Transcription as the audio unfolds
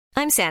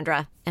I'm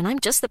Sandra, and I'm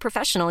just the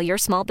professional your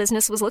small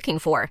business was looking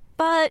for.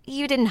 But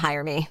you didn't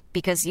hire me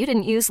because you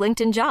didn't use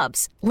LinkedIn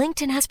Jobs.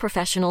 LinkedIn has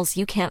professionals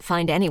you can't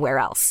find anywhere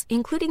else,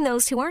 including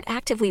those who aren't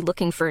actively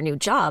looking for a new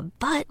job,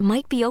 but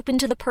might be open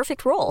to the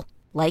perfect role,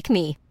 like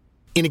me.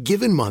 In a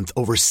given month,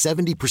 over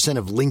 70%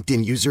 of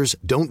LinkedIn users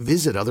don't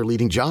visit other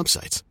leading job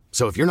sites.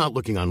 So if you're not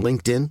looking on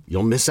LinkedIn,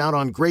 you'll miss out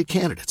on great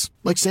candidates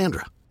like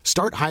Sandra.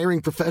 Start hiring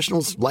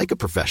professionals like a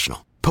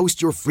professional.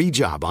 Post your free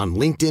job on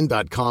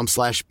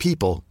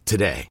linkedin.com/people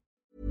today.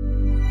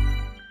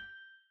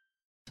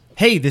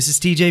 Hey, this is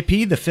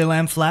TJP, the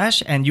Philam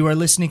Flash, and you are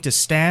listening to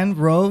Stan,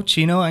 Ro,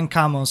 Chino, and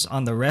Kamos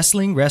on the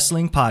Wrestling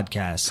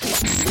Podcast.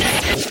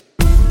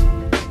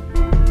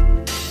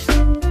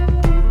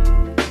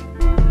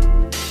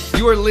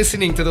 You are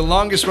listening to the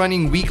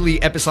longest-running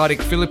weekly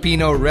episodic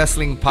Filipino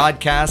wrestling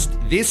podcast.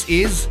 This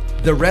is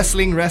the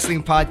Wrestling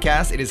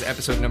Podcast. It is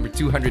episode number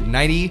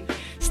 290.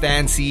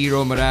 Stan C,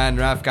 Romaran,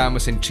 Raf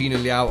Camus, and Chino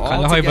Liao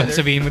all together.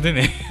 Sabihin mo dun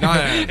eh.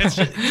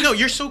 No,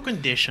 you're so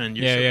conditioned.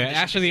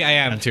 Actually, I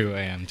am too.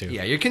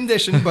 Yeah, you're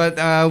conditioned, but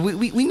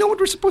we know what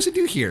we're supposed to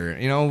do here.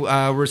 You know,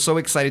 we're so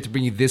excited to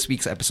bring you this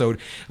week's episode.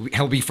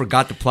 We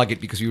forgot to plug it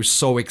because we were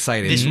so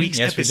excited. This week's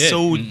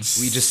episodes.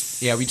 We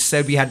just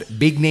said we had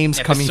big names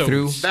coming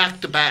through.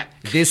 Back to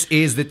back. This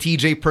is the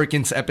TJ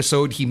Perkins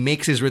episode. He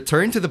makes his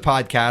return to the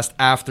podcast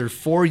after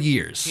 4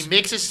 years. He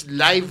makes his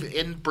live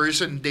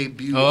in-person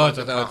debut.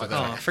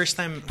 First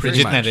time.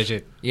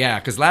 Legit. Yeah,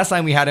 because last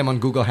time we had him on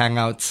Google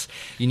Hangouts,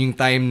 yun yung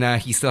time na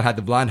he still had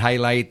the blonde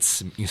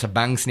highlights, yung sa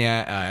bangs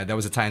niya, that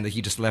was the time that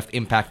he just left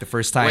Impact the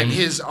first time. When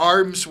his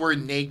arms were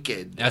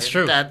naked. That's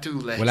true.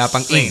 Tattoo-less. Wala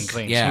pang ink.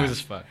 Clean. Yeah. Smooth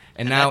as fuck.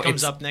 And now that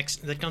comes up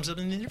next. That comes up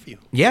in the interview.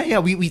 Yeah.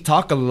 We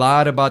talk a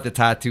lot about the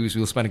tattoos.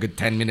 We'll spend a good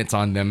 10 minutes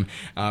on them.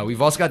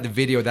 We've also got the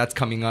video that's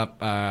coming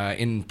up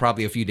in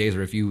probably a few days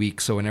or a few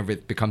weeks, so whenever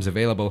it becomes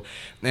available.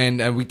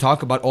 And we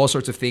talk about all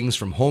sorts of things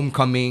from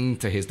Homecoming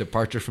to his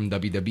departure from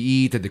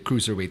WWE to the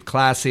Cruiserweight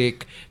Classic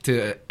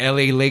to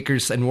LA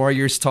Lakers and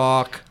Warriors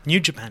talk. New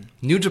Japan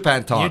talk. New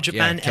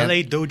Japan,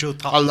 LA Dojo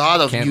talk. A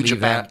lot of New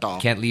Japan talk.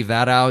 Can't leave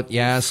that out.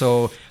 Yeah,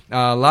 so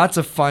lots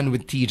of fun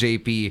with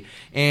TJP.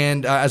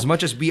 And as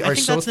much as we are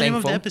so that's thankful. The name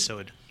of the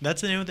episode.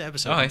 That's the name of the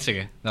episode. Oh,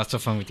 sige. Lots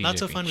of fun with TJP.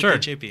 Lots of fun with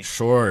TJP.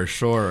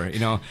 Sure. You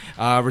know,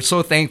 we're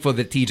so thankful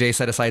that TJ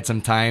set aside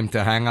some time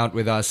to hang out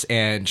with us.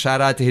 And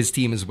shout out to his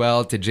team as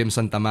well, to Jim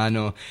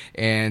Santamano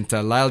and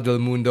to Lyle Del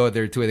Mundo.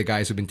 They're two of the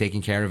guys who've been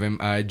taking care of him.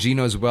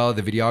 Gino as well,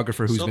 the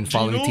videographer who's been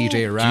following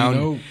TJ around.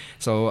 Gino.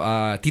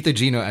 So Tito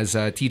Gino, as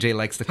TJ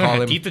likes to call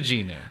him. Tito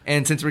Gino.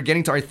 And since we're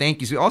getting to our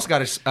thank yous, we also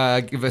got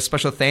to give a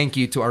special thank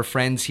you to our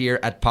friends here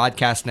at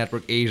Podcast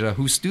Network Asia,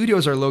 whose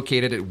studios are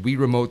located at We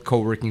Remote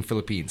Co-working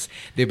Philippines.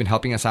 They've been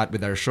helping us out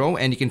with our show,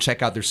 and you can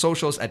check out their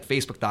socials at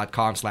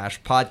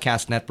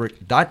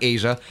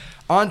facebook.com/podcastnetwork.asia.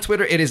 On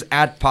Twitter, it is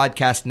at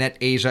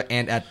PodcastNetAsia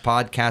and at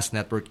Podcast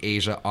Network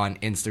Asia on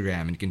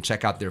Instagram. And you can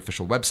check out their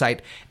official website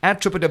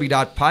at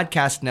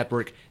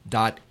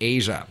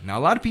www.podcastnetwork.asia. Now,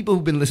 a lot of people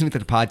who've been listening to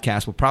the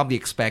podcast will probably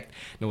expect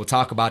that we'll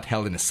talk about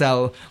Hell in a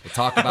Cell. We'll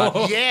talk about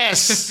all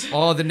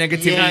the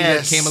negativity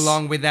that came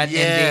along with that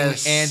ending.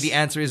 And the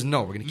answer is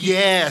no. We're gonna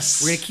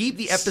keep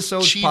the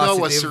episode Chino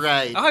positive. was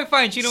right. Okay,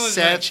 fine. Chino was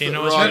Seth right.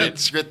 Chino was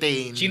right.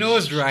 retained. Chino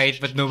was right,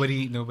 but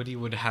nobody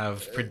would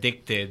have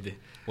predicted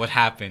what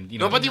happened. You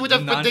know, Nobody would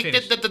have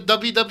predicted that the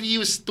WWE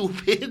was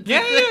stupid.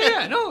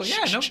 Yeah. No.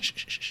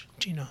 Shh.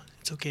 Chino,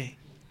 it's okay.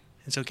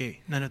 It's okay.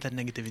 None of that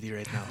negativity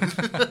right now.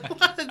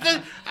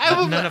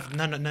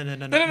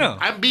 No.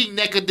 I'm being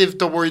negative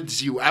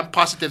towards you. I'm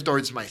positive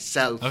towards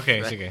myself.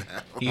 Okay, right okay.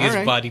 now. He is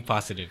body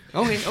positive.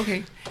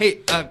 Okay. Hey,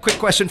 quick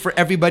question for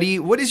everybody.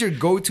 What is your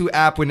go-to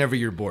app whenever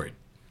you're bored?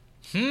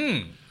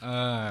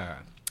 I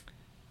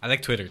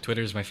like Twitter.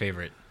 Twitter is my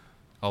favorite.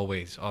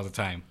 Always, all the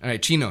time. All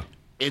right, Chino.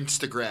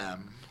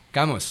 Instagram.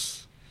 Camus.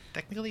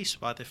 Technically,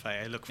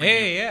 Spotify. I look for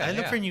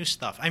for new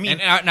stuff. I mean,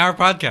 and our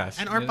podcast.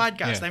 And our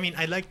podcast. Yeah. I mean,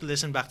 I like to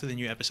listen back to the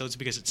new episodes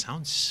because it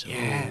sounds so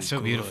so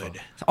good. beautiful.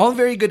 All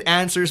very good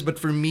answers, but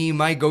for me,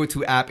 my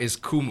go-to app is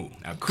Kumu.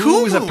 Now,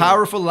 Kumu is a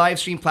powerful live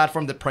stream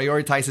platform that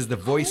prioritizes the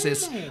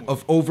voices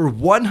of over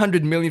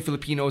 100 million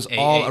Filipinos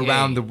all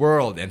around the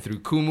world. And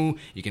through Kumu,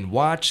 you can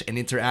watch and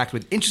interact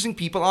with interesting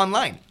people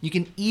online. You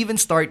can even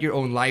start your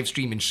own live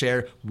stream and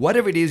share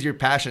whatever it is you're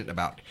passionate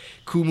about.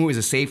 Kumu is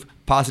a safe,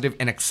 positive,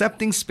 and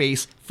accepting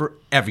space for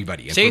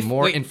everybody. And for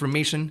more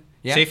information...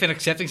 Yeah. Safe and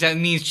accepting. That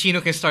means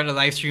Chino can start a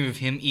live stream of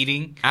him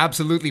eating.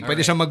 Absolutely.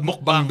 Pwede siya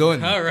magmukbang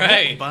doon. All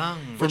right.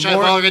 Which I've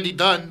already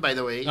done, by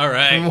the way. All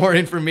right. For more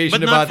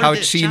information about how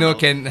Chino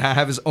channel. can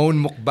have his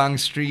own mukbang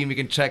stream, you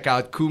can check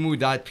out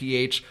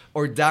kumu.ph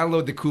or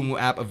download the Kumu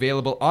app,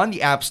 available on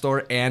the App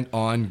Store and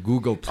on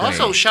Google Play.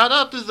 Also, shout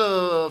out to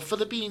the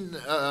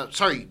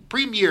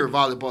Premier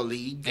Volleyball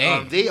League.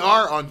 Hey. They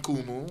are on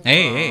Kumu.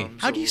 Hey.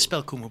 How do you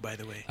spell Kumu, by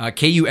the way?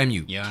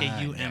 KUMU. Yeah.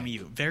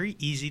 KUMU. Very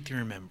easy to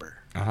remember.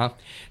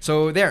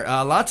 So there,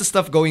 lots of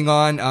stuff going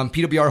on.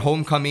 PWR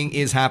Homecoming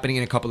is happening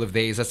in a couple of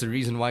days. That's the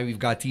reason why we've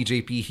got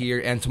TJP here.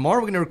 And tomorrow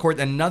we're going to record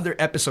another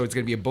episode. It's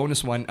going to be a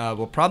bonus one.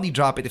 We'll probably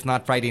drop it, if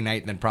not Friday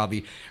night, then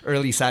probably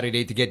early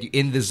Saturday to get you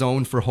in the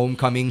zone for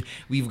Homecoming.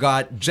 We've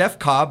got Jeff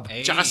Cobb.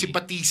 Tsaka si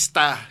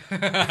Batista.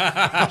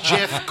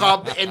 Jeff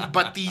Cobb and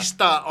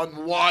Batista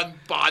on one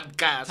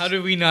podcast. How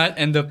do we not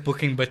end up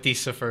booking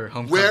Batista for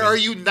Homecoming? Where are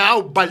you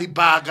now,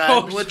 Balibagan?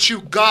 Oh. What you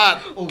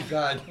got? Oh,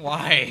 God.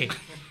 Why?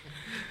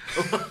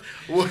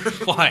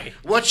 Why?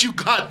 What you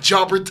got,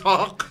 Jobber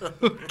Talk?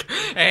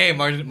 Hey,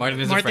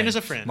 Martin is a friend. Martin is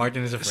a friend.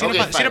 Martin is a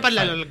friend. Sino pa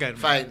lalagyan?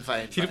 Fine.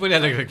 Sino pa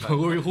lalagay?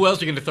 Who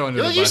else are you going to throw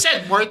under the bus? You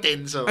said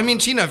Martin, so... I mean,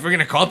 Chino, if we're going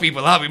to call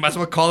people out, we must as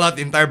well call out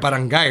the entire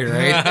barangay,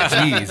 right?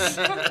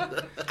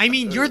 Jeez. I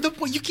mean, you're the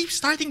one. You keep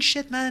starting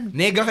shit, man.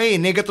 Nega kayo,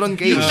 Negatron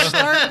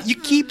kayo. You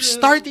keep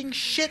starting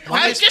shit on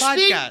I'm this just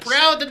being podcast.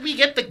 proud that we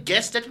get the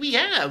guests that we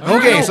have.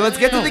 Okay, so let's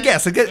get to the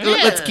guest.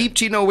 Let's Yeah. keep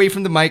Chino away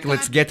from the mic.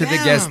 Let's get to the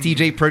damn. guest.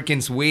 TJ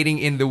Perkins waiting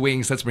in the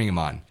wings. Let's bring him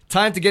on.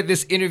 Time to get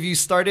this interview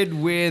started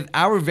with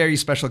our very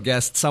special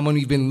guest, someone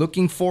we've been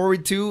looking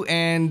forward to.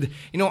 And,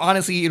 you know,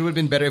 honestly, it would have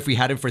been better if we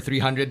had him for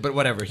 300, but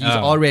whatever. He's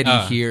already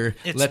here.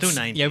 It's Let's-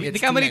 290. Yeah, It's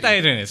nagkamali 290.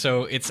 tayo dun eh.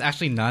 So it's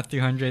actually not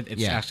 300.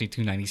 It's Yeah. actually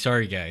 290.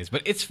 Sorry, guys.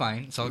 But it's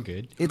fine. It's all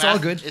good. It's Math all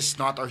good. It's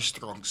not our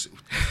strong suit.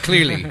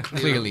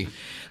 Clearly.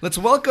 Let's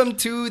welcome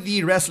to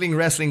the Wrestling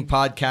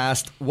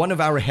podcast, one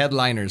of our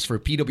headliners for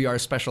PWR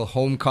Special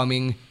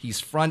Homecoming. He's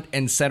front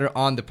and center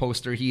on the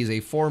poster. He is a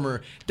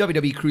former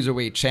WWE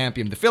Cruiserweight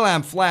champion, the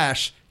Phil-Am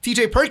Flash,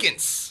 TJ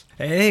Perkins.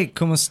 Hey,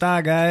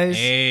 kumusta, guys?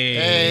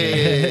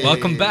 Hey.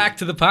 Welcome back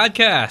to the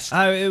podcast.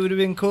 It would have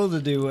been cool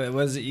to do.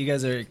 Was it? You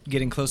guys are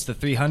getting close to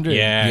 300.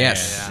 Yeah.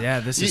 Yes. Yeah,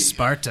 this is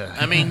Sparta.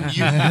 I mean,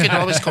 you can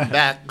always come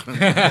back.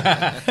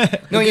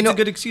 No, you it's know, a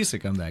good excuse to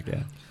come back.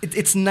 Yeah.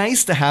 it's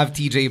nice to have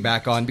TJ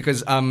back on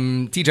because,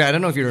 TJ, I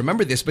don't know if you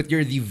remember this, but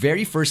you're the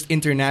very first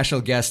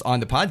international guest on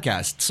the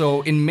podcast.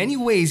 So in many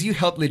ways, you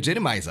helped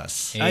legitimize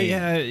us.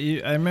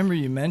 I remember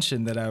you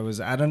mentioned that I was.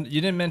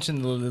 You didn't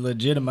mention the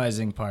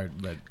legitimizing part,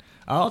 but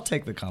I'll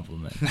take the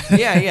compliment.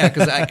 Yeah,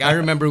 because I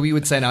remember we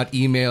would send out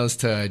emails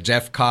to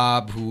Jeff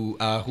Cobb, who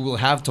we'll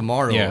have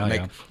tomorrow.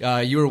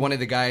 Yeah, you were one of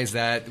the guys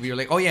that we were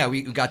like, oh yeah,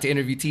 we got to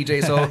interview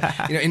TJ. So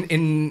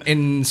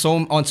you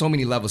know, on so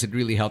many levels, it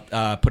really helped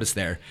put us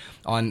there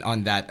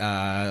on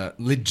that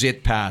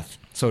legit path,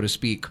 so to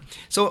speak.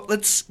 So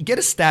let's get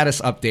a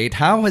status update.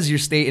 How has your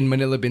stay in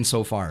Manila been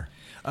so far?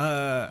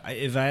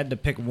 If I had to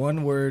pick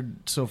one word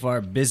so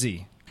far,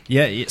 busy.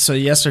 Yeah, so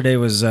yesterday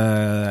was,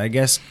 I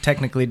guess,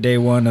 technically day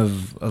one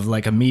of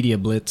like a media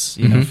blitz,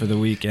 you know, for the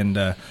week, and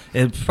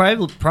it's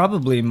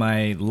probably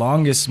my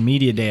longest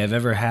media day I've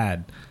ever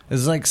had. It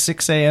was like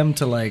 6 a.m.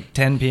 to like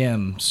 10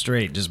 p.m.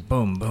 straight, just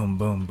boom, boom,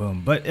 boom,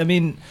 boom. But I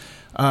mean,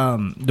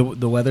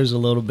 the weather's a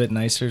little bit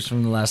nicer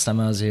from the last time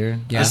I was here.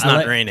 Yeah, it's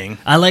not raining.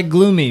 I like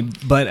gloomy,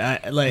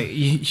 but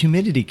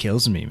humidity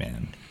kills me,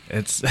 man.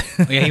 It's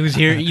Yeah, he was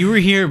here. You were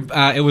here.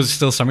 It was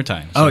still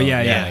summertime. Oh so,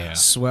 yeah,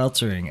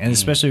 sweltering, and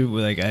especially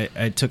like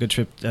I took a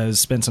trip,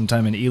 spent some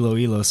time in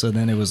Iloilo, so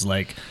then it was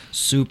like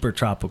super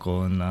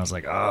tropical, and I was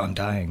like, oh, I'm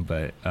dying,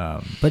 but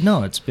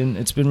no, it's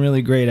been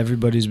really great.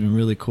 Everybody's been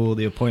really cool.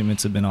 The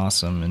appointments have been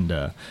awesome, and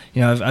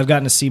you know, I've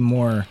gotten to see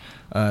more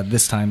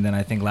this time than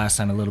I think last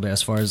time a little bit,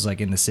 as far as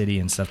like in the city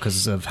and stuff,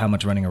 because of how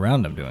much running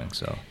around I'm doing.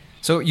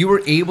 So you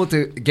were able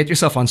to get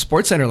yourself on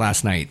SportsCenter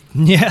last night.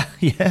 Yeah,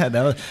 that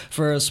was,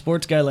 for a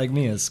sports guy like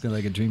me, it's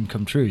like a dream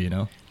come true, you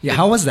know. Yeah,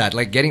 how was that?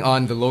 Like getting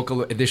on the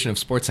local edition of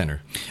SportsCenter?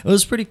 It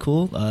was pretty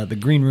cool. The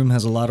green room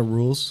has a lot of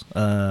rules.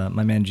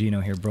 My man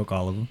Gino here broke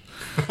all of them.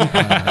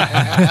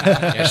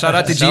 Yeah, shout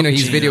out to Gino.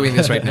 He's videoing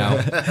this right now.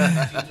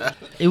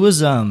 It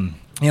was,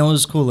 it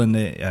was cool, and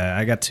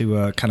I got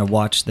to kind of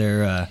watch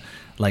their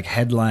like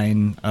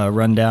headline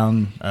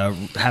rundown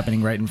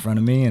happening right in front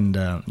of me, and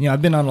you know,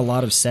 I've been on a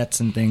lot of sets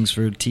and things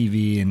for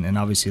TV, and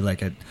obviously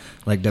like at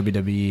like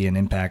WWE and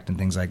Impact and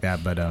things like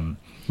that. But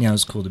you know, it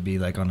was cool to be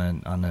like on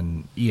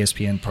an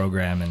ESPN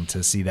program and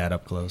to see that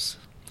up close.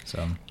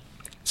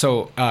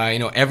 So you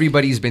know,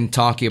 everybody's been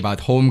talking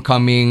about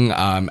Homecoming.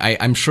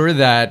 I'm sure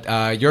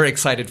that you're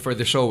excited for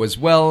the show as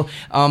well.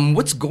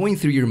 What's going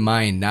through your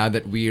mind now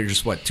that we're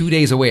just 2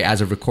 days away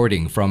as of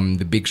recording from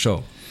the big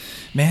show?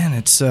 Man,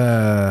 it's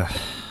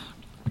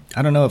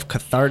I don't know if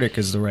cathartic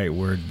is the right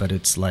word, but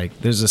it's like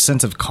there's a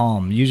sense of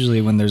calm.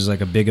 Usually when there's like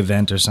a big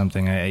event or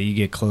something, you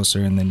get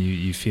closer and then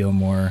you feel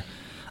more.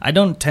 I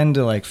don't tend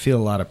to like feel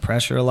a lot of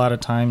pressure a lot of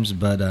times,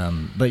 but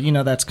you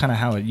know, that's kind of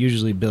how it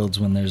usually builds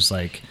when there's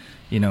like,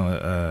 you know,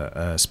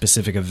 a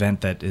specific event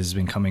that has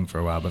been coming for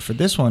a while. But for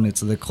this one, it's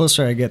the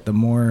closer I get, the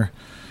more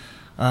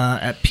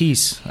at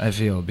peace I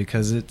feel,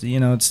 because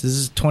this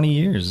is 20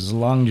 years. It's a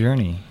long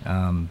journey.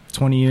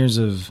 20 years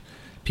of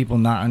people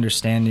not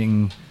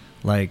understanding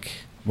like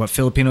what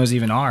Filipinos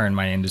even are in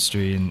my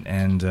industry,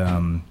 and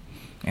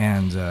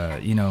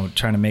you know,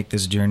 trying to make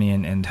this journey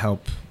and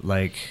help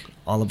like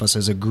all of us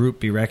as a group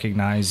be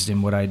recognized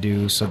in what I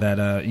do, so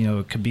that you know,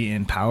 it could be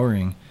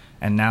empowering.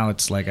 And now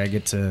it's like I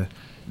get to.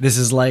 This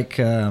is like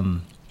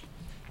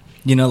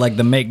like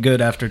the make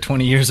good after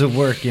 20 years of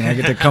work. I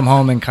get to come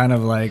home and kind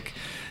of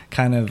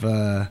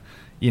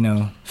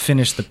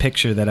finish the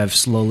picture that I've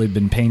slowly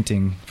been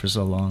painting for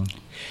so long.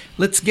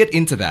 Let's get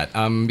into that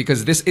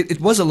because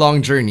it was a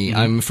long journey.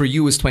 For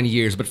you, it was 20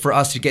 years, but for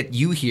us to get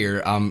you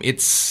here,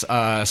 it's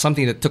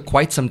something that took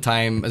quite some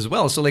time as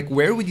well. So, like,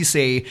 where would you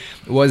say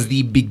was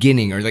the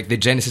beginning or like the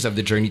genesis of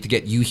the journey to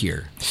get you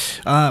here?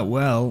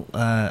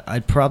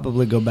 I'd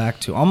probably go back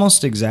to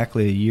almost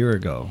exactly a year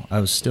ago.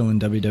 I was still in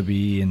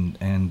WWE,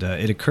 and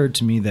it occurred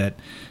to me that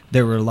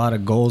there were a lot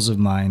of goals of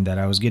mine that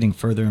I was getting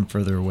further and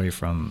further away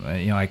from.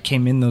 I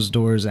came in those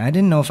doors, and I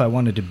didn't know if I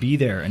wanted to be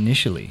there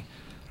initially.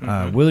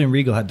 William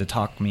Regal had to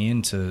talk me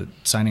into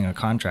signing a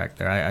contract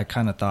there. I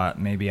kind of thought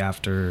maybe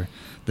after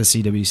the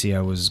CWC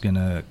I was going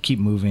to keep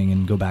moving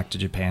and go back to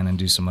Japan and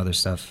do some other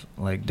stuff.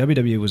 Like,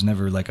 WWE was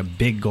never like a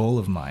big goal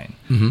of mine.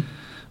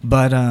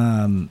 But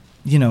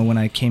when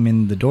I came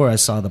in the door, I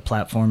saw the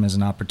platform as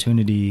an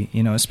opportunity,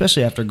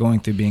 especially after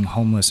going through being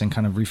homeless and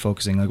kind of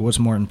refocusing, like, what's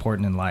more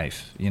important in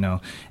life,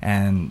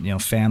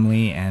 and,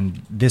 family,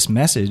 and this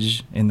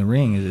message in the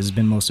ring has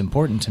been most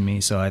important to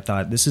me. So I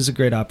thought this is a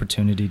great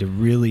opportunity to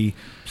really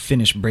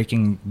finish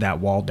breaking that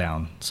wall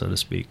down, so to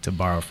speak, to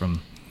borrow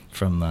from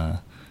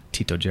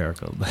Tito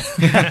Jericho.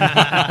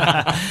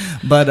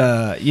 But,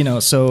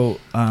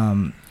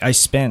 I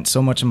spent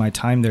so much of my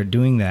time there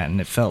doing that,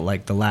 and it felt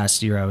like the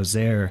last year I was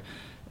there,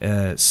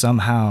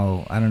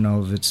 somehow, I don't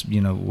know if it's,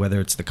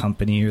 whether it's the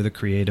company or the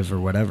creative or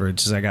whatever,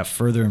 it's just I got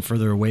further and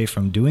further away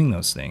from doing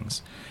those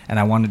things, and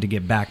I wanted to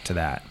get back to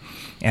that.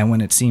 And when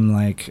it seemed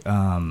like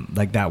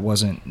that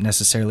wasn't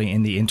necessarily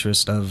in the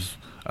interest of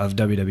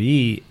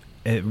WWE,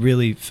 it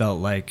really felt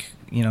like,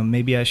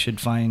 maybe I should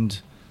find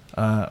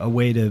a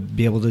way to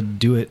be able to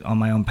do it on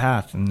my own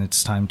path, and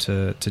it's time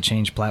to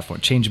change platform,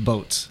 change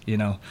boats,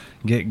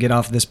 get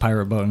off this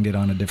pirate boat and get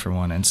on a different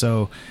one. And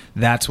so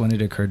that's when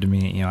it occurred to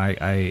me,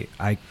 I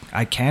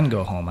can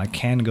go home, I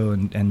can go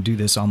and do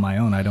this on my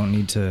own. I don't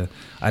need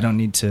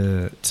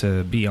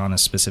to be on a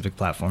specific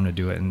platform to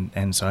do it.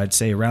 And so I'd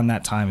say around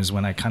that time is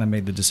when I kind of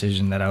made the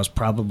decision that I was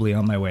probably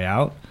on my way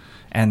out,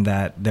 and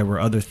that there were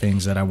other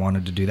things that I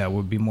wanted to do that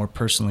would be more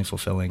personally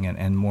fulfilling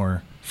and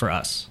more for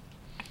us.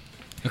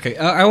 Okay,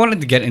 I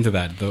wanted to get into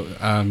that, though,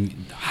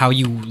 how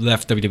you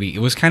left WWE. It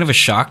was kind of a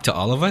shock to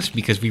all of us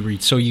because we were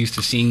so used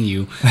to seeing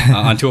you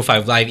on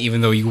 205 Live,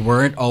 even though you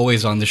weren't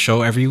always on the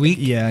show every week.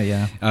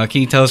 Yeah.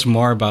 Can you tell us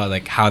more about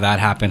like how that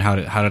happened? How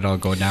did it all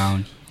go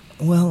down?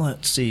 Well,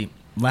 let's see.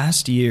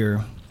 Last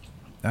year,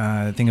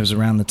 I think it was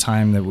around the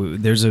time that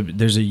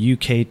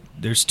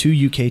there's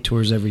two UK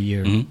tours every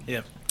year.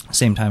 Yep.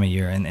 Same time of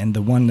year. And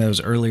the one that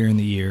was earlier in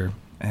the year,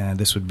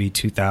 this would be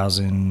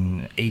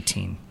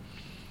 2018.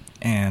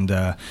 And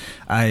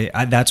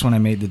that's when I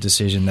made the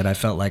decision that I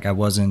felt like I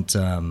wasn't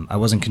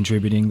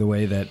contributing the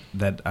way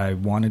that I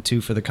wanted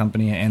to for the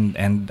company,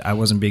 and I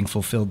wasn't being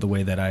fulfilled the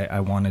way that I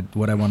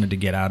wanted to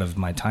get out of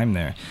my time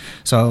there.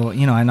 So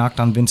I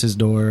knocked on Vince's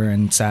door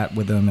and sat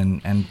with him,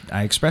 and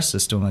I expressed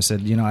this to him. I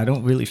said, I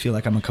don't really feel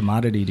like I'm a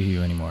commodity to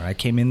you anymore. I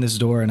came in this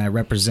door and I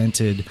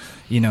represented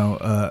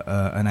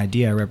an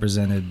idea. I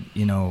represented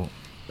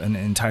an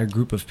entire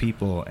group of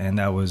people, and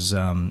that was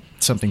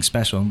something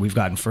special, and we've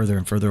gotten further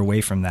and further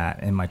away from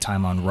that in my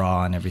time on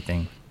Raw and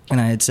everything.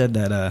 And I had said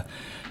that I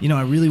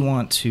really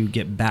want to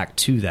get back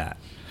to that.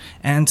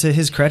 And to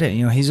his credit,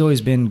 he's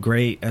always been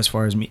great as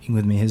far as meeting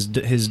with me.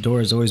 His door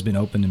has always been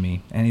open to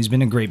me, and he's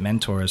been a great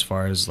mentor as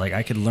far as like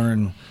I could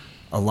learn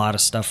a lot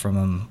of stuff from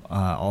him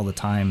all the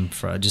time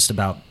for just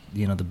about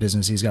the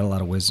business. He's got a lot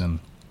of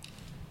wisdom,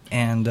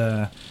 and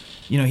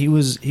he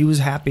was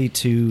happy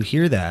to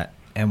hear that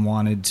and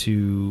wanted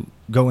to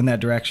go in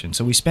that direction.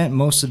 So we spent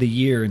most of the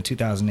year in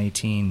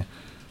 2018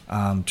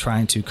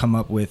 trying to come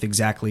up with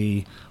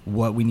exactly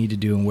what we need to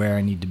do and where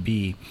I need to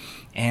be.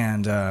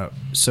 And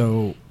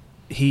so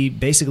he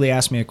basically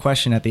asked me a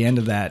question at the end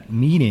of that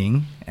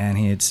meeting, and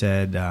he had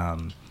said,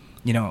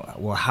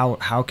 well,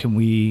 how can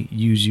we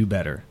use you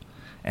better?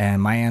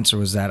 And my answer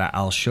was that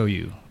I'll show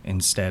you.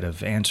 Instead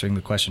of answering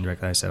the question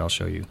directly, I said, I'll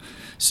show you.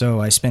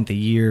 So I spent the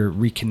year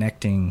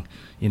reconnecting,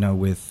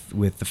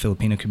 with the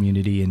Filipino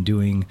community and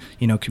doing,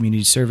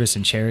 community service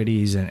and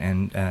charities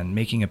and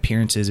making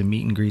appearances and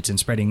meet and greets and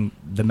spreading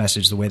the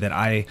message the way that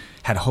I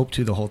had hoped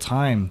to the whole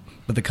time.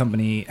 But the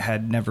company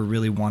had never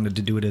really wanted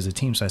to do it as a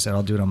team. So I said,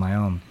 I'll do it on my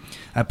own.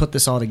 I put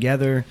this all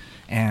together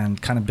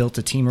and kind of built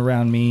a team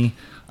around me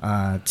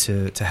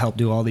to help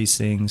do all these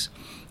things.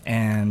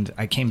 And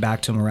I came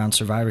back to him around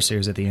Survivor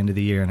Series at the end of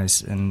the year,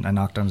 and I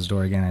knocked on his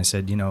door again. I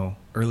said,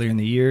 earlier in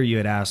the year you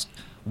had asked,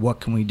 what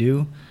can we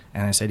do?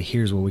 And I said,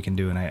 here's what we can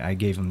do. And I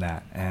gave him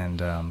that. And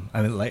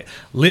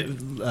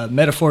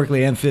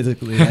metaphorically and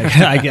physically,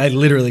 I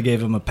literally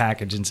gave him a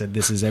package and said,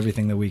 this is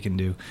everything that we can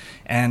do.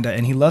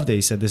 And he loved it.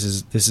 He said, this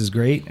is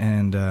great.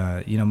 And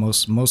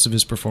most of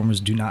his performers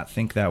do not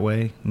think that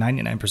way.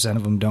 99%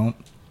 of them don't.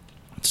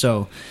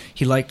 So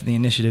he liked the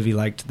initiative, he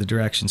liked the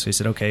direction. So he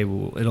said, okay,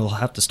 well, it'll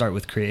have to start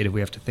with creative. We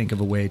have to think of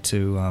a way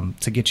to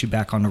get you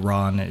back on the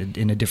Raw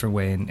in a different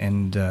way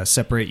and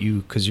separate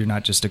you, because you're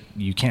not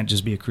you can't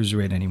just be a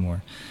cruiserweight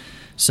anymore.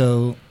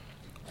 So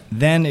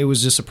then it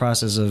was just a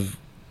process of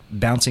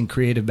bouncing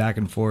creative back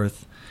and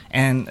forth.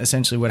 And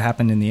essentially what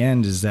happened in the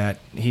end is that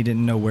he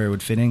didn't know where it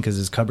would fit in because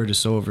his cupboard is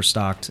so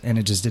overstocked and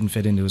it just didn't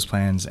fit into his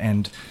plans.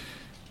 And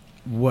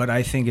what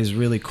I think is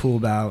really cool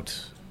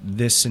about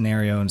this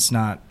scenario, and it's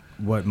not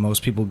what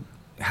most people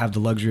have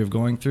the luxury of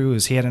going through,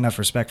 is he had enough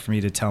respect for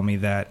me to tell me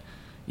that,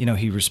 you know,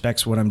 he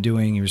respects what I'm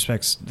doing. He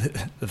respects,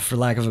 for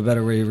lack of a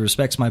better way, he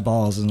respects my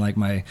balls and like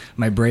my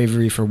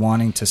bravery for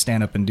wanting to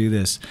stand up and do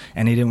this.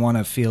 And he didn't want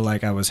to feel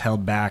like I was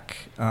held back.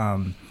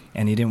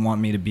 And he didn't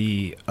want me to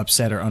be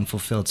upset or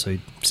unfulfilled. So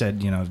he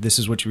said, you know, if this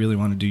is what you really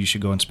want to do, you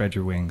should go and spread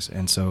your wings.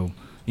 And so,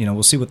 you know,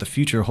 we'll see what the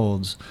future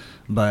holds.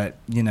 But,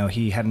 you know,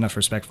 he had enough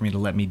respect for me to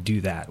let me do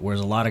that.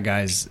 Whereas a lot of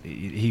guys,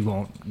 he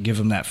won't give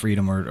them that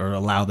freedom or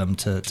allow them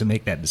to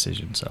make that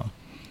decision. So,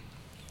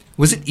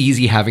 was it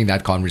easy having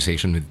that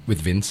conversation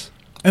with Vince?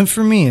 And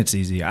for me, it's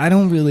easy. I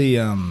don't really,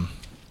 I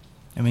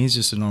mean, he's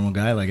just a normal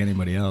guy like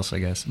anybody else, I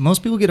guess.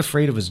 Most people get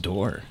afraid of his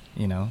door,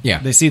 you know? Yeah.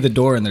 They see the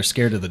door and they're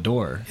scared of the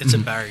door. It's a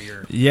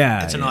barrier.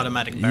 Yeah. It's an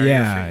automatic barrier.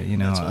 Yeah, for you. you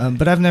know.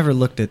 But I've never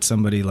looked at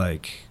somebody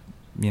like,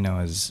 you know,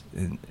 as...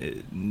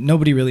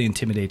 nobody really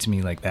intimidates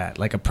me like that.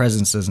 Like a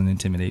presence doesn't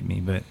intimidate me,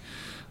 but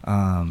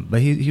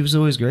he was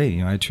always great.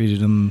 You know, I treated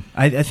him...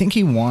 I think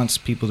he wants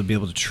people to be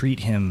able to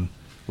treat him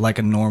like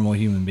a normal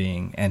human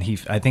being. And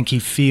I think he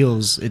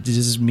feels... This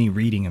is me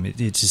reading him. It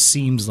just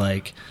seems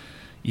like,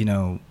 you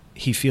know...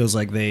 He feels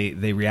like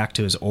they react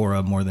to his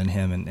aura more than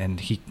him,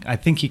 and I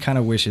think he kind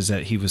of wishes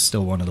that he was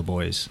still one of the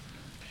boys.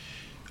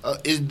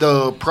 Is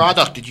the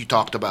product that you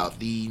talked about,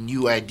 the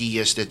new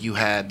ideas that you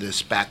had,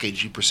 this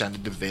package you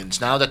presented to Vince,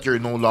 now that you're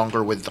no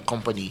longer with the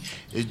company,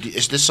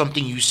 is this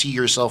something you see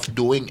yourself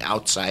doing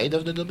outside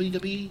of the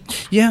WWE?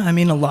 Yeah, I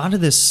mean, a lot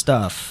of this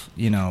stuff,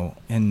 you know,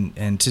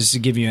 and just to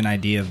give you an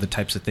idea of the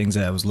types of things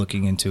that I was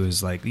looking into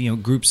is like, you know,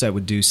 groups that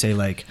would do, say,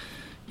 like,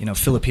 you know,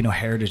 Filipino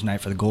Heritage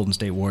Night for the Golden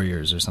State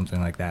Warriors or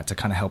something like that to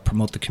kind of help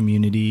promote the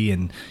community,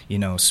 and, you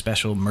know,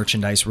 special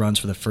merchandise runs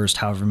for the first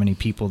however many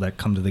people that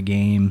come to the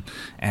game,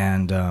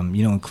 and,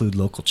 you know, include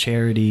local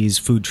charities,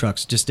 food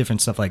trucks, just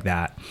different stuff like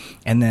that.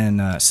 And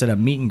then set up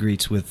meet and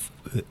greets with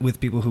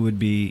people who would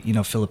be, you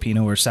know,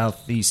 Filipino or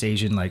Southeast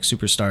Asian, like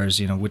superstars,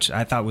 you know, which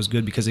I thought was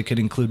good because it could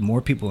include more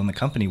people in the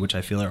company, which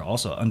I feel are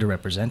also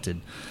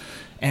underrepresented.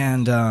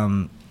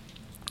 And,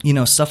 you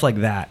know, stuff like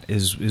that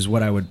is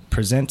what I would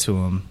present to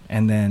him.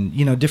 And then,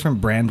 you know, different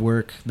brand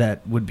work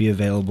that would be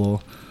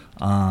available.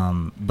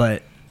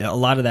 But a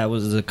lot of that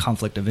was a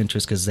conflict of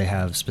interest because they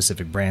have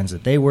specific brands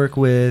that they work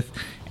with.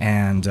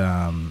 And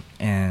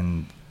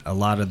a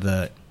lot of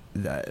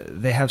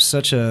they have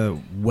such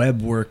a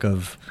web work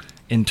of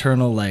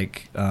internal,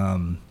 like,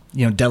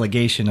 you know,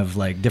 delegation of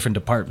like different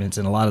departments,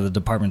 and a lot of the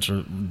departments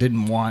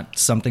didn't want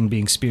something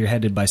being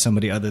spearheaded by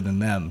somebody other than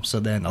them. So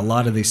then a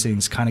lot of these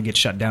things kind of get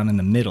shut down in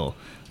the middle.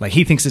 Like,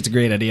 he thinks it's a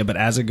great idea, but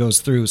as it goes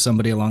through,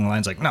 somebody along the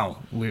line's like, no,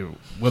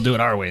 we'll do it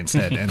our way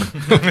instead.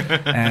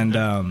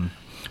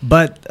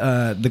 But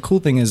the cool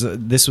thing is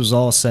this was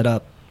all set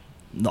up.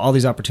 All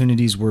these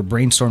opportunities were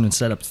brainstormed and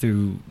set up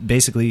through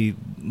basically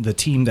the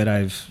team that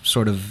I've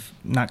sort of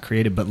not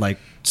created, but like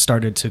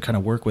started to kind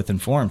of work with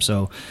and form.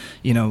 So,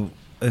 you know,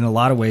 in a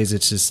lot of ways,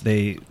 it's just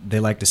they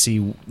like to see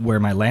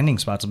where my landing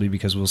spots will be,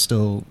 because we'll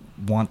still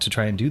want to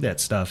try and do that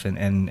stuff and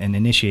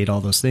initiate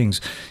all those things.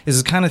 It's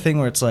the kind of thing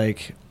where it's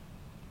like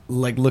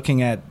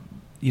looking at,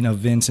 you know,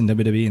 Vince and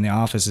WWE in the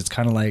office. It's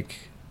kind of like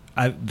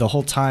the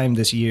whole time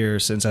this year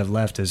since I've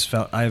left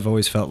I've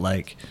always felt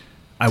like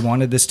I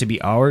wanted this to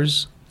be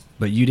ours,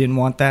 but you didn't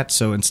want that,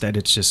 so instead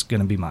it's just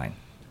going to be mine,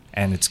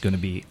 and it's going to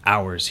be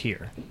ours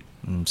here.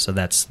 And so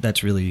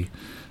that's really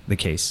the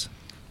case.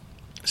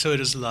 So it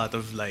is a lot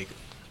of like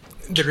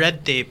the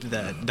red tape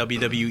that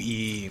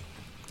WWE,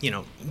 you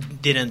know,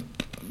 didn't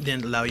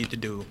allow you to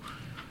do.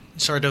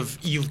 Sort of,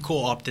 you've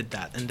co-opted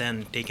that and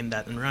then taken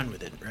that and run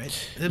with it,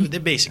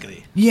 right?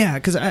 Basically. Yeah,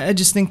 because I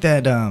just think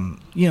that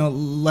you know,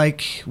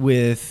 like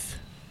with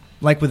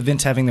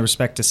Vince having the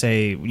respect to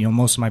say, you know,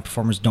 most of my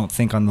performers don't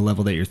think on the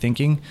level that you're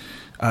thinking.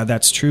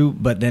 That's true,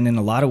 but then in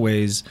a lot of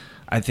ways,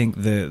 I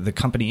think the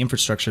company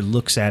infrastructure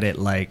looks at it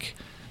like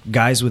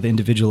guys with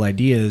individual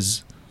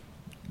ideas.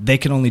 They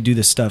can only do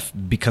this stuff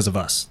because of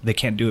us. They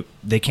can't do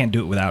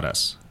it without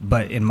us.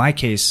 But in my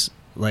case,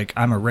 like,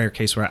 I'm a rare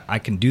case where I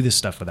can do this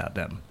stuff without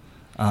them.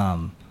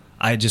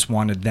 I just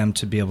wanted them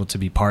to be able to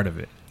be part of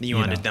it. You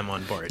wanted them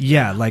on board.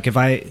 Yeah, like if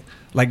I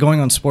going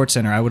on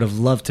SportsCenter, I would have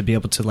loved to be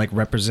able to like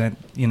represent,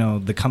 you know,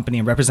 the company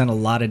and represent a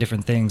lot of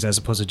different things, as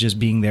opposed to just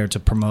being there to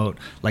promote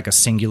like a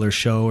singular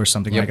show or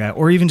something like that,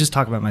 or even just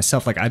talk about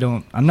myself. Like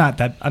I'm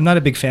not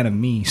a big fan of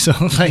me, so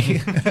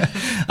like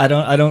I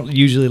don't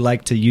usually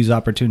like to use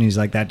opportunities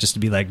like that just to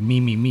be like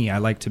me. I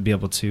like to be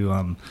able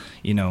to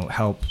you know,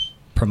 help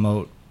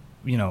promote,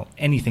 you know,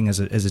 anything as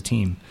a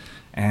team.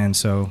 And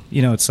so,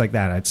 you know, it's like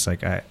that. It's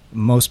like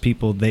most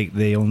people,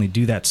 they only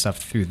do that stuff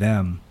through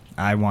them.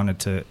 I wanted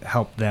to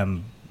help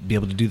them be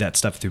able to do that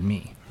stuff through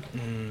me.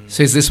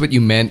 So is this what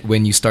you meant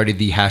when you started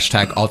the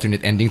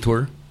 #alternate ending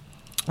tour?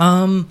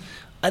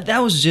 That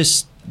was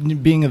just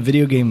being a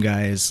video game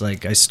guy is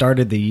like I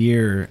started the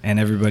year and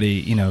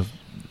everybody,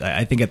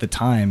 I think at the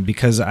time,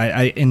 because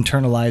I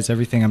internalize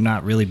everything, I'm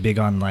not really big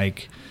on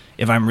like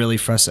if I'm really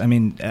frustrated. I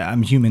mean,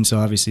 I'm human, so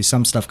obviously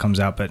some stuff comes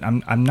out, but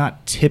I'm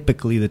not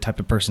typically the type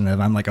of person that if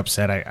I'm like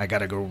upset, I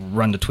gotta go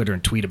run to Twitter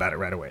and tweet about it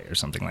right away or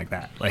something like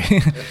that. Like,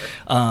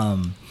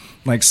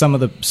 like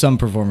some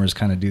performers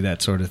kind of do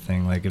that sort of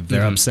thing. Like if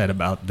they're upset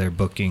about their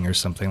booking or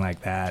something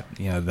like that,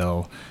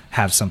 they'll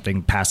have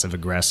something passive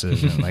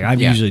aggressive. And like I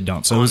usually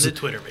don't. So on the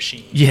Twitter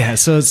machine. Yeah,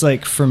 so it's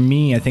like for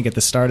me, I think at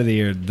the start of the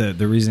year,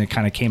 the reason it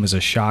kind of came as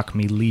a shock,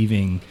 me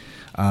leaving,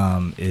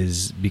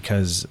 is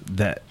because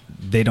that.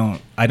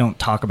 I don't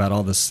talk about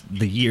all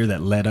the year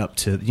that led up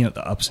to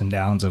the ups and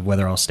downs of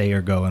whether I'll stay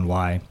or go and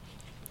why.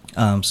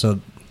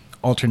 So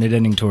alternate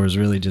ending tour is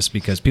really just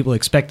because people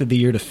expected the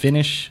year to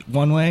finish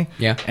one way,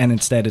 and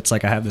instead it's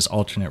like I have this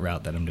alternate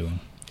route that I'm doing.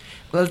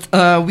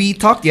 Well, we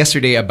talked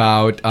yesterday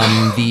about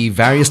the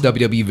various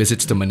WWE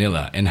visits to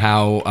Manila and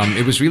how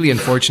it was really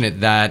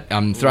unfortunate that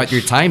throughout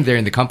your time there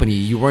in the company,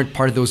 you weren't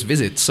part of those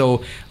visits.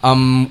 So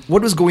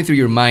what was going through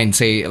your mind,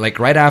 say, like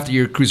right after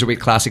your Cruiserweight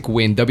Classic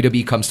win,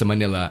 WWE comes to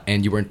Manila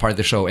and you weren't part of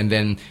the show, and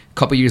then a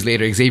couple years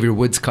later, Xavier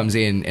Woods comes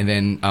in, and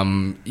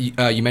then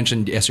you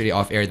mentioned yesterday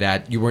off air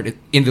that you weren't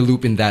in the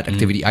loop in that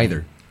activity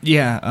either.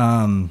 Yeah,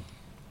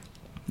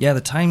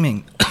 the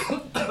timing...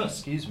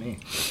 Excuse me.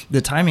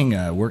 The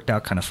timing worked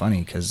out kind of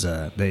funny because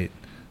they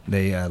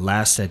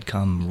last had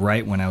come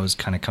right when I was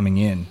kind of coming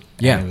in.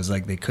 Yeah, and it was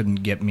like they couldn't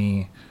get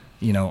me,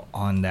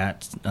 on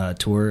that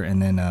tour,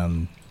 and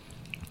then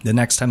the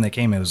next time they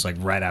came, it was like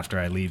right after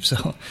I leave.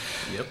 So,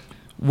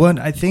 what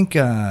I think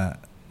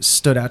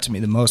stood out to me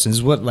the most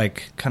is what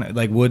like kind of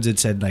like Woods had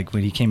said, like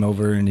when he came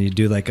over and he'd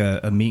do like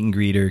a meet and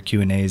greet or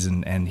Q&As,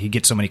 and he'd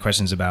get so many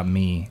questions about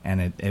me,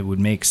 and it would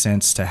make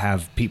sense to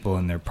have people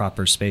in their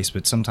proper space,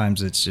 but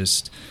sometimes it's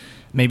just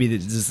maybe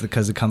this is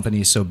because the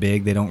company is so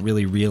big, they don't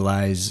really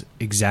realize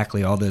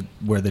exactly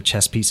where the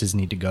chess pieces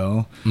need to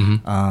go.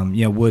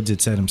 Woods had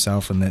said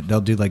himself, and that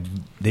they'll do like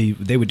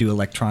they would do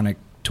electronic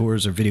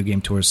tours or video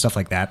game tours, stuff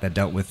like that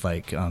dealt with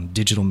like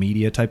digital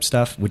media type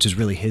stuff, which is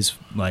really his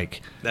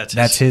like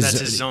that's his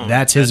zone.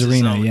 That's his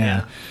arena. Zone,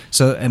 yeah.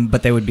 So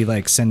but they would be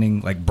like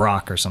sending like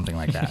Brock or something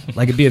like that.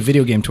 Like it'd be a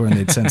video game tour and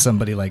they'd send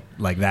somebody like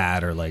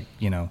that, or like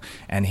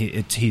and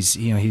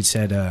he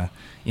said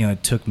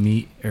it took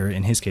me, or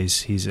in his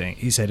case he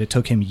said it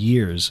took him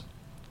years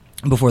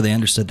before they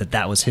understood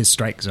that was his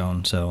strike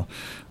zone. So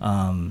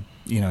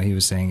he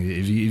was saying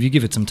if you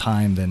give it some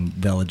time, then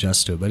they'll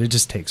adjust to it, but it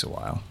just takes a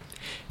while.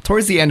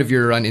 Towards the end of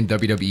your run in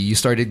WWE, you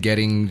started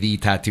getting the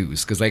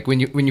tattoos, because like when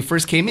you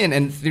first came in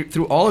and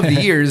through all of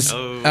the years,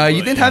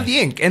 you didn't have the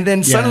ink, and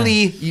then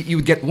suddenly you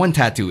would get one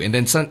tattoo, and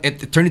then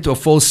it turned into a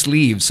full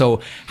sleeve. So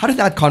how did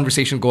that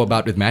conversation go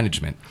about with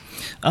management?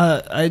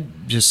 I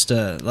just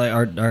like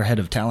our head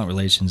of talent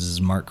relations is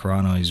Mark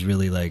Carano. He's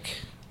really like.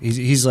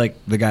 He's like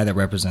the guy that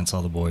represents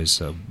all the boys.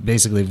 So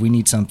basically, if we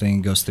need something,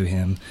 it goes through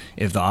him.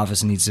 If the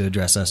office needs to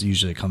address us,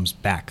 usually it comes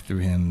back through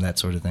him. That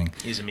sort of thing.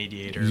 He's a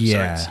mediator.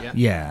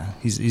 Yeah.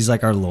 He's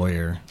like our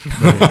lawyer,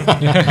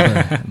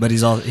 but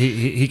he's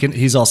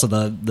he's also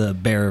the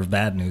bearer of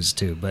bad news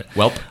too. But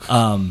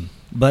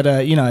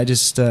I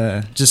just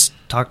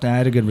talked. I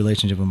had a good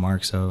relationship with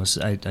Mark, so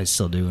I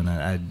still do, and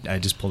I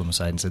just pulled him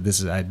aside and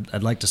said,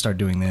 I'd like to start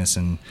doing this,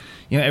 and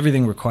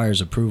everything requires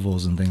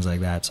approvals and things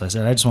like that. So I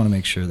said, I just want to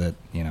make sure that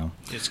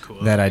it's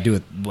cool, that I do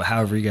it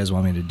however you guys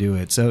want me to do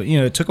it. So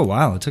it took a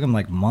while. It took him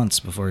like months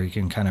before he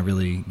can kind of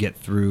really get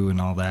through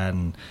and all that.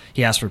 And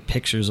he asked for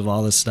pictures of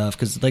all this stuff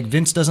because like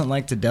Vince doesn't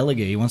like to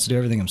delegate. He wants to do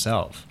everything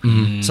himself.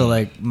 Mm-hmm. So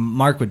like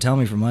Mark would tell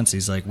me for months,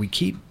 he's like, we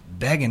keep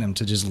begging him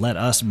to just let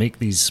us make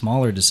these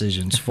smaller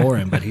decisions for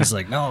him, but he's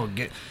like, no,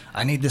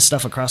 I need this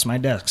stuff across my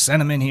desk,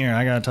 send him in here,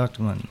 I gotta talk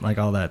to him, like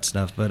all that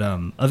stuff. But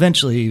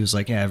eventually he was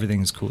like, yeah,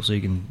 everything is cool, so you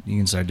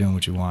can start doing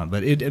what you want.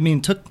 But it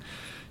took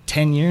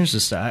 10 years to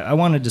start. I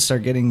wanted to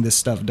start getting this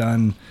stuff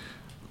done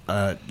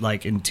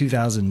like in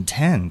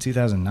 2010,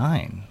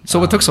 2009. So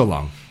what took so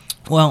long?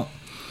 Well,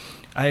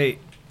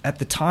 at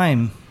the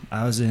time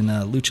I was in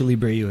Lucha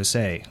Libre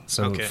USA.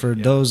 So for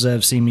those that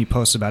have seen me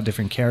post about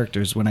different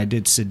characters, when I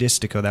did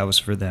Sadistico, that was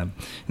for them.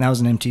 And that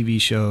was an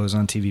MTV show. It was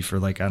on TV for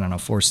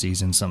 4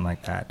 seasons, something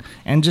like that.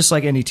 And just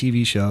like any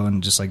TV show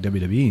and just like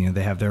WWE,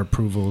 they have their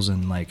approvals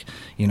and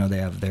they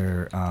have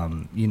their,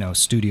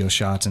 studio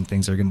shots and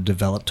things. They're going to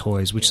develop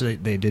toys, which they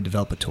did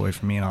develop a toy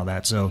for me and all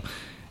that. So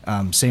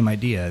same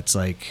idea. It's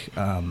like,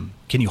 can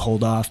you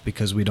hold off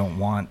because we don't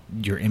want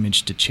your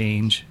image to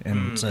change?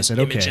 And so I said,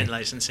 okay. Image and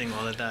licensing,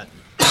 all of that.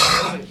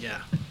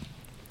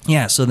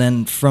 Yeah, so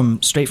then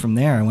straight from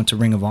there, I went to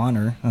Ring of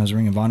Honor. I was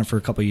Ring of Honor for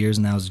a couple of years,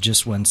 and that was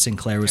just when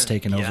Sinclair was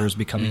taking over, was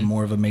becoming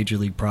more of a major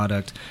league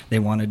product. They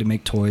wanted to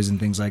make toys and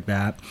things like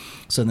that.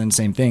 So then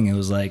same thing. It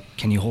was like,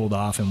 can you hold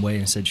off and wait?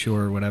 And I said,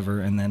 sure, whatever.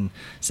 And then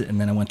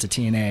I went to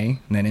TNA,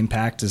 and then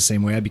Impact is the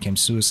same way. I became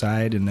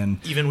Suicide, and then...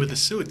 Even with the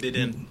suit, they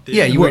didn't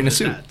you were in a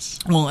suit.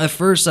 Stats. Well, at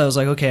first I was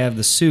like, okay, I have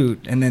the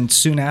suit, and then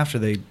soon after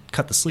they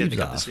cut the sleeves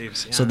off. Yeah.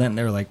 So then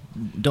they were like,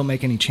 don't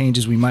make any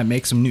changes. We might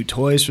make some new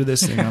toys for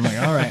this thing. I'm like,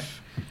 all right.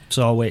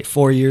 So I'll wait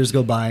 4 years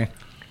go by,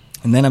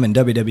 and then I'm in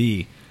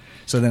WWE.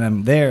 So then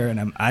I'm there,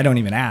 and I don't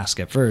even ask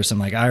at first. I'm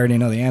like, I already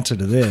know the answer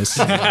to this.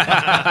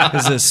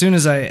 Because as soon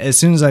as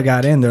I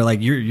got in, they're like,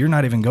 you're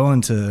not even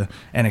going to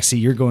NXT.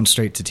 You're going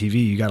straight to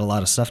TV. You got a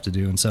lot of stuff to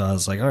do. And so I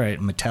was like, all right,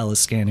 Mattel is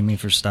scanning me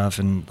for stuff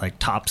and like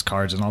Topps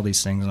cards and all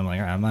these things. And I'm like,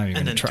 all right, I'm not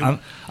even going to try.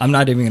 I'm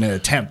not even going to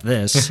attempt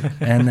this.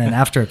 And then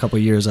after a couple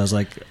of years, I was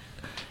like,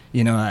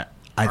 you know,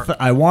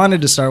 I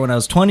wanted to start when I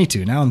was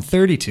 22. Now I'm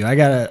 32. I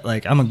gotta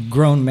I'm a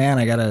grown man.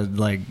 I gotta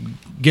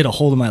get a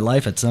hold of my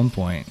life at some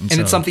point. And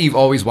it's something you've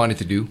always wanted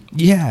to do.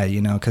 Yeah,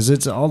 you know, because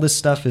it's all this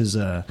stuff is.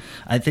 I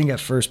think at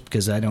first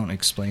because I don't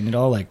explain it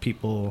all, like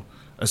people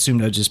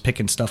assumed I was just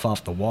picking stuff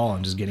off the wall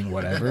and just getting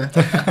whatever.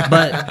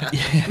 But we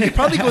could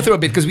probably go through a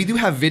bit because we do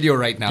have video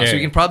right now, so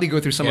we can probably go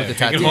through some of the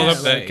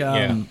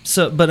tattoos.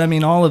 So, but I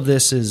mean, all of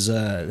this is.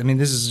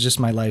 This is just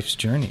my life's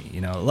journey.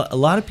 You know, a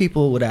lot of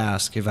people would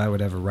ask if I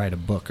would ever write a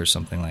book or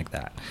something like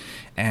that.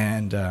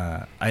 And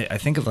I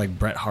think of like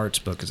Bret Hart's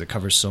book because it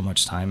covers so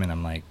much time, and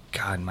I'm like,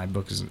 God, my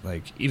book is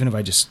like, even if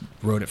I just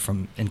wrote it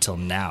from until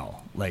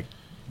now, like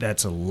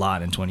that's a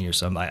lot in 20 years.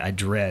 So I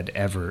dread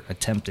ever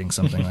attempting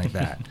something like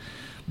that.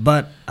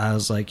 But I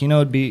was like, you know,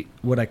 it'd be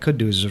what I could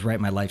do is just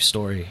write my life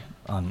story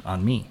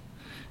on me.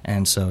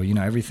 And so, you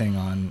know, everything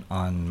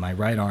on my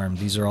right arm,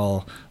 these are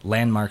all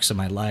landmarks of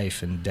my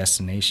life and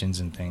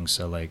destinations and things.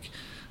 So like,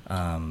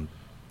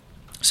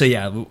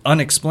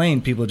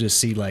 unexplained, people just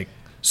see like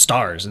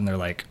stars and they're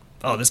like,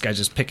 oh, this guy's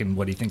just picking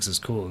what he thinks is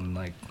cool, and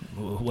like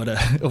what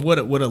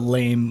a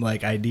lame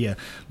like idea.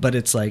 But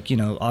it's like, you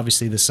know,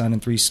 obviously the sun and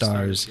 3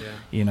 stars.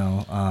 You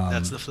know,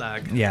 that's the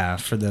flag. Yeah,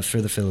 for the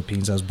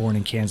Philippines. I was born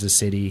in Kansas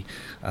City.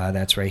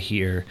 That's right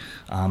here.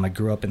 I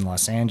grew up in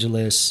Los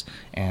Angeles,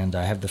 and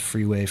I have the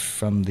freeway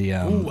from the.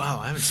 Oh wow,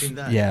 I haven't seen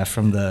that. Yeah,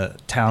 from the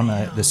town,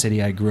 the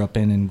city I grew up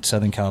in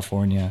Southern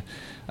California.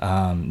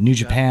 New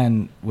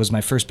Japan was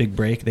my first big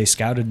break. They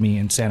scouted me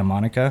in Santa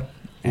Monica.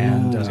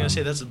 And I was going to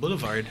say, that's the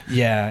boulevard.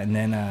 Yeah, and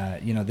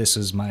then, you know, this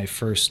is my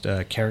first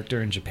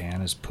character in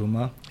Japan as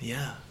Puma.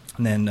 Yeah.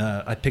 And then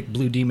I picked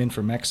Blue Demon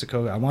for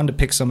Mexico. I wanted to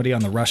pick somebody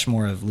on the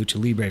Rushmore of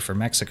Lucha Libre for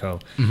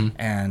Mexico. Mm-hmm.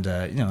 And,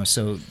 you know,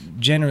 so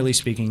generally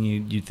speaking,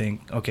 you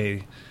think,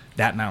 okay,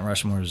 that Mount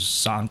Rushmore is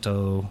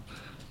Santo,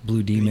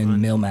 Blue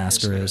Demon, Mil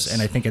Mascaras,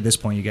 and I think at this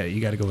point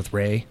you got to go with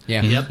Ray.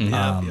 Yeah. Yep.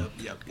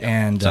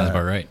 And sounds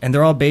about right. And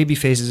they're all baby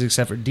faces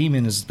except for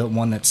Demon is the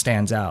one that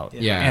stands out.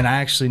 Yeah. And I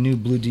actually knew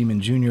Blue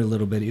Demon Jr. a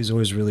little bit. He was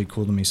always really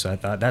cool to me, so I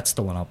thought that's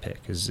the one I'll pick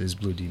is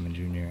Blue Demon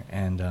Jr.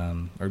 and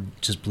or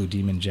just Blue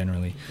Demon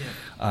generally.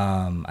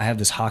 Yeah. I have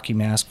this hockey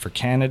mask for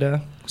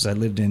Canada because I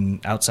lived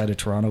outside of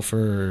Toronto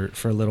for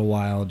a little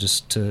while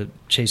just to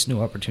chase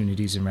new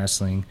opportunities in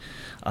wrestling.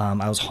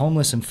 I was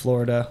homeless in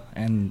Florida,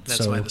 and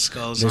that's why the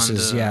skulls. This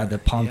is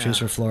the palm trees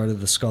for Florida.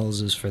 The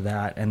skulls is for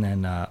that, and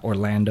then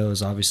Orlando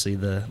is obviously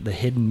the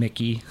hidden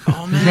Mickey.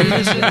 Oh man,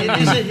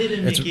 it is a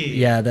hidden Mickey.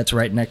 Yeah, that's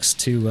right next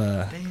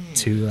to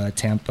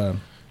Tampa.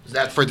 Is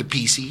that for the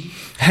PC?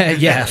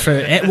 Yeah,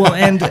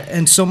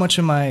 and so much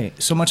of my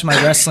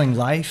wrestling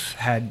life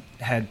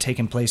had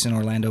taken place in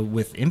Orlando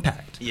with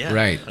Impact. Yeah,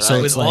 right.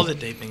 So with all the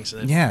tapings.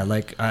 Yeah,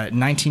 like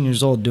 19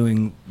 years old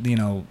doing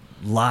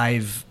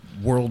live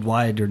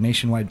worldwide or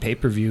nationwide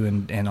pay-per-view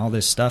and all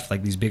this stuff,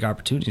 like these big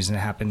opportunities, and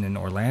it happened in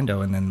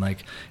Orlando. And then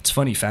like it's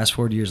funny, fast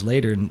forward years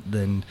later, and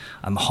then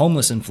I'm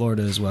homeless in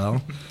Florida as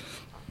well.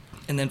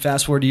 And then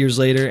fast forward years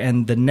later,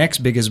 and the next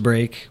biggest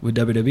break with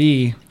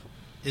WWE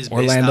is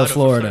Orlando,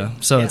 Florida.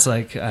 So it's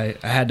like I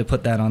had to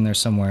put that on there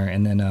somewhere.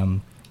 And then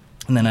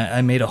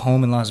I made a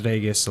home in Las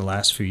Vegas the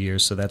last few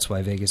years, so that's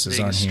why Vegas is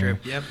on here.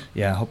 Strip, yep.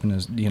 Yeah, hoping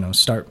to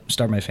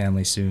start my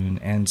family soon.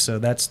 And so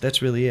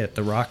that's really it.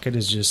 The rocket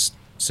is just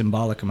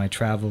symbolic of my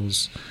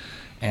travels,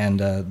 and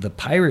the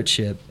pirate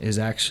ship is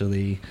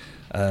actually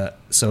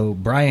so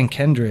Brian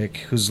Kendrick,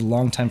 who's a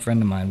longtime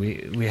friend of mine,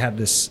 we had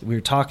this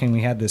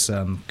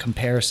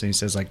comparison. He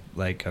says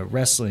like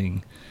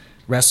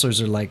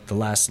wrestlers are like the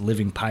last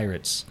living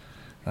pirates.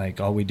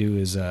 Like all we do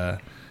is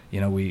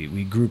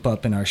we group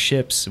up in our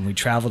ships and we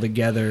travel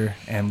together,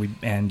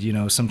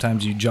 and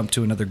sometimes you jump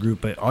to another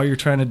group, but all you're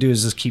trying to do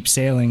is just keep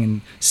sailing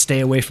and stay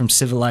away from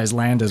civilized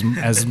land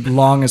as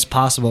long as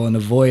possible and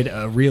avoid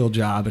a real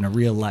job and a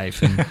real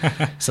life.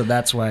 And so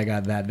that's why I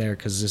got that there,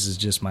 because this is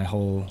just my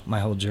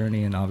whole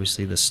journey, and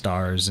obviously the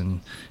stars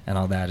and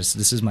all that.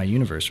 This is my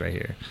universe right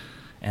here.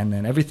 And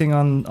then everything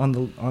on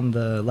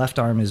the left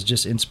arm is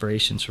just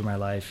inspirations for my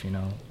life.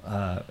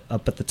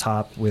 Up at the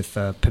top with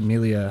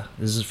Pamelia.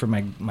 This is for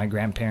my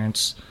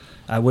grandparents.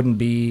 I wouldn't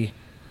be,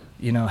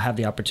 have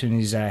the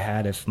opportunities that I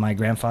had if my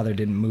grandfather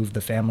didn't move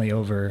the family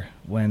over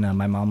when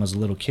my mom was a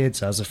little kid.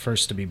 So I was the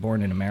first to be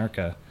born in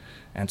America,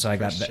 and so I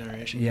got that.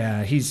 Generation.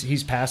 Yeah,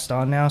 he's passed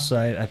on now. So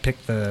I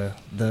picked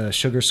the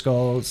sugar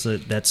skulls.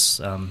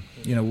 That's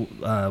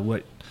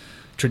what.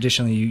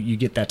 Traditionally, you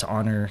get that to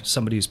honor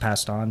somebody who's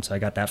passed on. So I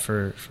got that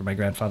for my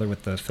grandfather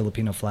with the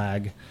Filipino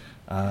flag.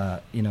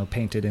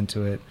 painted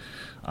into it.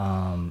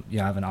 I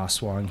have an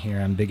Oswang here.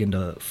 I'm big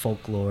into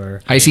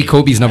folklore. I see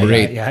Kobe's number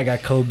 8. Yeah, I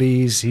got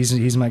Kobe's.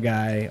 He's my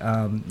guy.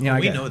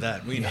 We know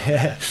that.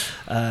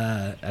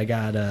 I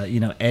got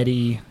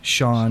Eddie,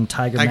 Sean,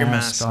 Tiger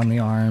Mask on the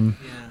arm.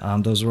 Yeah.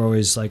 Those were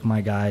always like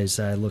my guys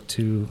that I look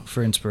to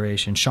for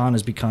inspiration. Sean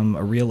has become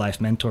a real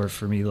life mentor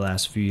for me the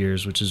last few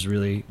years, which is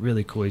really,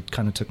 really cool. He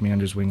kind of took me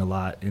under his wing a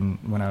lot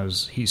when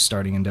he's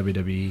starting in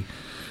WWE.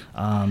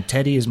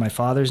 Teddy is my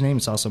father's name.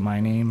 It's also my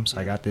name, so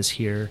I got this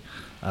here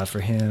for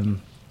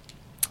him.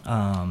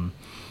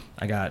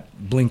 I got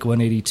Blink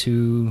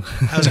 182.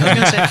 I was going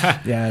to say.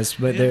 Yes,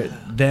 but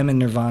them and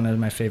Nirvana are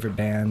my favorite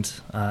band.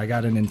 I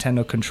got a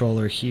Nintendo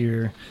controller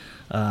here.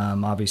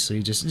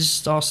 Obviously,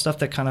 just all stuff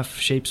that kind of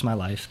shapes my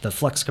life. The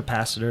flux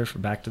capacitor for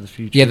Back to the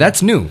Future. Yeah,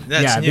 that's new.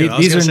 New.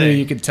 These are new.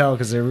 You could tell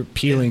because they're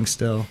peeling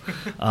still.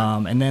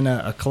 And then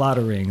a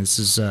colada ring.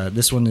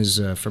 This one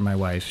is for my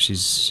wife.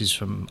 She's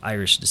from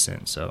Irish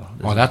descent. So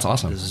that's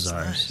awesome. This is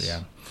ours.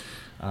 Yeah.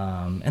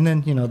 And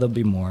then there'll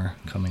be more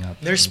coming up.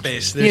 There's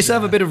space. You still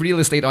have a bit of real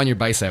estate on your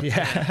bicep.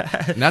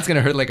 Yeah. And that's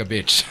gonna hurt like a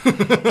bitch.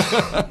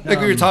 Like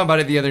we were talking about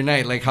it the other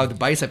night, like how the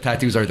bicep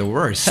tattoos are the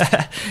worst.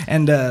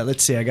 And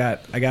let's see, I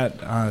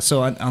got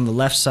so on the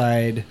left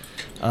side,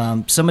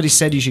 somebody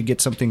said you should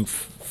get something.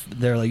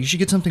 They're like, you should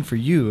get something for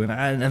you, and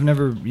I've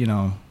never,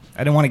 I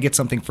didn't want to get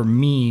something for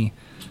me,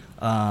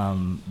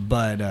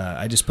 but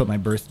I just put my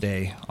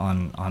birthday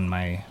on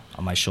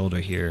my shoulder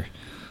here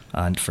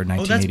for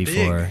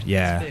 1984. That's big.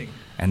 Yeah. That's big.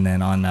 And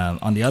then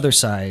on the other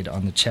side,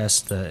 on the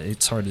chest,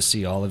 it's hard to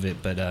see all of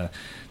it, but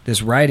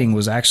this writing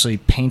was actually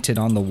painted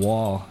on the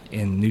wall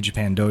in New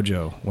Japan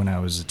Dojo when I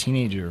was a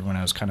teenager, when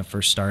I was kind of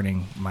first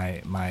starting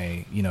my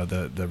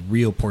the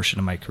real portion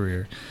of my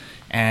career.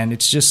 And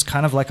it's just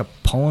kind of like a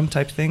poem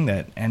type thing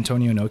that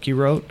Antonio Inoki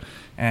wrote.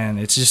 And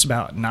it's just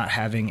about not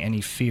having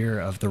any fear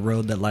of the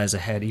road that lies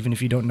ahead, even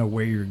if you don't know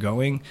where you're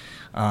going.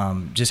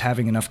 Just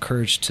having enough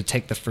courage to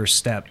take the first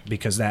step,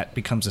 because that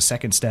becomes a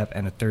second step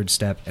and a third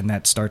step, and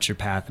that starts your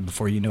path. And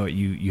before you know it,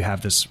 you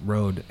have this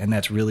road. And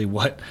that's really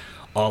what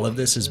all of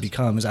this has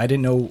become. Is I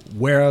didn't know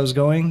where I was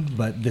going,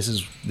 but this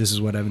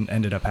is what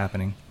ended up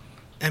happening.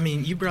 I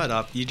mean, you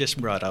just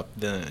brought up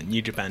the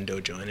New Japan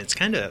Dojo, and it's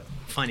kind of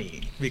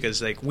funny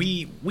because like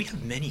we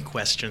have many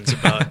questions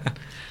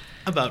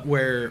about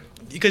where,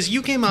 because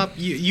you came back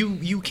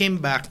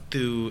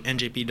to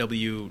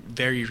NJPW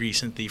very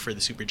recently for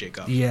the Super J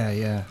Cup.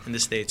 Yeah. In the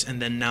States, and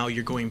then now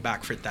you're going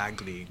back for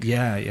Tag League.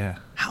 Yeah.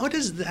 How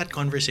does that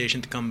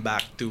conversation to come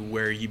back to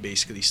where you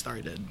basically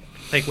started,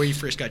 like where you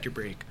first got your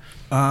break?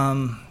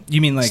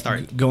 You mean like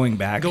going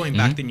back? Going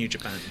back to New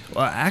Japan.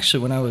 Well,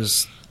 actually,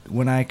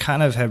 when I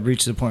kind of had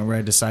reached the point where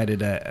I decided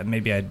that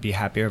maybe I'd be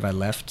happier if I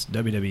left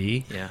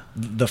WWE. Yeah.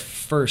 The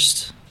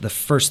first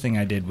thing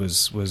I did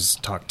was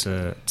talk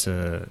to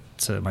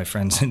my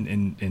friends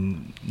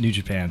in New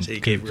Japan. So you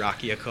gave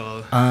Rocky a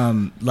call.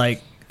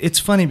 It's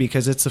funny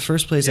because it's the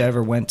first place I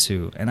ever went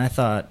to, and I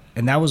thought,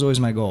 and that was always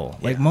my goal.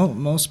 Like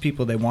most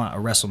people, they want a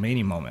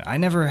WrestleMania moment. I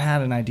never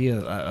had an idea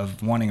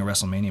of wanting a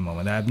WrestleMania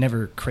moment. I've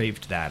never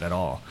craved that at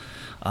all.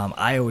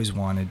 I always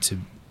wanted to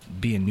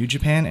be in New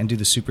Japan and do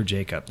the Super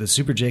J Cup. The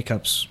Super J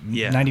Cups,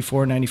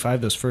 94, 95,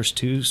 those first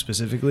two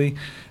specifically,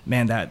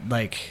 man,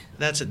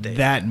 that's a day.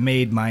 That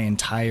made my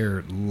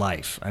entire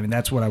life. I mean,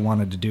 that's what I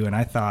wanted to do. And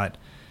I thought,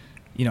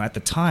 at the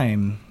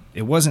time,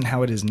 it wasn't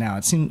how it is now.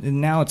 It seemed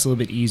now it's a little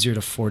bit easier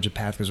to forge a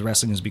path because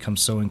wrestling has become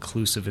so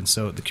inclusive, and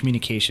so the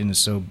communication is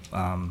so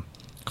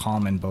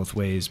common both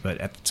ways. But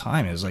at the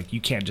time, it was like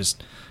you can't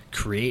just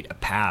create a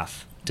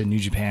path to New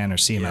Japan or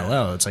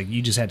CMLL. It's like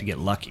you just had to get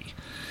lucky.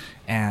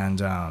 And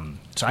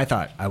so I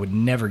thought I would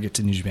never get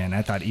to New Japan.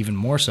 I thought even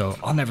more so,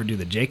 I'll never do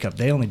the J-Cup.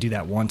 They only do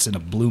that once in a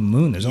blue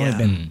moon. There's only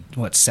been,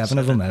 seven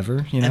of them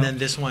ever? And then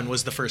this one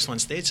was the first one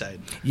stateside.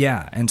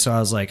 Yeah, and so I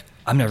was like,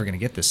 I'm never going to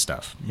get this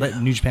stuff. But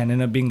New Japan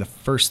ended up being the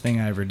first thing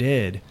I ever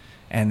did.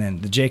 And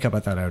then the J-Cup I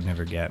thought I would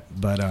never get.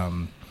 But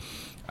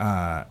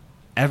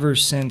ever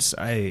since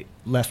I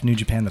left New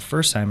Japan the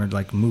first time,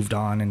 or moved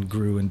on and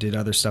grew and did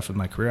other stuff with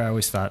my career, I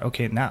always thought,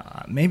 okay,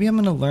 now maybe I'm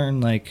going to learn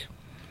like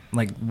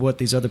what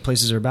these other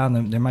places are about,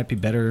 and there might be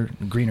better,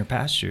 greener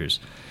pastures.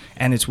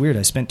 And it's weird.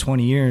 I spent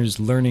 20 years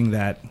learning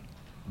that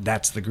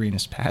that's the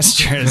greenest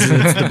pasture.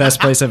 It's the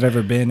best place I've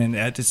ever been, and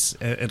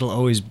it'll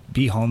always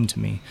be home to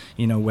me,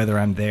 whether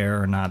I'm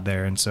there or not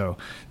there. And so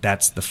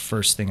that's the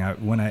first thing.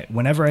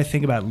 Whenever I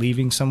think about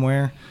leaving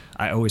somewhere,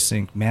 I always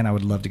think, man, I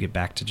would love to get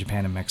back to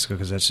Japan and Mexico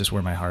because that's just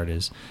where my heart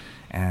is.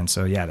 And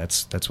so, yeah,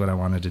 that's what I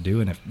wanted to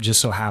do. And it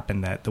just so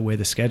happened that the way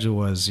the schedule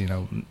was,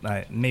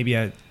 maybe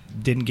I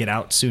didn't get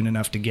out soon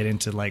enough to get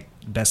into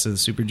Best of the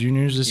Super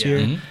Juniors this year.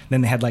 Mm-hmm. Then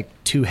they had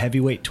 2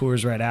 heavyweight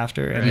tours right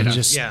after, and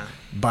just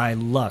by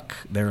luck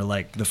they were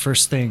the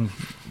first thing,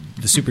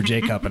 the Super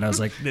J Cup, and I was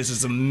like, this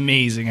is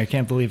amazing. I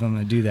can't believe I'm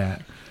going to do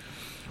that.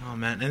 Oh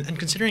man, and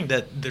considering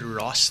that the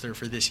roster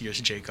for this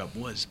year's J Cup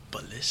was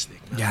ballistic.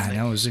 Man. Yeah, I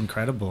know, it was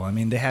incredible. I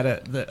mean, they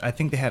had I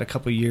think they had a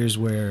couple years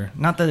where,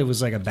 not that it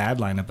was a bad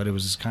lineup, but it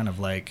was kind of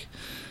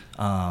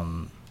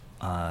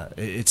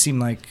it seemed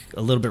like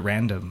a little bit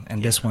random.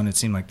 And this one, it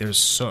seemed like there's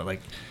so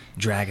like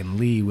Dragon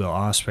Lee, Will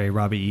Ospreay,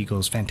 Robbie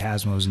Eagles,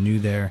 Phantasmo was new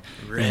there.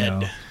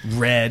 Red.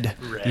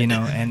 You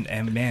know,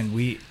 and man,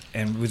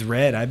 with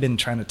Red, I've been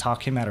trying to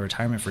talk him out of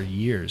retirement for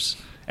years.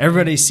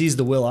 Everybody sees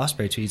the Will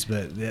Ospreay tweets,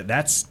 but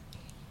that's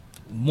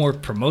more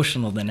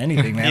promotional than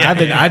anything,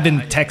 man. I've been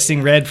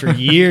texting Red for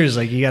years,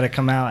 like, you got to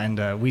come out,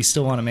 and we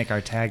still want to make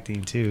our tag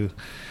team too.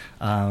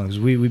 'Cause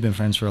we've been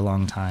friends for a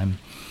long time.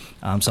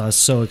 So I was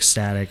so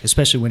ecstatic,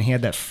 especially when he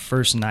had that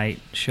first night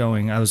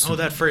showing.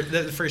 That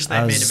first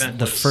night main event.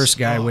 The first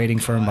guy waiting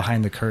for him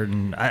behind the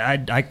curtain.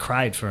 I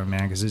cried for him,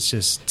 man, because it's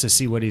just to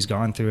see what he's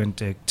gone through and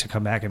to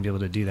come back and be able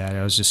to do that.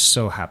 I was just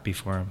so happy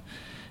for him.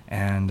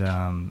 And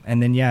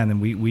then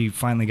we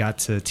finally got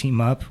to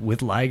team up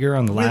with Liger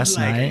on the last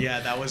night.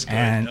 Yeah, that was good.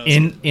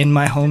 And in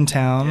my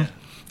hometown.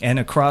 And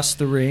across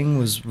the ring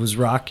was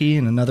Rocky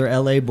and another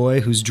LA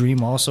boy whose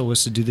dream also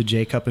was to do the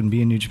J Cup and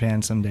be in New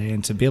Japan someday.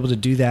 And to be able to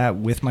do that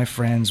with my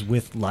friends,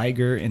 with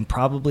Liger, in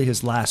probably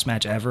his last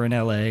match ever in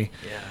LA,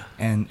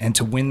 and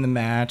to win the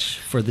match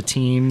for the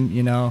team,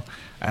 you know,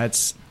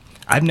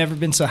 I've never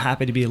been so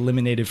happy to be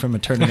eliminated from a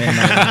tournament.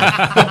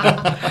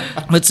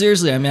 But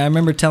seriously, I mean, I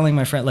remember telling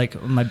my friend,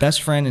 like my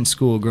best friend in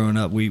school growing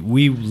up,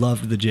 we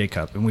loved the J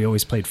Cup, and we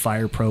always played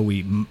Fire Pro.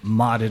 We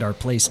modded our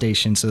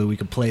PlayStation so that we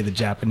could play the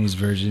Japanese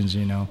versions,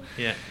 you know.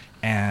 Yeah.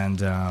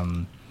 And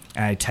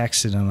I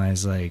texted him. I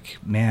was like,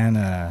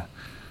 man,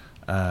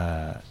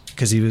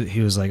 because he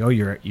was like, oh,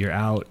 you're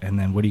out, and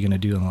then what are you gonna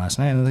do on the last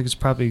night? And I was like, it's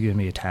probably gonna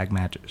be a tag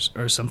match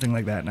or something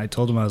like that. And I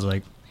told him, I was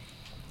like,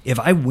 if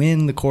I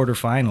win the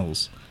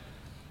quarterfinals,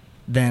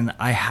 then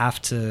I have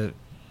to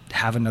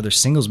have another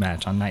singles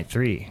match on night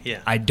 3. Yeah.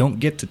 I don't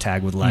get to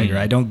tag with Liger.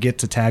 I don't get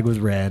to tag with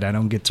Red. I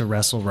don't get to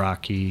wrestle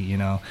Rocky, you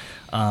know.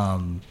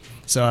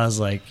 So I was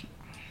like,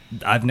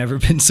 I've never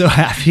been so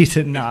happy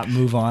to not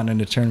move on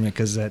in a tournament,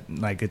 because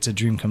it's a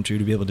dream come true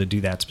to be able to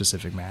do that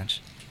specific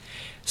match.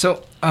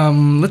 So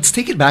let's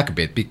take it back a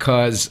bit,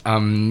 because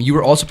you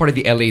were also part of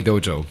the LA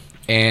Dojo.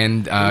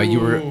 And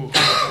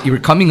you were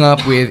coming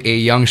up with a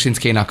young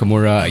Shinsuke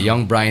Nakamura, a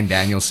young Bryan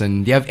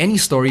Danielson. Do you have any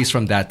stories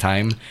from that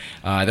time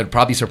that would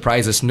probably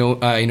surprise us?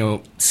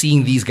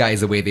 Seeing these guys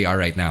the way they are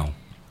right now.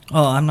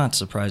 Oh, I'm not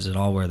surprised at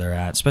all where they're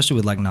at, especially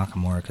with like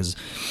Nakamura, because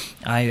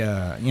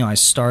I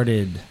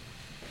started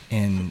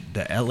in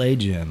the LA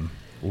gym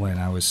when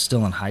I was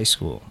still in high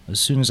school. As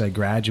soon as I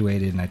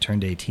graduated and I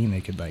turned 18,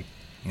 they could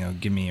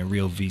give me a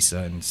real visa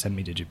and send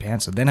me to Japan.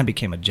 So then I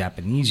became a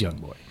Japanese young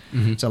boy.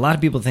 Mm-hmm. So a lot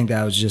of people think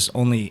that I was just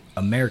only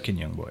American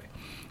young boy.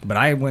 But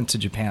I went to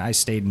Japan. I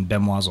stayed in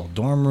Benoit's old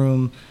dorm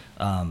room.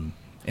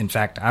 In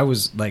fact, I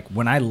was like,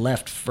 when I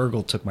left,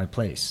 Fergal took my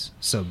place.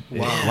 So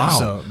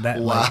wow.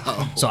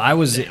 So I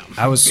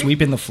was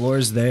sweeping the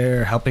floors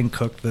there, helping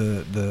cook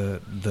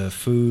the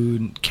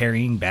food,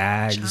 carrying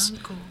bags.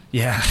 Chanko.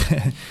 Yeah.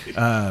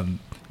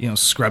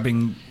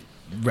 Scrubbing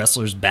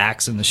wrestlers'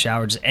 backs in the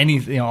shower, just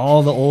anything,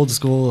 all the old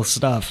school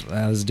stuff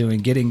I was doing,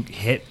 getting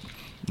hit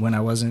when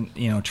I wasn't,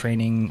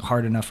 training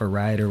hard enough or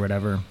right or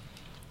whatever.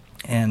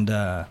 And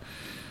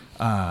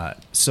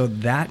so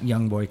that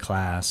young boy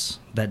class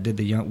that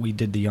we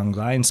did the Young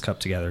Lions Cup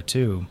together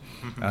too.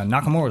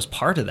 Nakamura was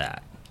part of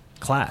that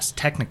class,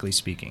 technically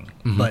speaking,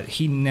 but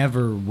he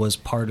never was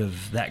part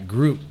of that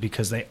group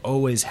because they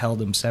always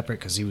held him separate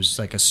because he was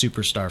like a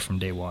superstar from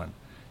day one.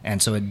 And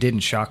so it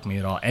didn't shock me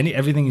at all.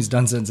 Everything he's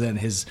done since then,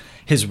 his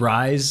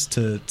rise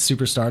to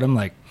superstardom,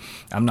 like,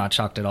 I'm not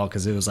shocked at all,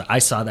 because it was like I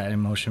saw that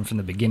emotion from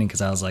the beginning,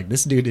 because I was like,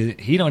 this dude,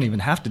 he don't even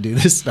have to do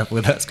this stuff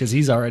with us because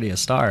he's already a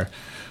star.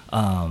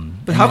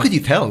 But how could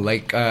you tell?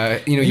 Like,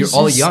 you're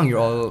all young, you're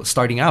all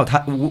starting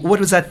out. What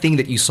was that thing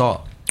that you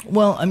saw?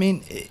 Well, I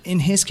mean,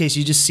 in his case,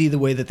 you just see the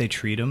way that they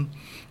treat him.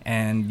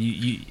 And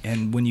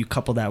and when you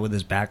couple that with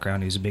his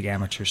background, he's a big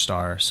amateur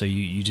star, so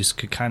you just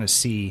could kind of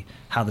see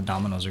how the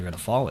dominoes are going to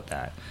fall with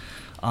that.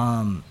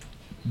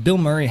 Bill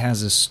Murray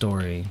has this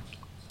story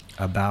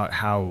about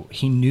how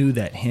he knew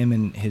that him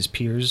and his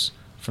peers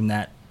from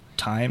that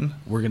time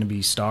were going to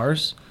be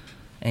stars,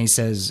 and he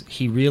says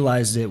he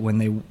realized it when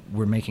they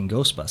were making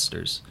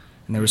Ghostbusters.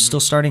 And they were still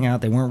starting out.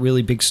 They weren't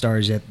really big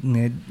stars yet.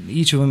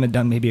 Each of them had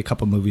done maybe a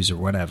couple movies or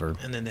whatever.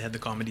 And then they had the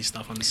comedy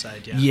stuff on the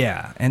side, yeah.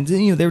 Yeah, and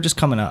they were just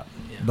coming up.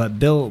 Yeah. But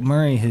Bill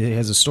Murray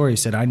has a story. He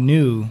said, I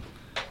knew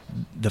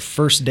the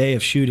first day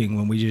of shooting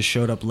when we just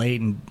showed up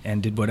late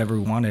and did whatever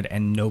we wanted,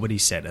 and nobody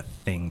said a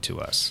thing to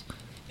us.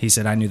 He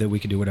said, I knew that we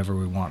could do whatever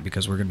we want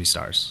because we're going to be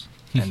stars.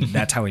 And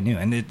that's how he knew.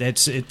 And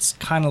it's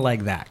kind of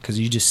like that, because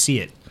you just see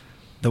it.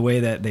 The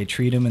way that they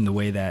treat him and the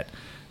way that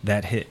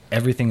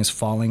everything is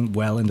falling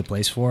well into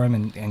place for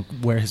him, and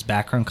where his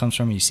background comes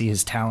from. You see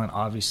his talent,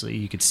 obviously.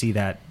 You could see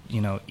that,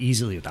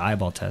 easily with the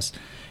eyeball test.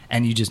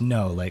 And you just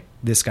know, like,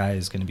 this guy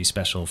is going to be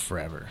special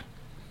forever.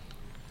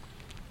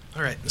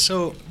 All right,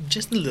 so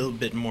just a little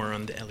bit more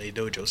on the LA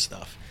Dojo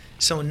stuff.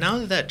 So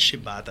now that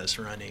Shibata's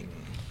running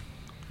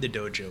the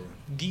dojo,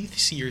 do you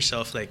see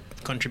yourself,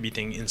 like,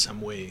 contributing in some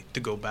way to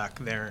go back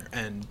there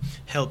and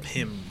help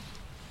him?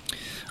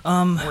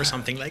 Or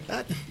something like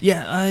that.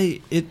 Yeah,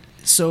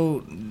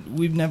 So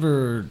we've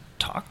never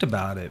talked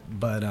about it,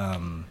 but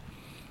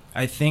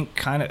I think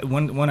kind of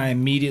when I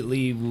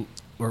immediately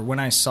or when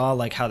I saw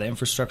like how the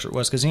infrastructure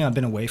was, because I've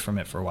been away from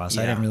it for a while,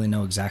 so I didn't really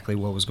know exactly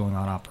what was going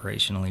on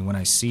operationally. When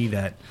I see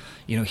that,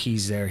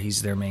 he's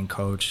their main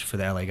coach for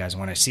the LA guys, and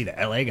when I see the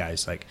LA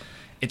guys, like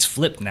it's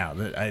flipped now.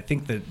 I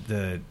think that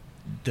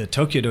the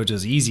Tokyo Dojo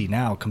is easy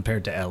now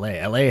compared to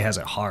LA. LA has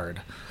it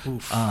hard.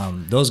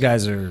 Those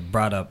guys are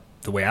brought up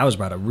the way I was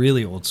brought up,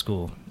 really old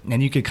school.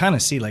 And you could kind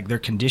of see like their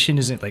condition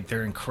isn't like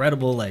they're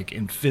incredible, like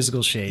in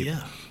physical shape.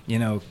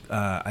 Yeah.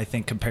 I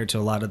think compared to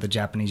a lot of the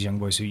Japanese young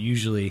boys who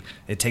usually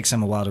it takes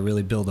them a while to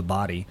really build a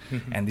body,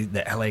 and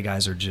the LA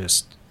guys are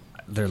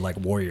they're like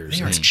warriors.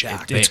 They are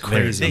jacked. It's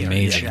crazy. They're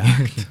amazing.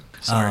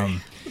 Sorry.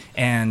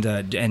 And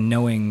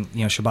knowing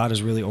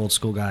Shibata's a really old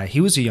school guy.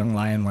 He was a young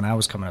lion when I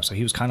was coming up, so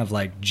he was kind of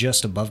like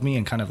just above me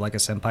and kind of like a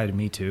senpai to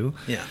me too.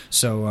 Yeah.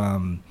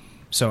 So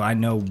so I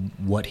know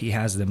what he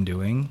has them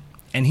doing.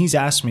 And he's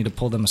asked me to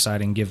pull them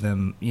aside and give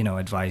them,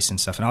 advice and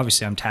stuff. And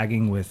obviously, I'm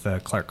tagging with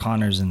Clark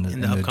Connors in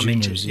the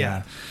juniors.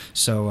 Yeah.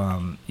 So,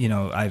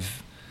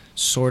 I've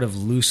sort of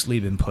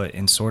loosely been put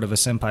in sort of a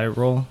senpai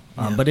role.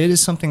 But it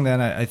is something that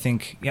I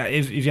think,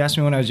 if you asked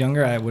me when I was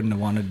younger, I wouldn't have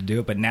wanted to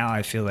do it. But now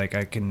I feel like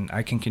I can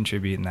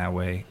contribute in that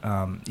way.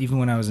 Even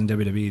when I was in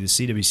WWE, the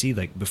CWC,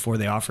 like before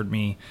they offered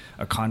me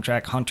a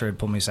contract, Hunter had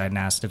pulled me aside and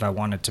asked if I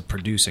wanted to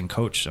produce and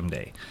coach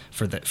someday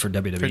for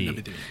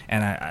WWE.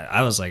 And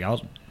I was like,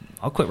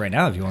 I'll quit right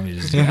now if you want me to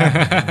just do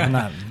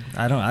that.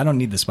 I don't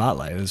need the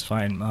spotlight. It's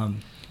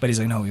fine. But he's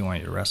like, no, we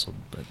want you to wrestle.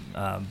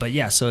 But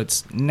yeah, so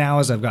it's now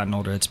as I've gotten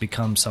older, it's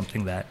become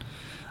something that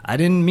I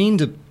didn't mean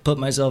to put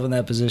myself in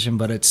that position,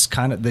 but it's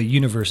kind of the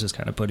universe is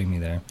kind of putting me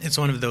there. It's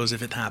one of those,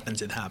 if it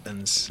happens, it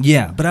happens.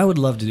 Yeah, but I would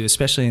love to do,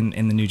 especially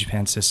in the New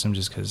Japan system,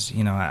 just because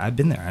I've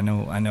been there. I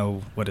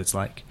know what it's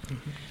like.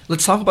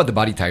 Let's talk about the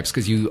body types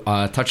because you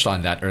touched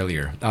on that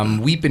earlier.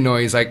 We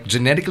Pinoys, like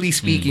genetically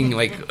speaking,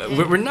 like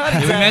we're not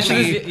exactly. We mentioned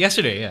this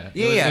yesterday.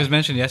 It was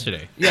mentioned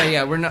yesterday.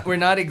 Yeah. We're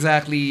not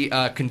exactly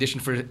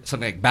conditioned for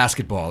something like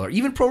basketball or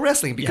even pro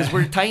wrestling because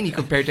we're tiny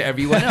compared to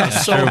everyone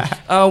else. So,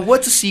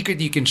 what's a secret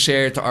you can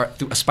share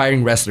to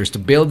aspiring wrestlers to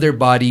build their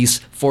bodies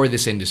for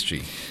this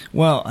industry?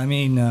 Well, I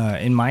mean,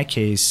 in my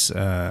case,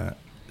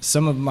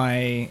 some of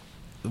my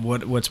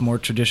what's more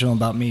traditional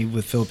about me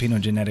with Filipino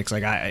genetics,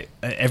 like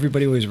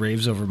everybody always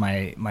raves over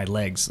my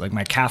legs. Like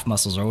my calf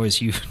muscles are always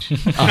huge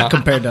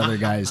compared to other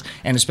guys,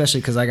 and especially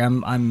because like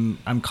I'm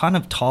kind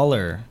of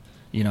taller.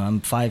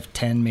 I'm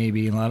 5'10"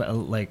 maybe. A lot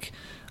of like.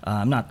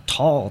 I'm not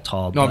tall.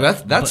 No,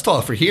 that's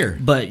tall for here.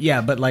 But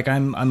yeah, but like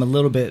I'm a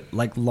little bit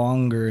like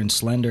longer and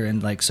slender,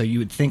 and like so you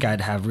would think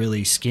I'd have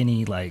really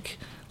skinny like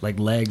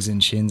legs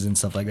and shins and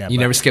stuff like that. You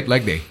never skip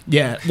leg day.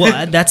 Yeah,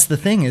 well, that's the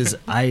thing is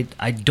I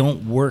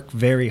don't work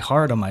very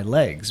hard on my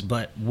legs,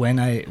 but when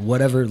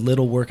whatever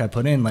little work I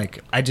put in,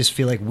 like I just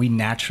feel like we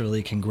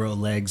naturally can grow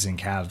legs and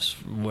calves.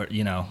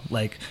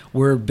 Like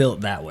we're built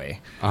that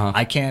way.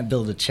 I can't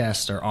build a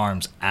chest or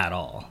arms at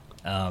all.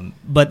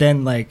 But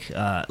then like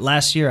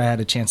last year I had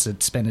a chance to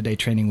spend a day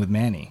training with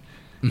Manny.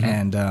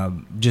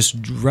 And just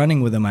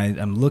running with him,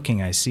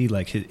 I see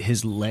like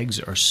his legs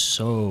are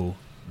so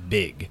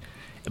big.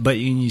 But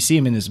when you see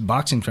him in his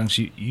boxing trunks,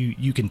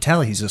 you can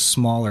tell he's a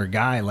smaller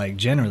guy, like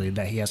generally,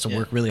 that he has to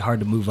work really hard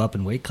to move up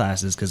in weight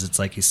classes because it's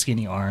like his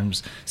skinny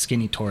arms,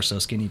 skinny torso,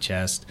 skinny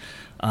chest.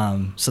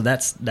 So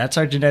that's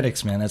our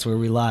genetics, man. That's where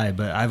we lie.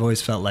 But I've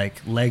always felt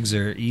like legs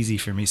are easy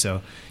for me.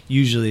 So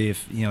usually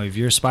if you're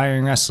an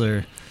aspiring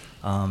wrestler,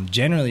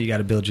 generally you got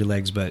to build your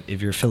legs. But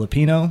if you're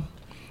Filipino,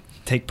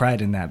 take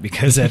pride in that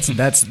because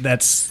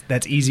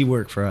that's easy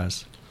work for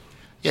us.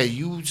 Yeah,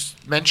 you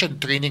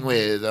mentioned training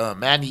with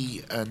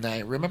Manny, and I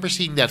remember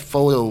seeing that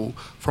photo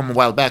from a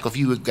while back of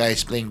you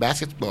guys playing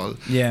basketball.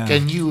 Yeah.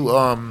 Can you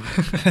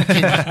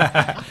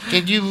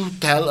can you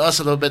tell us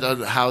a little bit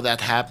on how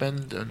that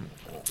happened and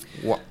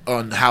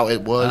on how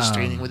it was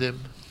training with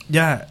him?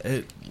 Yeah,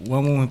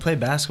 when we played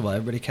basketball,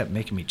 everybody kept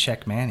making me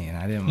check Manny, and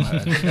I didn't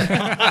want to.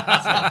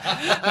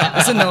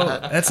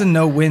 That's a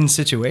no-win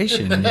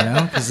situation,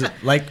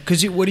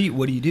 Because what do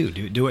you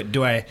do?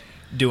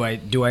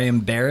 Do I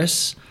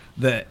embarrass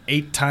the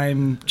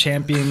 8-time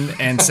champion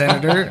and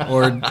senator,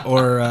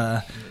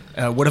 or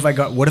what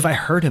if I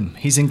hurt him?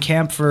 He's in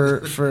camp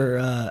for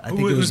I think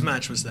whose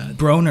match was that?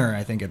 Broner,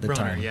 I think at the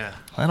time. Yeah.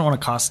 I don't want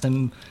to cost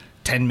him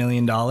 $10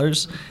 million.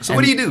 So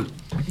what do you do?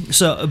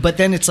 So, but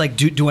then it's like,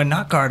 do I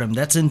not guard him?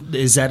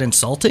 Is that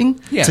insulting?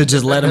 Yeah. To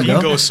just let him go?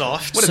 You go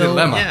soft. What a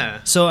dilemma.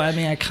 Yeah. So I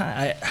mean,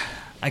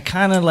 I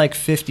kind of like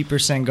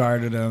 50%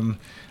 guarded him.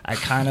 I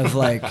kind of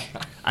like,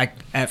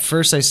 at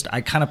first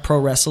I kind of pro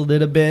wrestled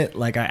it a bit.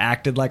 Like I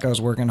acted like I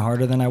was working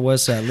harder than I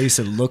was, so at least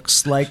it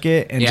looks like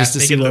it, and just to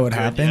see what would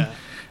happen.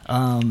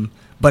 Yeah.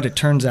 But it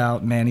turns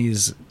out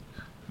Manny's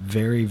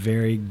very,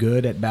 very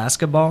good at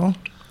basketball,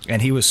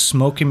 and he was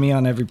smoking me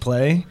on every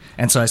play.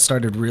 And so I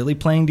started really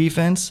playing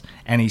defense,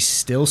 and he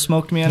still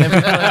smoked me on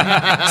every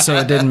play. So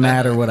it didn't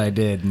matter what I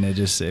did, and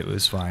it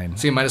was fine.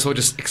 So you might as well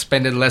just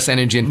expended less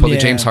energy and pull the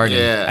James Harden.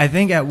 Yeah. I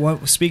think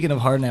speaking of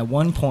Harden, at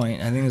one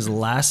point, I think it was the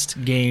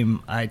last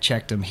game I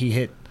checked him,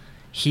 he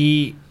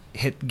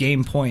hit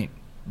game point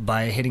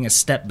by hitting a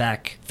step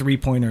back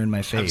 3-pointer in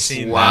my face. I've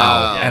seen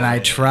Wow. that. And I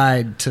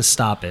tried to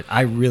stop it.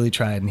 I really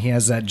tried, and he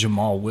has that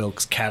Jamal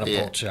Wilkes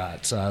catapult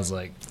shot. So I was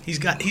like, He's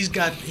got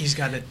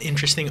an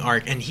interesting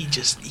arc, and he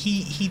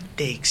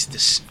takes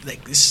this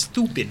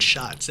stupid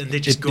shots, and they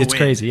just go it's in.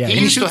 crazy. Yeah, He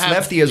He used to shoots have-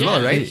 lefty as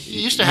well, right?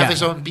 He used to have Yeah.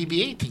 his own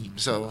BBA team,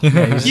 so He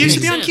used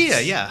to be on Makes Kia,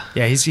 sense. yeah.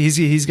 yeah,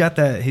 he's got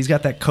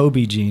that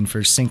Kobe gene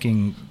for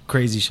sinking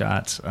crazy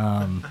shots.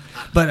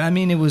 But I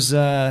mean, it was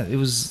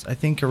I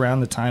think around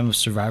the time of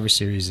Survivor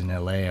Series in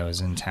LA. I was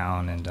in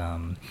town,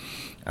 and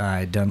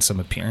I'd done some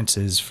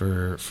appearances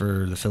for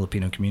the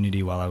Filipino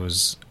community while I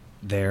was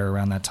there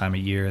around that time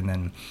of year, and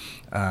then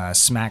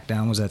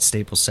SmackDown was at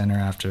Staples Center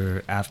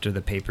after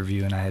the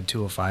pay-per-view, and I had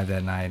 205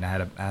 that night, and I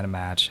had a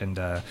match, and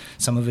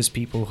some of his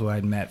people who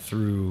I'd met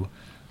through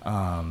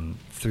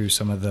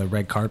some of the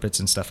red carpets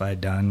and stuff I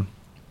had done.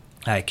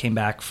 I came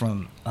back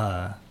from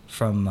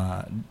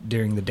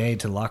during the day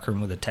to the locker room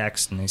with a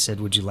text, and they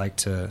said, "Would you like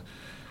to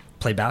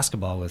play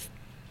basketball with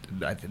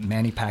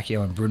Manny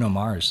Pacquiao and Bruno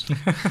Mars?"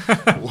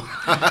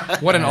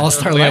 What an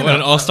all-star What an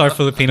lineup. all-star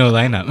Filipino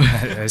lineup.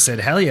 I said,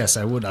 "Hell yes,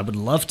 I would. I would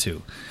love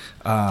to."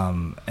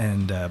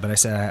 But I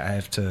said, I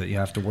have to. You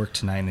have to work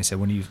tonight. And they said,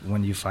 when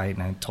do you fight?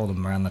 And I told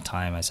them around the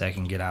time. I said, I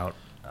can get out.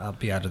 I'll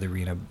be out of the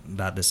arena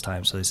about this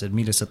time. So they said,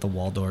 meet us at the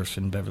Waldorf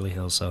in Beverly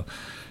Hills. So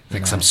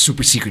Like some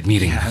super secret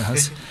meeting.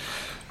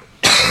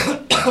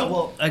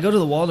 Well, I go to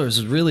the Waldorf.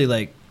 It's really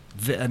like,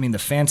 I mean, the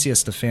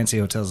fanciest of fancy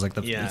hotels.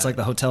 It's like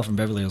the hotel from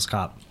Beverly Hills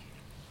Cop.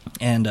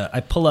 And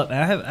I pull up. And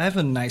I have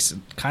a nice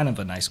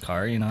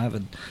car. You know,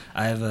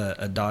 I have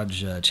a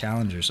Dodge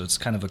Challenger, so it's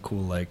kind of a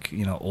cool, like,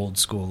 you know, old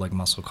school, like,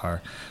 muscle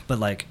car. But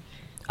like,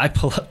 I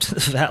pull up to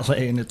the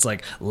valet, and it's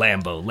like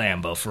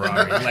Lambo,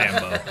 Ferrari,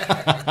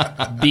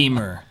 Lambo,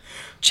 Beamer,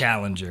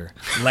 Challenger,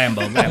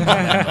 Lambo,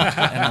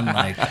 and I'm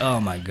like, oh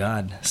my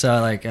god. So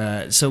like,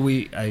 I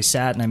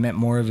sat and I met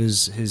more of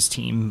his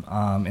team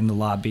in the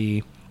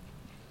lobby.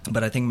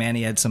 But I think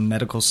Manny had some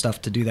medical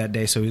stuff to do that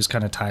day, so he was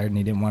kind of tired and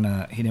he didn't want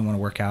to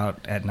work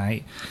out at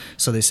night.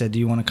 So they said, "Do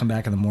you want to come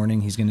back in the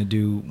morning?" He's going to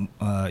do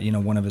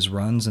one of his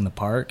runs in the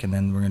park, and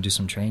then we're going to do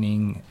some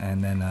training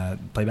and then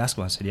play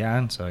basketball. I said, "Yeah."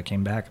 And so I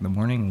came back in the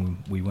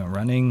morning. We went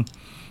running,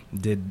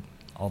 did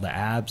all the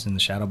abs and the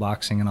shadow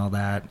boxing and all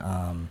that.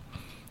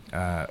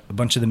 A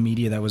bunch of the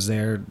media that was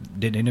there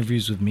did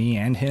interviews with me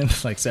and him,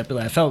 like,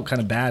 separately. I felt kind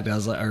of bad. I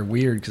was like, or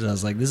weird, because I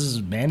was like, this is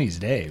Manny's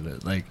day,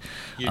 but like,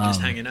 You're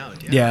just hanging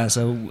out. Yeah. yeah.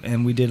 So,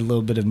 and we did a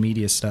little bit of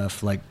media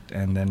stuff, like,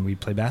 and then we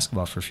played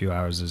basketball for a few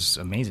hours. It was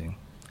amazing.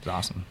 It was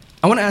awesome.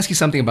 I want to ask you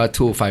something about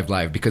 205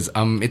 Live, because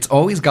it's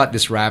always got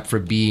this rap for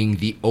being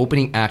the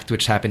opening act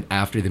which happened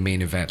after the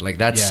main event. Like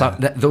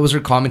those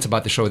are comments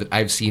about the show that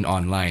I've seen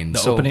online.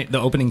 The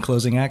opening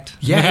closing act.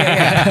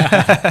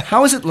 Yeah.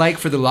 How is it like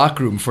for the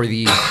locker room, for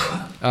the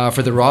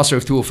roster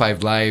of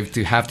 205 Live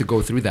to have to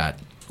go through that?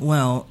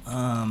 Well,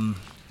 I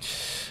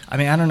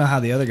mean, I don't know how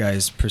the other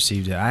guys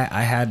perceived it.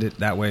 I had it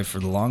that way for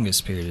the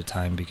longest period of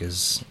time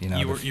because, you know,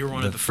 You were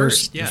one of the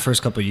first, yeah. The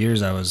first couple of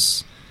years I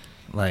was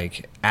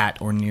like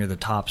at or near the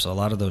top, so a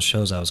lot of those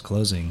shows I was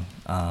closing.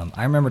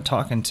 I remember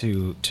talking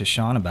to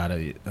Sean about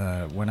it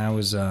when I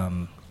was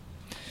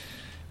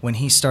when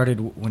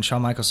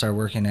Shawn Michaels started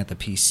working at the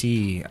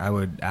PC. I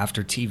would,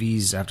 after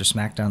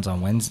SmackDowns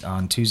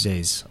on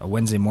Tuesdays, a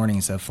Wednesday morning,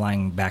 instead of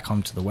flying back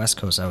home to the West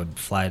Coast, I would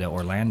fly to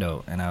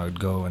Orlando and I would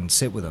go and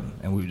sit with him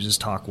and we would just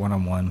talk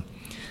one-on-one.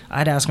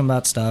 I'd ask him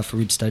about stuff, or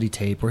we'd study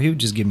tape, or he would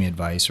just give me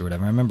advice or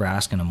whatever. I remember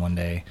asking him one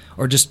day,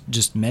 or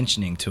just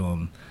mentioning to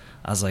him,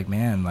 I was like,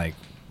 man, like,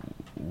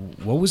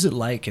 what was it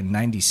like in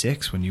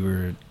 '96 when you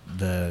were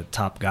the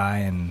top guy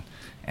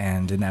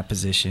and in that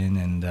position,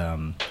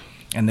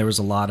 and there was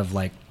a lot of,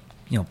 like,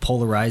 you know,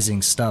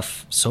 polarizing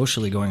stuff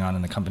socially going on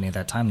in the company at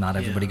that time. Not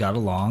everybody got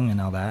along and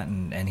all that,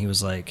 and he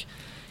was like,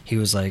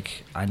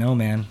 I know,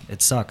 man,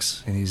 it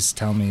sucks. And he's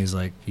telling me, he's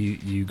like,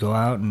 you go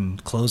out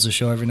and close the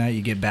show every night,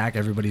 you get back,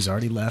 everybody's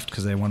already left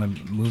because they want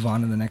to move on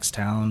to the next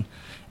town,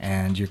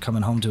 and you're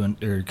coming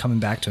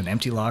back to an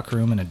empty locker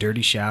room and a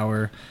dirty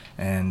shower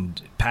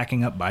and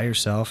packing up by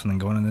yourself and then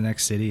going to the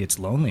next city. It's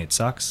lonely. It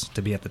sucks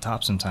to be at the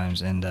top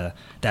sometimes. And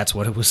that's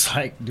what it was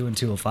like doing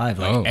 205.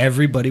 Like,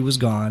 everybody was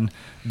gone.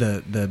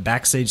 The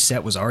backstage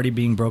set was already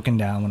being broken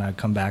down when I'd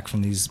come back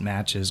from these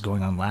matches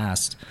going on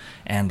last,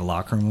 and the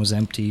locker room was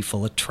empty,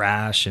 full of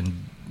trash,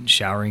 and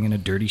showering in a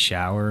dirty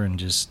shower, and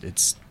just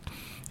it's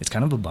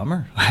kind of a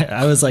bummer.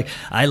 I was like,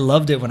 I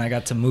loved it when I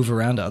got to move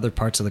around to other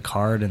parts of the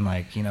card and,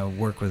 like, you know,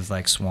 work with,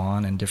 like,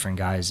 Swan and different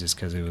guys, just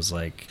because it was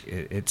like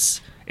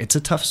it's a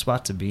tough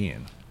spot to be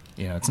in.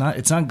 You know,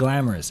 it's not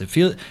glamorous.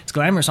 It's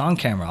glamorous on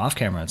camera. Off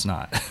camera, it's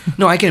not.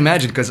 No, I can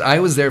imagine because I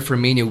was there for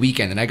Mania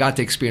weekend and I got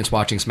to experience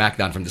watching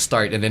SmackDown from the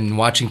start and then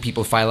watching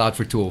people file out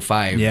for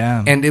 205.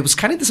 Yeah. And it was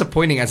kind of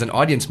disappointing as an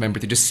audience member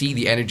to just see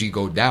the energy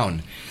go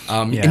down.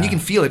 And you can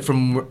feel it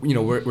from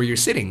where you're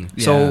sitting.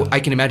 So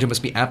I can imagine it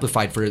must be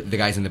amplified for the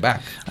guys in the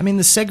back. I mean,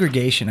 the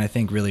segregation I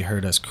think really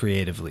hurt us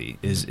creatively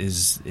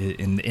is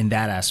in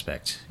that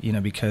aspect. You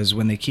know, because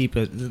when they keep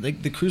it,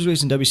 like the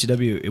cruiserweights in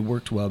WCW, it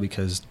worked well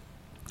because,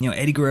 you know,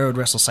 Eddie Guerrero would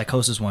wrestle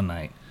Psychosis one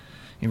night.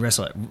 He'd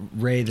wrestle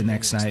Ray the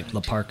next night,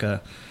 La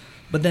Parca.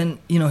 But then,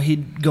 you know,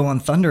 he'd go on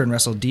Thunder and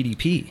wrestle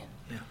DDP.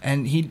 Yeah.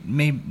 And he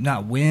may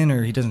not win,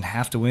 or he doesn't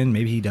have to win.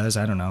 Maybe he does,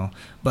 I don't know.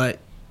 But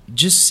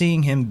just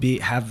seeing him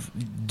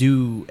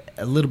do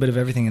a little bit of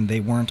everything, and they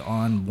weren't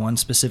on one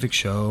specific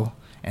show,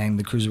 and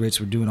the cruiserweights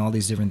were doing all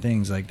these different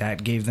things, like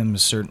that gave them a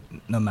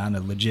certain amount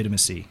of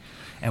legitimacy.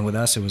 And with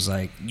us, it was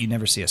like, you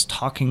never see us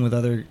talking with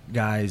other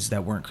guys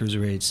that weren't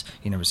cruiserweights.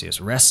 You never see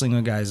us wrestling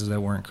with guys that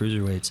weren't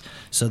cruiserweights.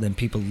 So then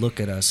people look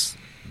at us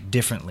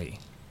differently.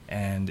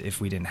 And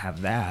if we didn't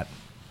have that,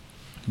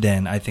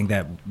 then I think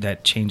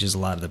that changes a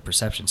lot of the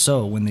perception.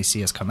 So when they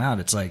see us come out,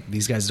 it's like,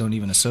 these guys don't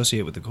even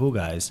associate with the cool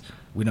guys.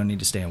 We don't need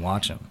to stay and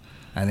watch them.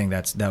 I think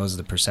that was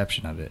the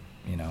perception of it,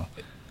 you know.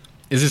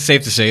 Is it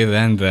safe to say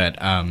then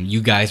that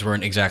you guys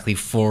weren't exactly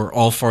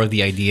all for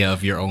the idea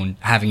of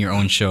having your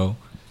own show?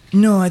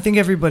 No, I think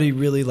everybody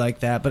really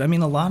liked that. But I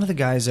mean, a lot of the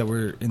guys that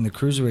were in the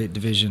cruiserweight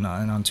division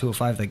and on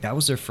 205, like that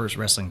was their first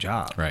wrestling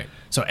job. Right.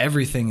 So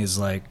everything is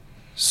like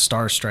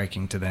star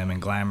striking to them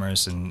and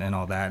glamorous and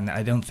all that. And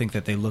I don't think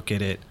that they look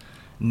at it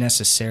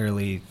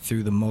necessarily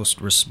through the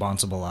most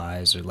responsible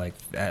eyes, or like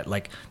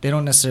they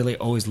don't necessarily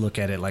always look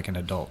at it like an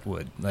adult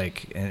would,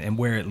 like and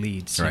where it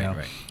leads. You know?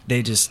 Right.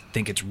 They just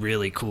think it's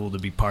really cool to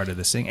be part of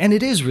this thing, and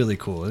it is really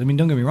cool. I mean,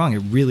 don't get me wrong,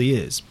 it really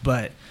is.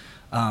 But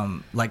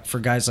like for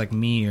guys like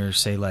me, or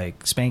say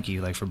like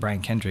Spanky, like for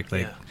Brian Kendrick,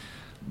 like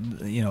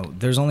you know,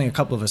 there's only a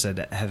couple of us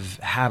that have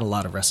had a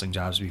lot of wrestling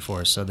jobs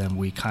before. So then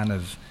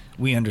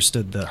we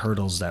understood the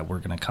hurdles that were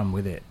going to come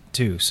with it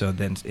too. So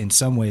then in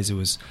some ways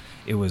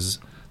it was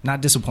not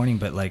disappointing,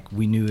 but like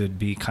we knew it'd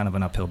be kind of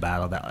an uphill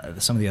battle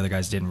that some of the other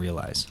guys didn't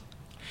realize.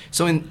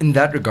 So in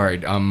that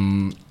regard,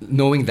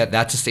 knowing that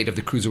that's the state of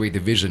the cruiserweight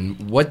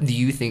division, what do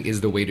you think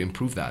is the way to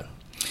improve that?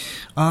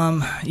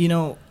 You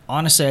know,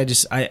 honestly,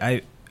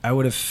 I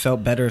would have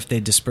felt better if they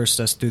dispersed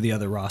us through the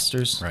other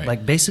rosters. Right.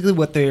 Like basically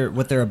what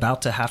they're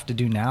about to have to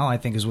do now, I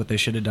think, is what they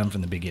should have done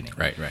from the beginning.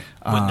 Right.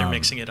 But they're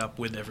mixing it up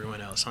with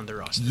everyone else on the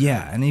roster.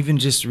 Yeah, and even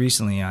just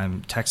recently,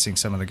 I'm texting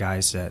some of the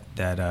guys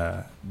that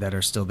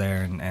are still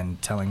there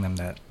and telling them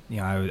that, you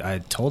know, I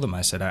told them,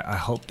 I said, I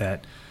hope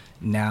that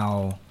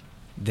now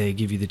they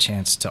give you the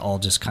chance to all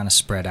just kind of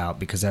spread out,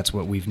 because that's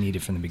what we've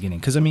needed from the beginning.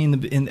 Because I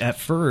mean, at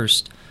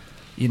first,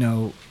 you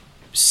know,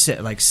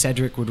 like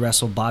Cedric would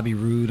wrestle Bobby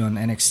Roode on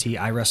NXT.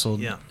 I wrestled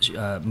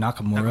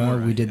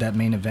Nakamura. We did that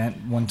main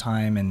event one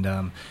time, and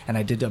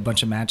I did a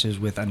bunch of matches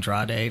with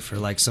Andrade for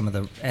like some of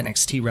the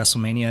NXT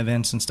WrestleMania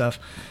events and stuff.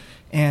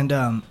 And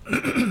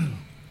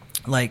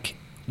like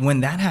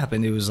when that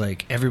happened, it was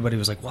like everybody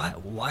was like,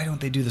 why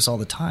don't they do this all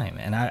the time?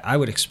 And I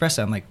would express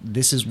that. I'm like,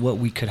 this is what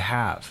we could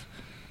have,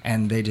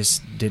 and they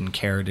just didn't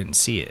care, didn't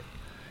see it.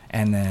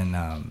 And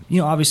then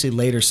you know, obviously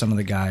later some of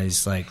the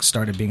guys like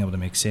started being able to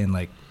mix in,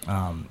 like.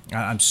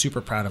 I'm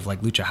super proud of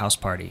like Lucha House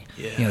Party.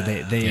 Yeah. You know,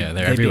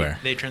 they're everywhere.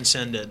 They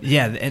transcended.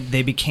 Yeah, and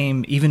they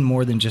became even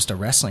more than just a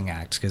wrestling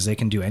act, because they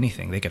can do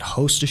anything. They could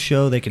host a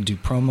show, they can do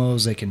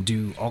promos, they can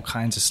do all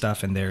kinds of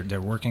stuff, and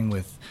they're working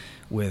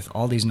with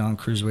all these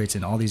non-cruiserweights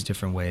in all these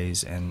different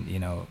ways. And you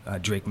know,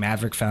 Drake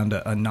Maverick found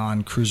a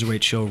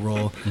non-cruiserweight show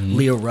role. Mm-hmm.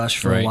 Leo Rush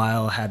for a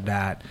while had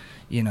that.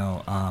 You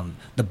know,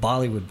 the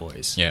Bollywood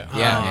Boys.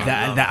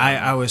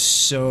 I was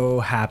so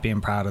happy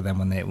and proud of them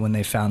when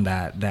they found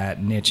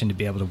that niche, and to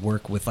be able to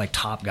work with like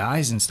top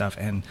guys and stuff.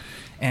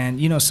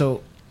 And you know,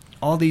 so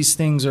all these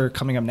things are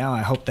coming up now.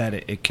 I hope that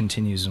it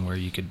continues, and where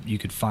you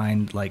could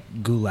find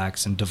like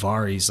Gulaks and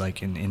Davaris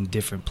like in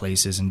different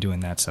places and doing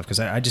that stuff. Because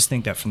I just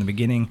think that from the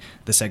beginning,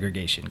 the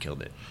segregation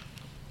killed it.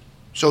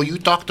 So you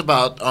talked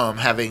about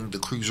having the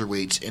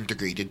cruiserweights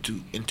integrated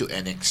into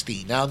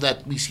NXT. Now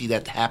that we see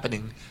that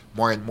happening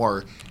more and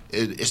more,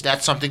 is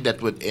that something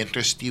that would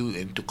interest you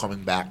into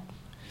coming back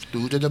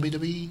to the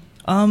WWE?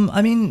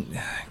 I mean,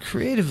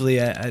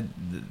 creatively,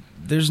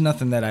 there's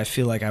nothing that I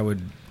feel like I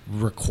would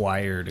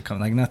require to come.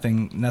 Like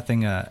nothing.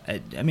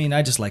 I mean,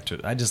 I just like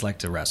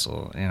to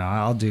wrestle. You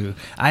know,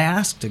 I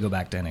asked to go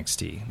back to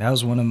NXT. That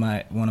was one of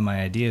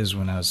my ideas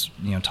when I was,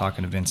 you know,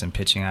 talking to Vince and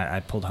pitching. I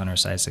pulled Hunter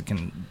aside. I said,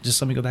 "Can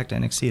just let me go back to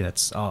NXT.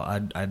 That's all.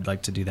 I'd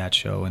like to do that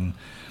show and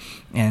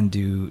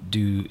do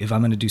if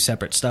I'm going to do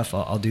separate stuff,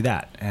 I'll do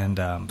that." And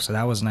so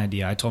that was an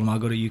idea. I told him I'll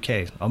go to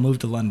UK. I'll move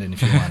to London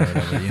if you want, or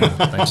whatever. You know,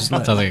 like just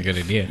sounds like a good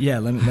idea. Yeah,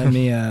 let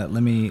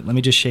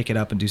me just shake it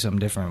up and do something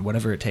different.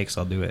 Whatever it takes,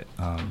 I'll do it.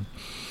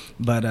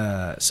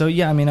 But so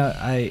yeah, I mean,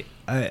 I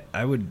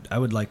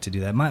would like to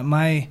do that.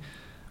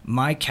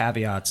 My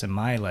caveats and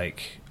my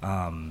like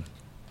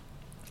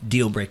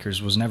deal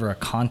breakers was never a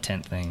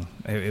content thing.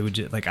 It would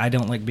just, like, I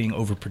don't like being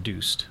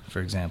overproduced,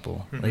 for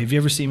example. Like, if you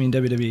ever see me in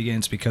WWE again,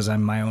 it's because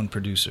I'm my own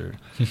producer.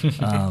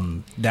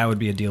 That would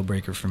be a deal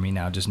breaker for me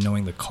now, just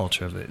knowing the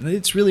culture of it.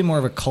 It's really more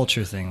of a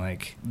culture thing.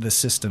 Like, the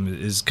system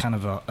is kind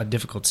of a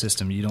difficult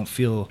system. You don't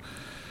feel,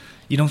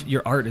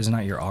 your art is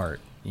not your art,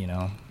 you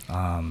know?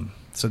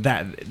 So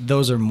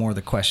those are more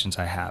the questions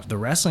I have. The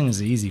wrestling is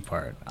the easy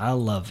part. I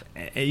love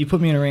it. You put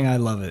me in a ring, I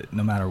love it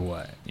no matter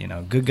what. You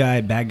know, good guy,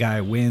 bad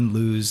guy, win,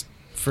 lose,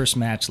 first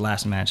match,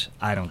 last match,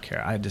 I don't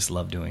care. I just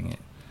love doing it.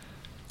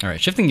 All right,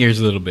 shifting gears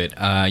a little bit.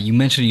 You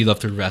mentioned you love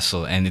to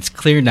wrestle, and it's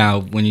clear now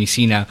when you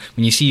see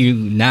you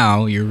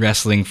now, you're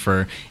wrestling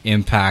for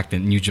Impact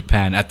and New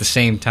Japan at the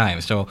same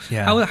time. So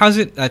how's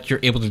it that you're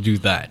able to do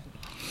that?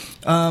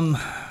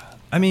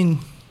 I mean,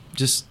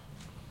 just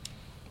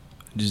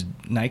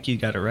Nike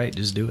got it right.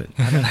 Just do it.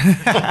 I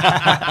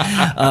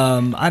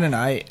don't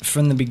know.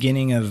 From the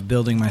beginning of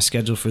building my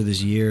schedule for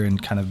this year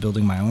and kind of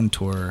building my own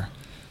tour,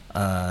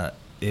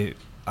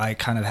 I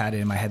kind of had it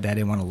in my head that I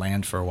didn't want to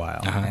land for a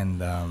while.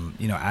 And,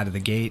 out of the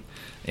gate,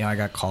 I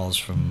got calls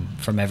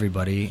from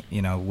everybody,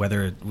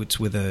 whether it's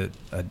with an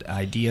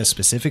idea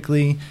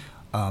specifically,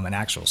 an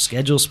actual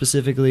schedule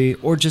specifically,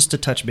 or just to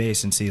touch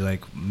base and see,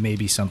 like,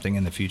 maybe something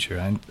in the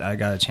future. I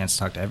got a chance to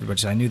talk to everybody.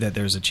 So I knew that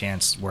there was a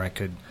chance where I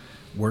could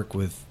work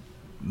with,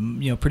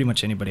 pretty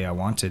much anybody I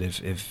wanted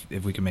if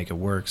we could make it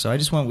work. So I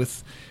just went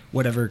with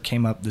whatever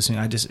came up.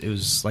 It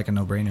was like a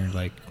no-brainer,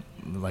 like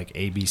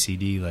A, B, C,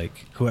 D.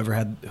 Like whoever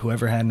had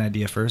an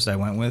idea first, I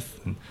went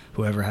with, and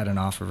whoever had an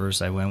offer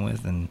first, I went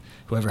with, and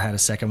whoever had a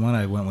second one,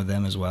 I went with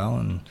them as well.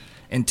 And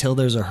until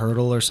there's a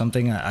hurdle or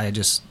something, I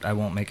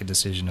won't make a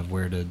decision of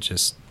where to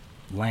just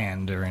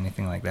land or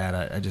anything like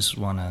that. I just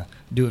want to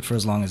do it for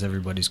as long as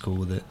everybody's cool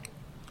with it.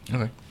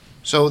 Okay.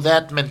 So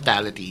that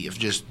mentality of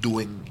just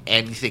doing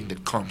anything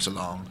that comes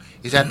along,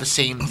 is that the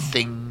same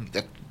thing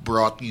that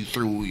brought you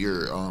through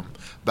your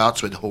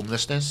bouts with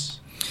homelessness?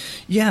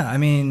 Yeah, I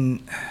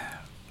mean,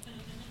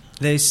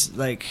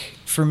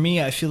 for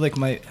me, I feel like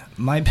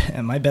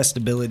my best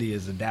ability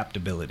is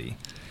adaptability,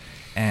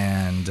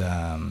 and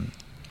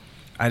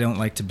I don't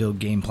like to build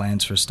game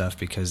plans for stuff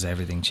because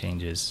everything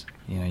changes.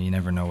 You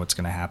never know what's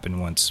going to happen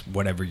once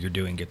whatever you're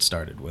doing gets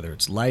started, whether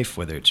it's life,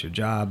 whether it's your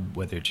job,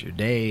 whether it's your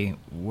day,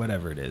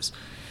 whatever it is.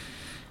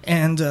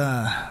 And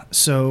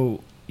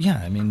so,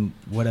 yeah, I mean,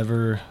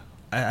 whatever.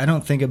 I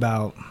don't think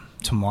about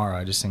tomorrow.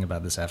 I just think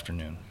about this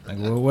afternoon. Like,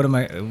 what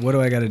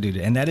do I got to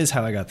do? And that is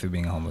how I got through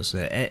being homeless.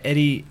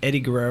 Eddie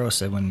Guerrero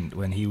said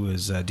when he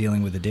was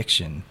dealing with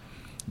addiction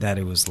that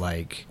it was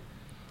like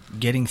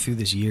getting through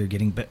this year,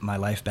 getting my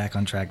life back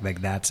on track,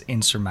 like that's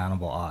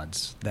insurmountable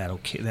odds.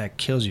 That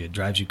kills you. It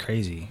drives you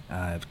crazy.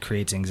 It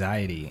creates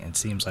anxiety. It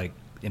seems like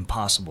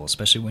impossible,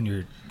 especially when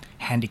you're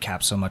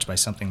handicapped so much by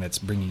something that's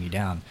bringing you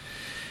down.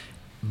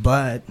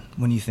 But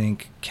when you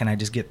think, can I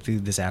just get through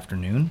this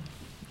afternoon?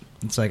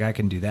 It's like I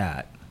can do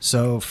that.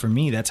 So for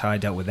me, that's how I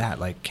dealt with that.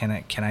 Like, can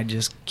I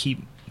just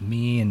keep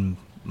me and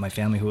my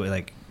family who,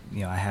 like,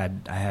 I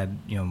had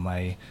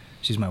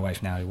she's my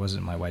wife now. It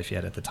wasn't my wife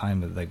yet at the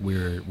time, but like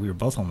we were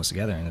both homeless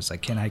together, and it's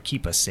like, can I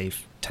keep us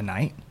safe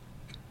tonight?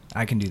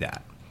 I can do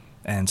that.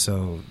 And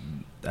so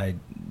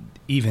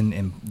even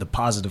in the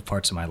positive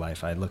parts of my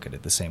life, I look at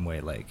it the same way.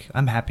 Like,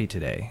 I'm happy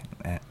today,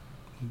 and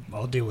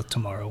I'll deal with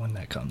tomorrow when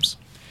that comes.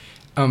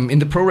 In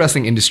the pro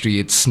wrestling industry,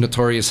 it's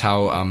notorious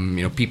how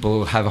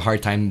people have a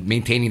hard time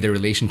maintaining their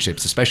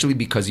relationships, especially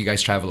because you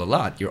guys travel a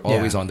lot. You're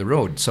always on the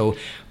road. So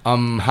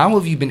how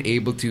have you been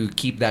able to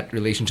keep that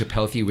relationship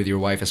healthy with your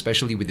wife,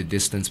 especially with the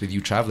distance, with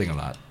you traveling a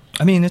lot?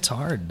 I mean, it's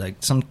hard. Like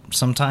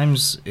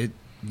sometimes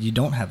you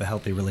don't have a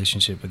healthy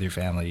relationship with your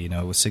family,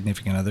 with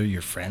significant other,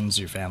 your friends,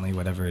 your family,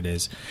 whatever it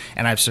is.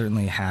 And I've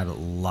certainly had a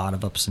lot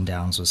of ups and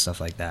downs with stuff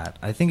like that.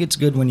 I think it's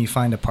good when you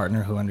find a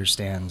partner who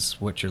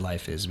understands what your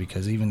life is,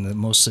 because even the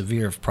most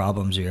severe of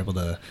problems, you're able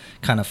to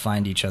kind of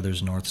find each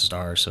other's North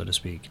Star, so to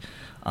speak.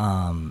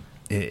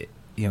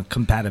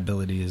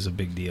 Compatibility is a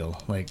big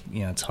deal. Like,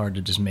 it's hard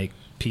to just make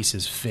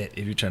pieces fit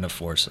if you're trying to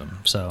force them.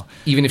 So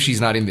even if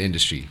she's not in the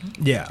industry.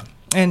 Yeah.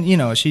 And,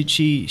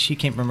 she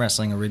came from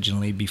wrestling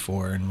originally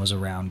before and was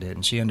around it,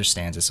 and she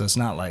understands it. So it's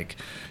not like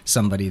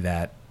somebody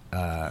that,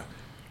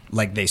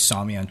 like they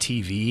saw me on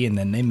TV and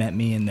then they met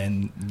me and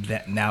then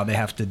now they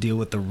have to deal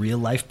with the real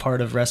life part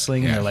of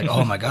wrestling. And they're like,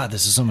 oh my God,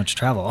 this is so much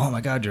travel. Oh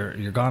my God,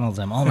 you're gone all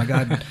the time. Oh my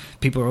God,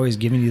 people are always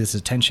giving you this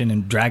attention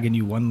and dragging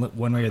you one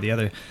way or the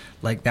other.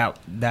 Like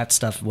that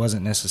stuff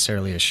wasn't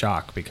necessarily a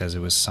shock because it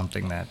was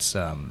something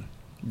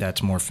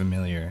that's more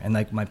familiar. And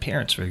like my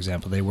parents, for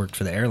example, they worked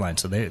for the airline,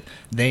 so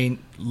they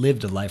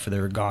lived a life where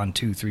they were gone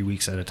 2-3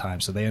 weeks at a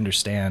time, so they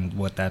understand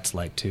what that's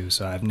like too.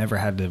 So I've never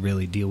had to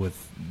really deal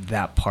with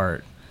that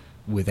part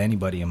with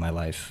anybody in my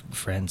life,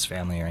 friends,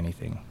 family, or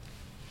anything.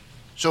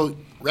 So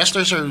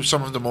wrestlers are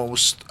some of the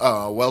most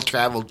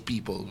well-traveled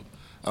people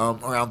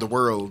around the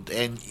world,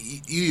 and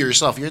you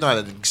yourself, you're not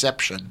an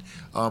exception.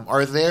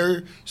 Are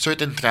there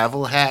certain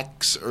travel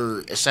hacks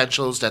or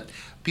essentials that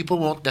people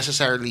won't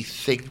necessarily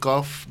think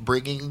of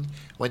bringing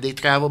when they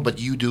travel, but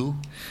you do?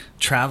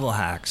 Travel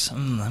hacks.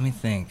 Let me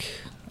think.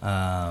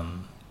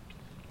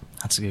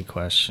 That's a good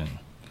question.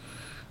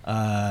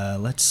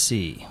 Let's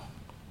see.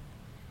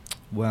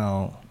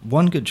 Well,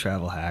 one good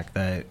travel hack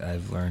that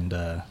I've learned,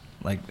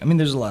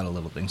 there's a lot of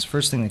little things.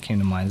 First thing that came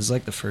to mind is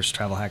like the first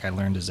travel hack I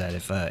learned is that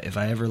if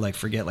I ever like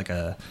forget like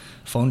a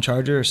phone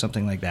charger or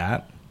something like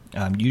that,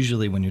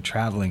 usually when you're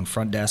traveling,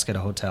 front desk at a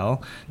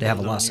hotel, they have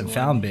a lost and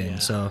found bin. Yeah.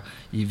 So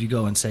if you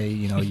go and say,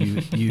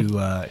 you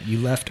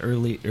left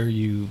early, or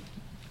you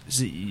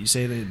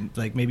say that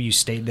like maybe you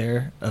stayed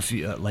there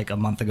a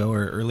month ago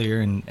or earlier,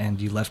 and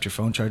you left your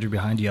phone charger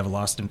behind, you have a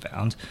lost and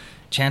found.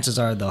 Chances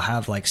are they'll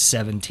have like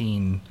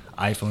 17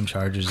 iPhone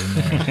chargers in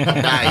there.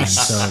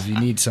 Nice. So if you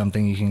need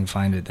something, you can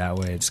find it that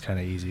way. It's kind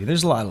of easy.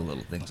 There's a lot of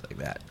little things like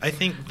that. I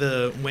think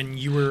when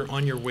you were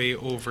on your way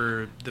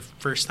over the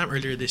first time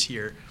earlier this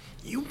year,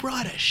 you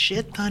brought a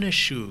shit ton of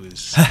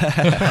shoes.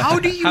 How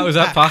do you? How is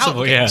that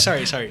possible? Okay, yeah.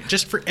 Sorry.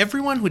 Just for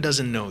everyone who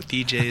doesn't know,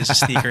 TJ is a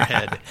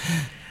sneakerhead.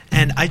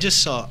 And I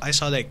saw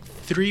like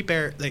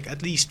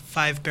at least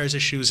 5 pairs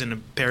of shoes and a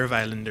pair of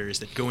Islanders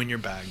that go in your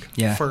bag.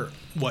 Yeah. For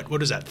what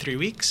was that? 3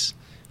 weeks?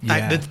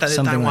 Yeah,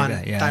 something Taiwan, like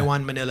that, yeah.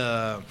 Taiwan,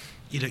 Manila,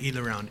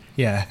 Ila round.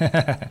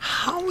 Yeah.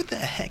 How the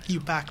heck you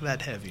pack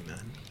that heavy,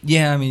 man?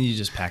 Yeah, I mean, you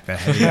just pack that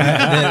heavy.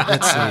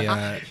 Let's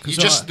see. You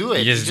just do it.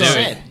 You just do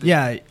it.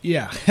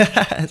 Yeah.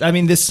 I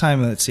mean, this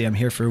time, let's see, I'm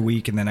here for a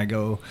week, and then I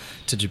go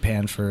to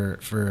Japan for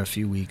a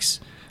few weeks.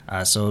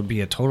 So it would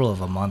be a total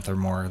of a month or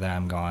more that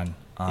I'm gone.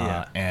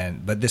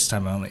 But this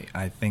time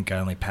I think I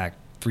only packed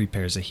 3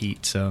 pairs of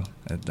heat, so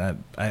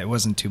it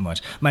wasn't too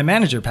much. My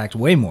manager packed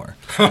way more.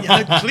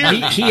 Yeah, clearly.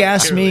 He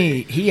asked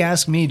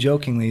me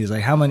jokingly, he's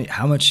like, how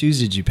much shoes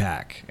did you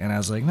pack? And I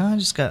was like, no,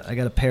 I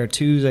got a pair of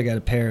 2s, I got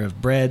a pair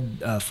of bread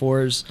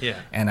 4s,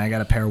 and I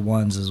got a pair of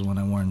 1s is when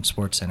I wore in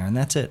Sports Center, and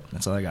that's it.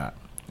 That's all I got.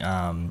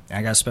 I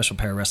got a special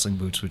pair of wrestling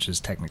boots, which is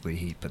technically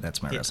heat, but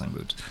that's my wrestling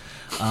boots.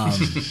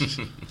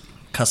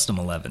 Custom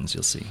 11s,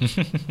 you'll see.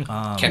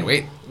 Can't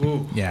wait.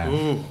 Ooh, yeah,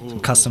 some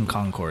custom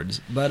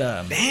Concords. But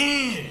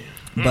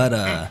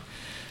damn.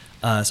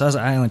 So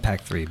I only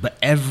packed 3. But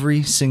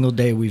every single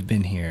day we've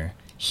been here,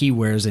 he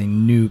wears a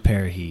new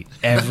pair of heat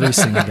every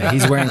single day.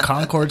 He's wearing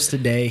Concords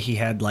today. He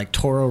had like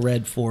Toro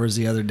Red 4s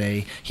the other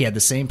day. He had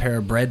the same pair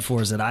of bread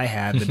 4s that I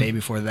had the day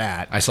before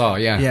that. I saw,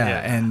 yeah.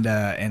 And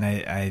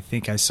I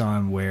think I saw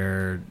him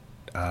wear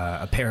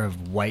a pair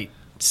of white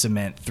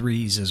cement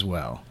 3s as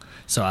well.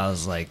 So I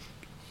was like,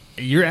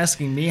 you're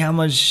asking me how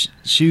much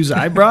shoes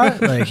I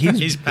brought? Like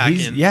he's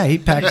packing. He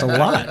packed a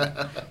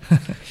lot.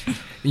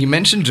 You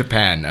mentioned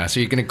Japan, so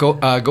you're going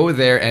to go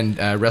there and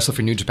wrestle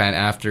for New Japan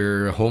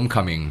after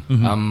Homecoming.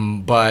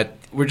 Mm-hmm. But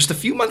we're just a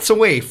few months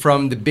away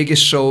from the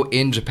biggest show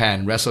in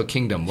Japan, Wrestle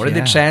Kingdom. What are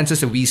the chances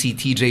that we see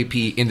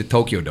TJP in the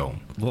Tokyo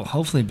Dome? Well,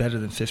 hopefully better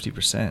than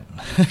 50%.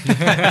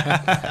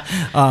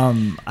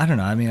 I don't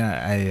know. I mean,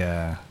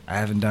 I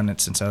haven't done it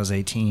since I was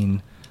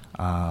 18.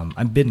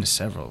 I've been to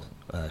several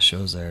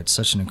shows there. It's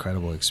such an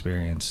incredible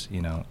experience,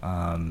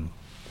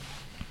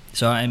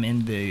 So I'm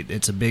in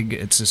it's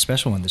a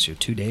special one this year,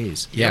 2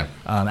 days. Yeah.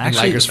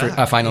 Actually, Liger's for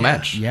a final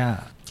match.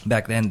 Yeah.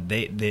 Back then,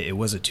 it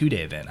was a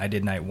 2-day event. I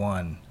did night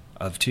 1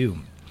 of 2,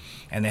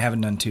 and they haven't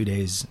done 2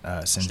 days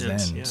since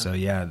then. Yeah.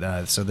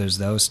 So so there's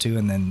those 2,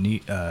 and then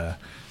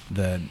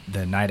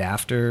the night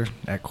after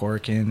at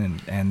Korakuen,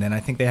 and then I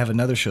think they have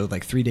another show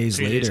like 3 days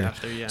later. 3 days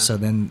after, yeah. So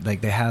then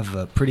like they have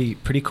a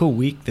pretty cool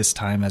week this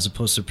time as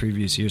opposed to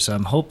previous years. So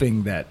I'm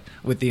hoping that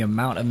with the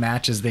amount of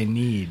matches they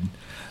need,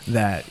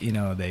 that you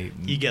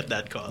get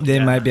that call. They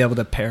might be able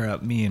to pair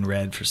up me and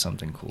Red for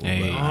something cool.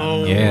 Hey.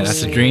 Yeah,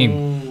 that's a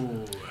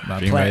dream.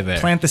 Dream right there.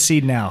 Plant the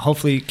seed now.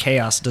 Hopefully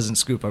Chaos doesn't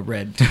scoop up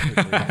Red too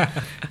quickly.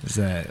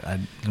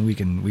 We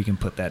can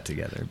put that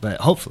together.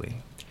 But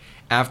hopefully.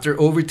 After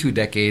over 2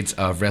 decades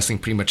of wrestling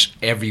pretty much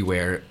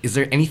everywhere, is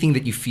there anything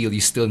that you feel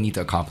you still need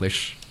to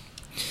accomplish?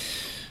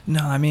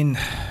 No, I mean,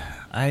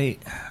 I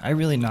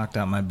really knocked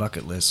out my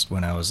bucket list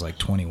when I was like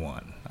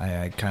 21.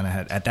 I kind of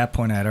had, at that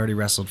point, I had already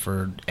wrestled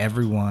for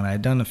everyone. I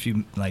had done a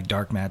few like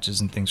dark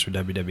matches and things for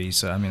WWE.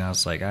 So I mean, I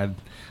was like, I've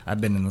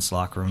been in this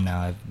locker room now.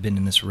 I've been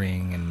in this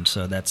ring, and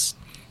so that's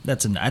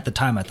at the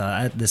time I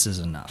thought this is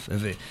enough.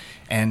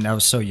 And I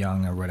was so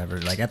young or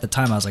whatever. Like at the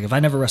time, I was like, if I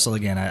never wrestle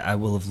again, I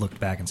will have looked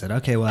back and said,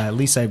 okay, well at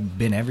least I've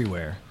been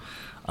everywhere.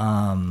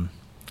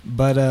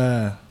 But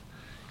I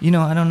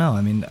don't know.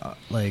 I mean,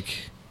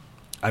 like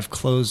I've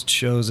closed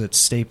shows at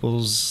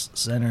Staples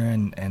Center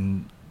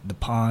and the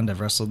Pond.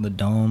 I've wrestled in the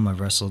Dome. I've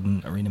wrestled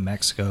in Arena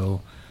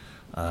Mexico.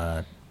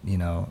 Auditorio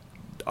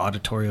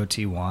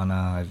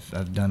Tijuana.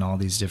 I've done all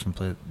these different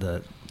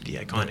the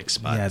iconic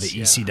spots. Yeah, the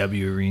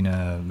ECW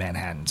Arena,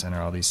 Manhattan Center,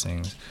 all these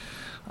things.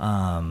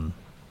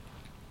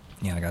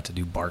 I got to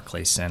do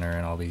Barclays Center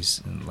and all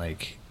these. And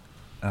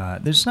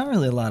there's not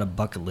really a lot of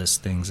bucket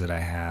list things that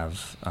I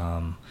have.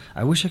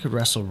 I wish I could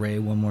wrestle Ray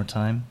one more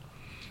time.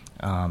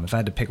 If I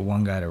had to pick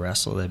one guy to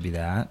wrestle, that'd be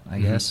that, I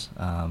guess.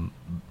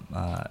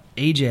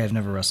 AJ, I've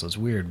never wrestled. It's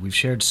weird. We've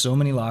shared so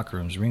many locker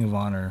rooms, Ring of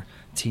Honor,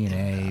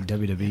 TNA,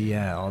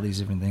 WWE, all these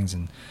different things,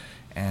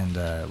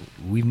 and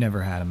we've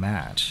never had a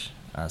match.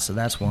 So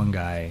that's one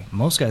guy.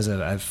 Most guys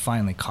I've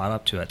finally caught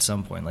up to at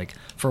some point. Like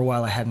for a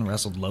while, I hadn't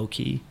wrestled low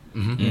key,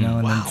 you know,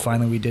 and then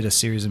finally we did a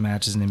series of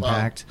matches in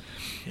Impact.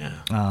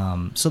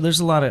 Yeah. So there's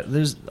a lot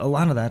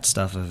of that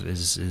stuff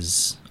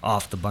is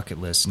off the bucket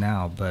list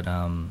now. But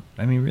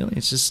I mean, really,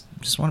 it's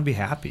just want to be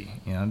happy.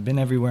 You know, I've been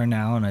everywhere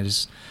now, and I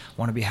just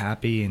want to be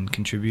happy and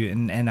contribute.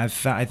 And I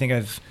think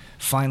I've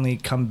finally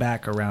come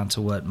back around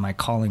to what my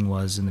calling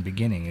was in the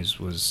beginning.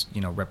 Was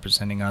you know,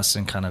 representing us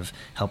and kind of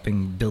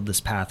helping build this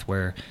path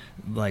where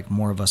like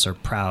more of us are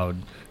proud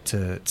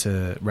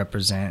to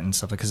represent and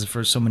stuff. Because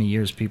for so many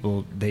years,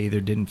 people, they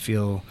either didn't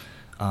feel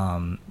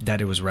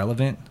that it was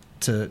relevant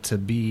to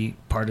be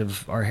part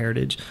of our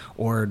heritage,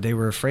 or they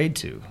were afraid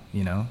to,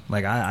 you know.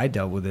 Like I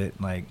dealt with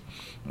it. Like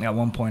at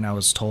one point I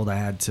was told I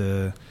had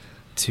to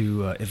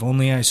if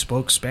only I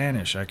spoke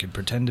Spanish, I could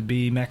pretend to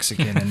be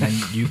Mexican, and then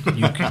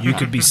you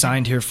could be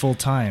signed here full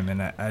time.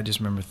 And I just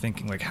remember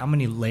thinking, like, how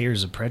many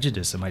layers of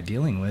prejudice am I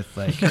dealing with,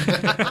 like,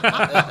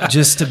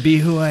 just to be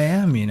who I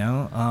am, you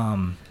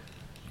know?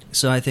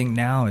 So I think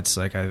now it's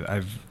like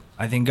I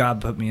think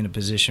God put me in a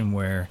position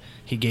where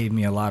He gave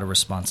me a lot of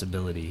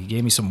responsibility. He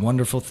gave me some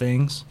wonderful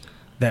things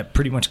that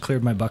pretty much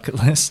cleared my bucket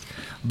list,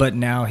 but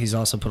now He's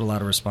also put a lot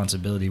of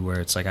responsibility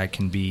where it's like I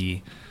can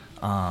be,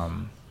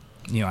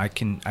 you know, I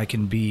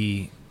can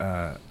be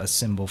a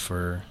symbol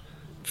for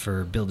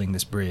building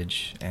this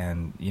bridge,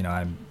 and you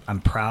know,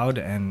 I'm proud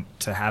and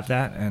to have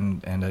that,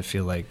 and I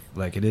feel like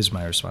it is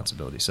my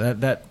responsibility. So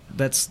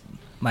that's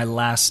my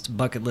last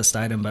bucket list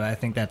item, but I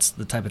think that's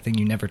the type of thing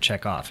you never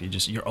check off.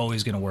 You're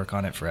always going to work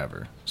on it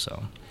forever.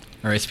 So.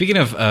 All right. Speaking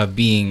of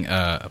being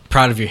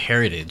proud of your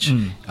heritage,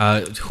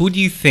 who do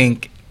you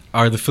think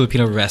are the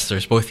Filipino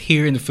wrestlers, both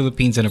here in the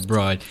Philippines and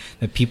abroad,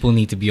 that people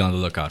need to be on the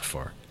lookout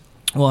for?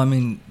 Well, I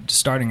mean,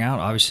 starting out,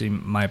 obviously,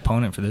 my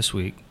opponent for this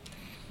week,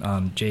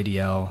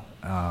 JDL.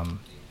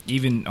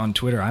 Even on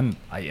Twitter, I'm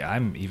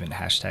even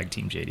hashtag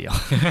Team JDL.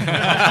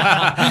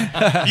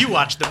 You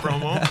watched the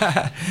promo.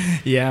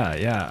 Yeah.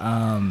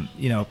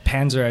 You know,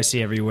 Panzer I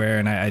see everywhere,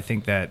 and I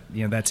think that,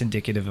 you know, that's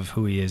indicative of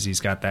who he is. He's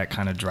got that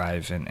kind of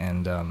drive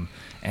and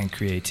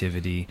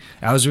creativity.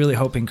 I was really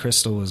hoping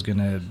Crystal was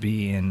gonna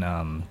be in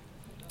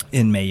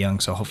Mae Young,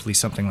 so hopefully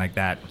something like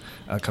that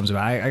comes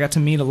about. I got to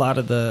meet a lot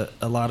of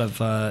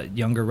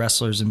younger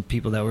wrestlers and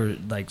people that were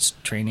like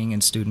training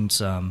and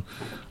students.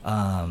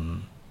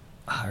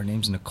 Her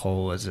name's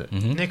Nicole, is it?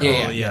 Mm-hmm.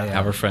 Nicole,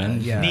 yeah. Our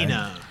friend.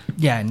 Nina.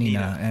 Yeah,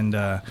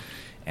 Nina.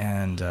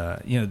 And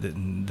you know,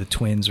 the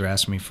twins were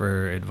asking me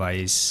for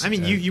advice. I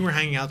mean, you were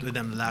hanging out with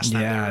them last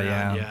time they were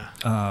around. Yeah.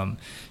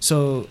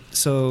 So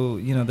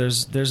you know,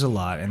 there's a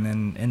lot,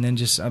 and then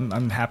just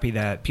I'm happy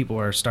that people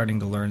are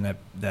starting to learn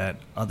that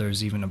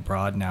others even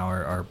abroad now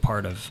are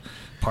part of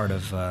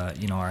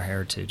you know, our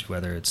heritage,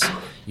 whether it's,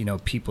 you know,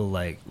 people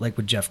like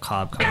with Jeff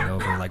Cobb coming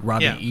over, like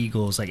Robbie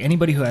Eagles, like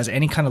anybody who has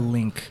any kind of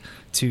link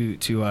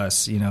to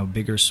us, you know,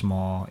 big or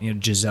small, you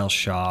know, Giselle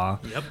Shaw.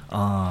 Yep.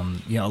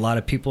 You know, a lot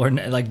of people are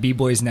like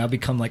B-boys now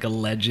become like a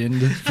legend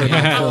for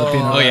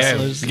Filipino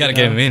wrestlers. We gotta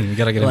get him in. We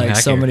gotta get him like back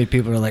so here. many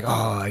people are like,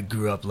 oh, I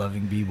grew up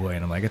loving B-boy,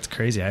 and I'm like, it's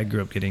crazy. I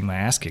grew up getting my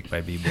ass kicked by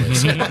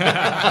B-boys.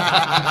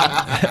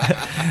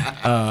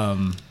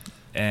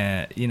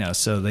 And you know,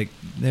 so like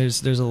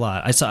there's a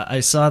lot. I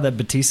saw that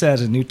Batista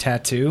has a new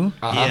tattoo.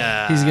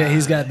 Yeah,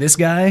 he's got this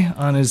guy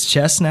on his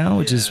chest now,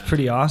 which is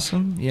pretty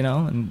awesome. You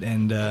know,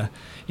 and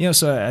you know,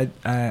 so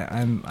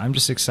I'm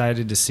just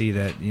excited to see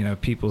that, you know,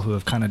 people who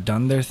have kind of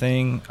done their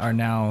thing are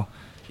now,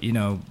 you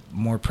know,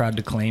 more proud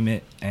to claim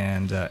it,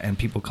 and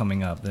people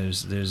coming up.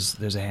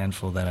 There's a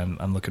handful that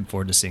I'm looking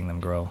forward to seeing them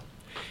grow.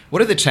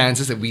 What are the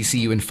chances that we see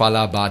you in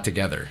Falaba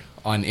together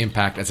on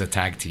Impact as a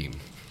tag team?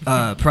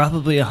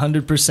 Probably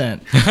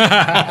 100%.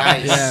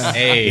 Nice.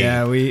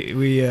 Yeah,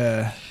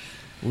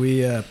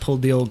 we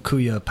pulled the old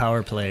Kuya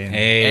power play and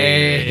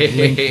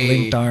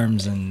linked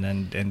arms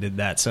and did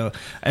that. So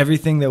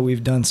everything that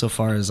we've done so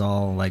far is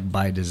all like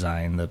by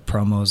design. The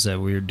promos that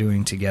we're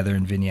doing together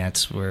in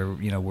vignettes, where,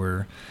 you know,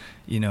 we're,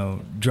 you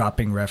know,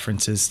 dropping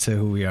references to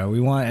who we are.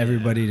 We want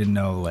everybody to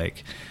know,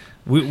 like,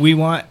 we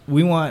want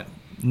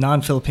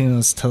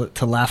non-Filipinos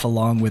to laugh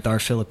along with our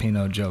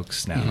Filipino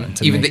jokes now, and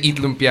to even the Eat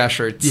Lumpia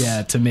shirts.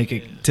 Yeah, to make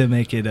it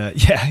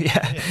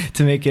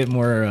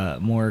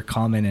more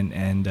common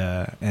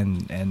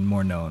and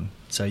more known.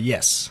 So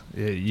yes,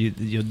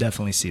 you'll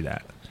definitely see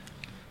that.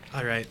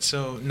 All right.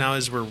 So now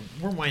as we're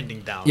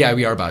winding down. Yeah,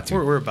 we are about to.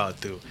 We're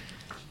about to.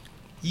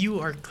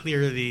 You are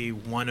clearly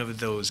one of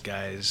those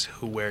guys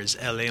who wears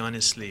LA on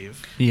his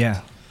sleeve.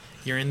 Yeah.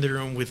 You're in the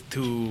room with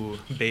two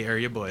Bay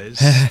Area boys.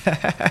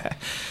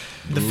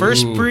 The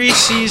first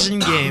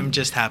preseason game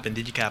just happened.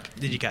 Did you catch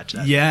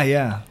that?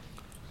 Yeah.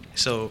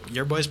 So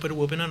your boys put a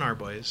whooping on our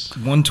boys.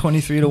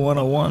 123 to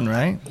 101,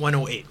 right?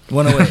 108.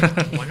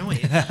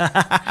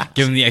 108.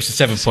 Give them the extra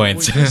 7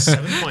 points.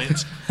 7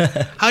 points.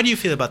 How do you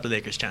feel about the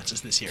Lakers'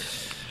 chances this year?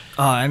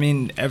 I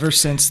mean, ever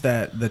since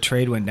the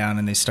trade went down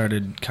and they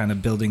started kind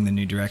of building the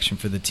new direction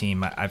for the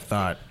team, I've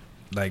thought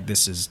like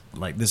this is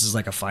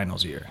like a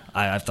finals year.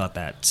 I've thought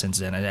that since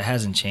then. It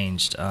hasn't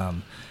changed.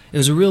 It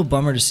was a real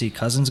bummer to see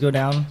Cousins go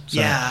down. So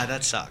yeah,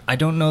 that sucked. I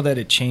don't know that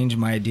it changed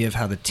my idea of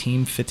how the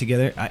team fit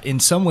together. In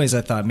some ways,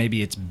 I thought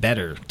maybe it's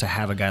better to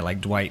have a guy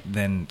like Dwight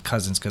than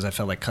Cousins because I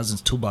felt like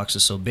Cousins' toolbox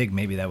is so big.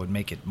 Maybe that would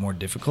make it more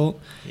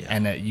difficult,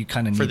 and you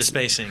kind of need for the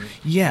spacing.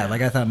 Yeah,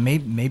 like I thought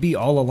maybe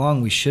all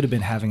along we should have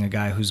been having a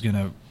guy who's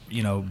gonna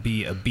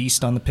be a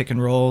beast on the pick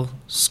and roll,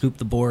 scoop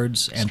the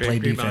boards, and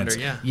Straight play defense.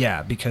 rebounder,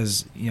 yeah,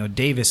 because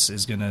Davis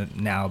is gonna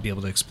now be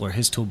able to explore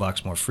his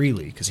toolbox more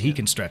freely because he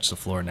can stretch the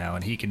floor now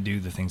and he can do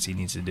the things he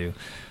needs to do.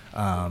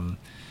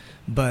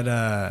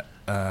 But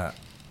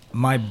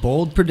my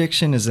bold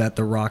prediction is that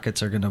the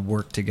Rockets are gonna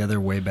work together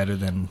way better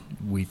than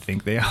we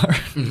think they are.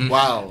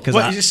 Wow.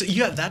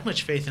 You have that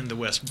much faith in the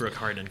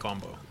Westbrook-Harden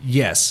combo?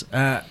 Yes.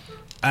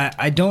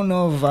 I don't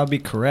know if I'll be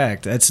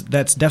correct. That's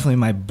definitely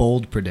my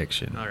bold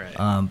prediction. All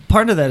right.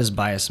 Part of that is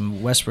bias.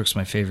 Westbrook's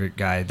my favorite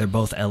guy. They're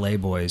both LA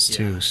boys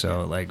too.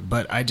 So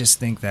but I just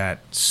think that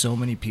so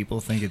many people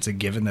think it's a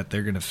given that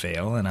they're gonna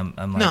fail, and I'm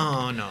like,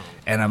 no.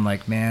 And I'm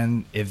like,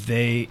 man, if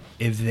they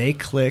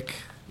click,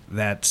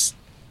 that's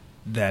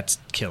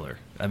killer.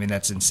 I mean,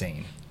 that's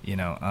insane.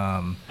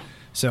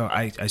 So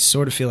I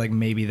sort of feel like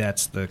maybe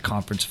that's the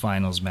conference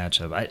finals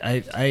matchup.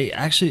 I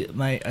actually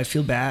I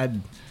feel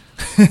bad.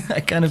 I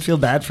kind of feel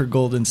bad for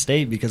Golden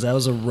State because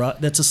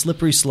that's a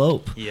slippery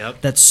slope. Yep.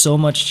 That's so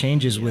much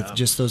changes with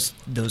just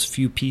those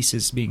few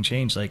pieces being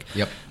changed. Like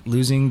Yep.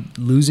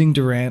 losing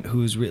Durant,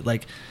 who's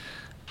like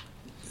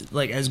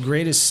as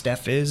great as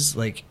Steph is,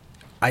 like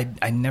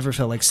I never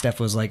felt like Steph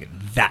was like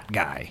that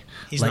guy.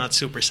 He's like, not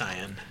Super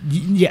Saiyan.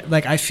 Yeah,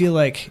 like I feel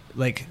like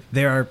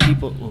there are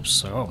people.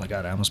 Oops! Oh my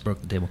God! I almost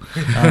broke the table.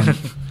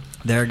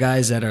 There are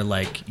guys that are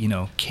like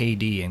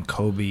KD and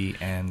Kobe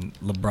and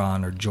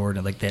LeBron or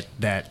Jordan, like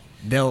that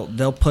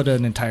they'll put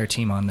an entire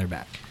team on their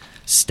back.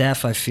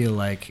 Steph, I feel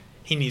like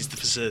he needs to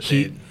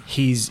facilitate.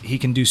 He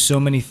can do so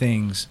many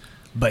things,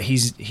 but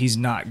he's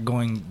not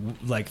going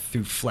like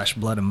through flesh,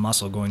 blood, and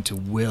muscle going to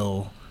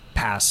will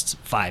past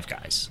five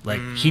guys.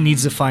 Like he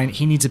needs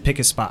to pick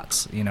his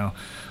spots, and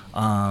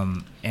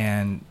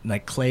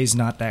like Klay's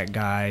not that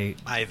guy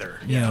either.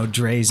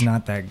 Dre's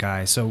not that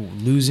guy. So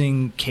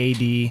losing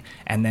KD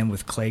and then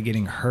with Klay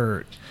getting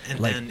hurt, and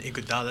then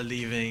Iguodala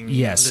leaving,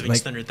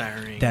 Livingston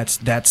retiring. That's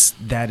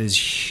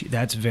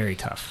very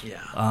tough.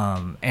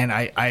 Yeah.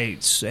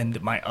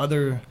 And my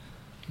other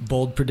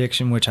bold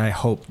prediction, which I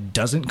hope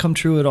doesn't come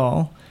true at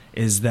all,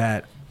 is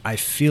that I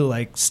feel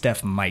like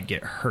Steph might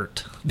get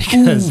hurt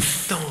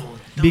because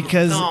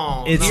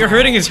You're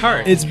hurting his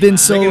heart. It's been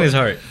so breaking his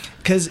heart.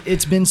 Because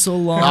it's been so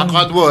long. Knock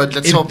on wood.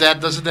 Let's hope that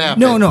doesn't happen.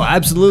 No,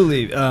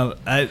 absolutely.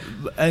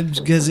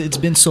 Because it's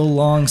been so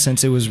long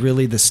since it was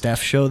really the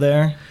Steph show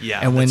there.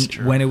 Yeah, and that's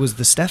true. when it was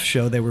the Steph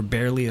show, they were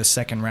barely a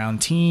second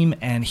round team,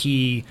 and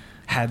he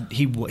had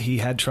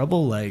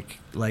trouble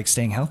like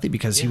staying healthy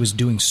because he was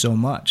doing so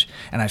much.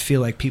 And I feel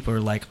like people are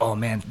like, oh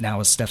man, now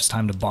is Steph's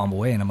time to bomb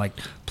away. And I'm like,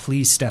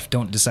 please, Steph,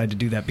 don't decide to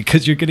do that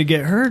because you're gonna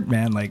get hurt,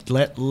 man. Like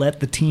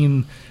let the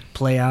team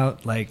play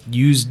out, like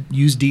use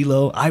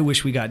D'Lo. I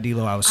wish we got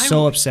D'Lo. I was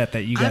so upset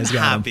that you guys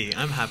got him.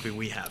 I'm happy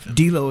we have him.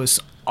 D'Lo is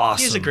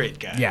awesome. He's a great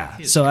guy. Yeah.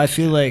 So I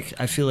feel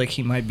like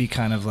he might be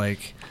kind of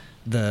like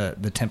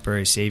the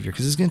temporary savior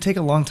because it's going to take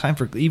a long time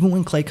for even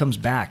when Klay comes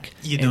back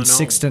in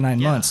 6 to 9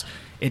 months.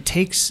 It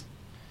takes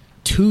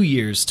 2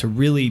 years to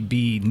really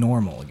be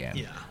normal again.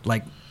 Yeah.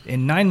 Like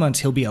in 9 months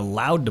he'll be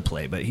allowed to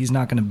play, but he's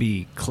not going to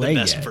be Klay the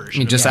best yet. version. I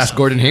mean, just ask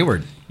Gordon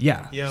Hayward.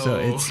 Yeah. Yo.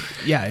 So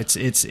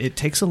it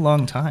takes a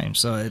long time.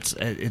 So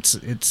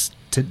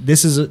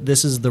this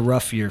is the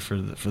rough year for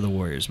the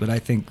Warriors, but I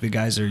think the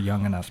guys are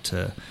young enough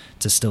to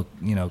still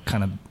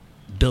kind of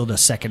build a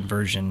second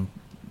version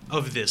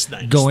of this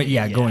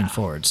dynasty. Going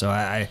forward. So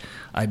I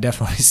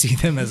definitely see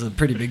them as a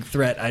pretty big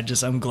threat.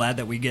 I'm glad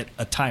that we get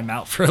a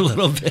timeout for a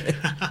little bit.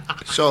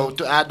 So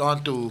to add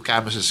on to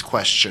Camus's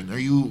question, are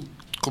you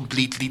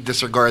completely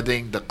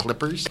disregarding the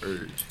Clippers?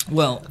 Or?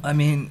 Well, I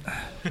mean,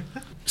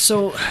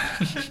 so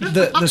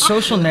the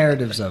social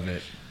narratives of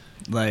it,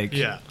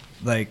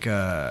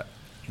 the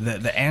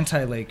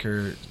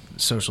anti-Laker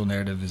social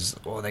narrative is,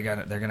 they're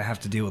gonna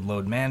have to deal with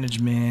load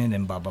management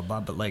and blah blah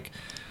blah. But like,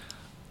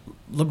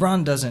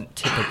 LeBron doesn't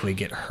typically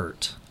get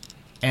hurt,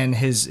 and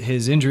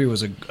his injury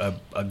was a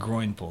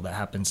groin pull that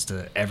happens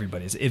to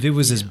everybody. If it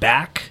was his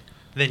back,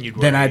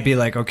 then I'd be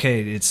like,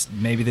 okay,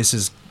 maybe this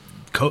is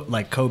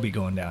like Kobe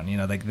going down.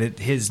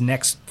 His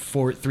next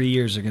 3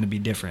 years are going to be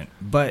different.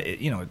 But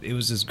it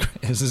was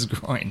his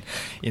groin.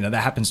 That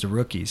happens to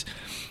rookies.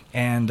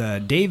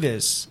 And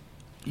Davis,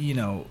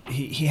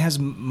 he has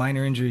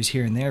minor injuries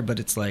here and there, but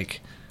it's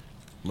like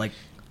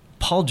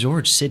Paul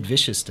George Sid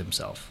Vicious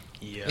himself.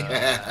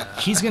 Yeah.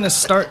 He's gonna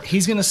start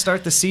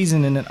the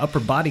season in an upper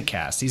body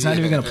cast. He's not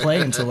even gonna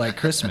play until like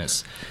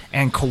Christmas.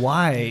 And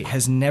Kawhi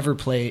has never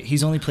played.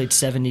 He's only played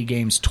 70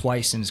 games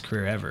twice in his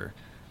career ever.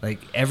 Like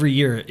every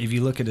year, if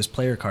you look at his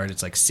player card,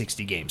 it's like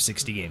 60 games. So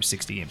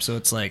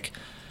it's like,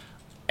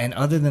 and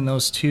other than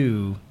those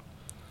two,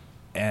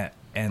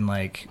 and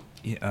like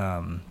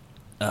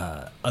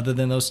other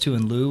than those two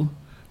and Lou,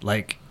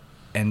 like,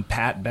 and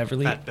Pat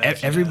Beverly,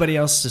 everybody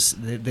else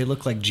just they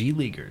look like G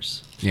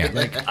Leaguers. Yeah.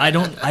 Like I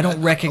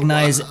don't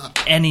recognize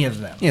any of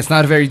them. Yeah, it's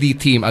not a very deep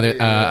team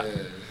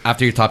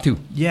after your top two.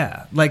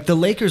 Yeah, like the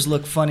Lakers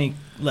look funny,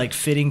 like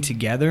fitting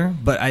together,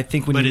 but I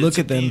think when you look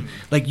at them,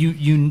 like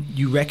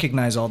you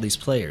recognize all these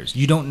players.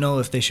 You don't know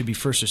if they should be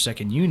first or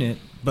second unit,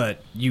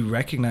 but you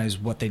recognize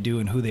what they do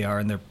and who they are,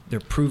 and they're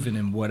proven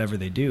in whatever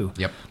they do.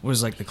 Yep.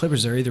 Whereas like the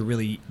Clippers, they're either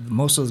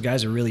most of those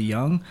guys are really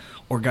young,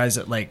 or guys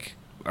that like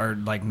are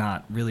like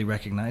not really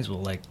recognizable.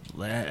 Like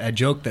I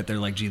joke that they're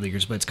like G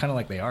Leaguers, but it's kind of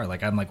like they are.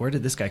 Like I'm like, where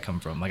did this guy come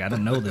from? Like I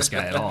don't know this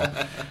guy at all.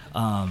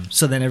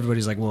 So then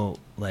everybody's like, well,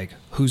 like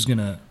who's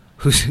gonna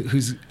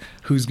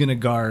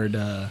guard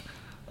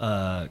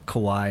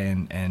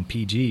Kawhi and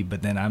PG?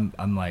 But then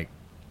I'm like,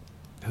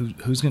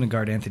 who's gonna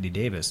guard Anthony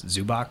Davis?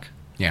 Zubac?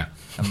 Yeah.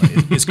 I'm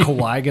like, is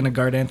Kawhi gonna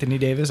guard Anthony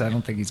Davis? I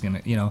don't think he's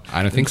gonna.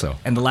 I don't think so.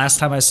 And the last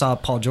time I saw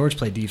Paul George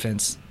play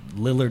defense,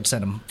 Lillard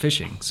sent him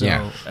fishing. So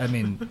yeah. I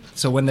mean,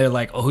 so when they're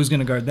like, "Oh, who's going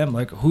to guard them?"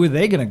 Like, who are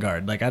they going to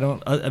guard? Like, I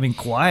mean,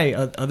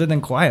 Kawhi. Other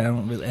than Kawhi, I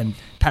don't really. And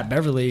Pat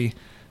Beverly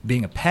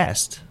being a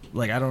pest.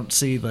 Like, I don't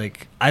see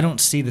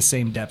the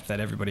same depth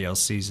that everybody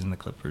else sees in the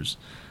Clippers.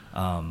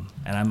 And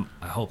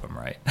I hope I'm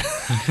right.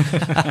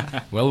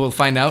 Well, we'll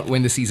find out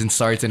when the season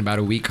starts in about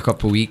a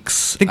couple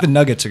weeks. I think the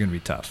Nuggets are going to be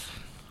tough.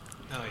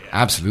 Oh yeah.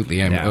 Absolutely,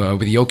 yeah.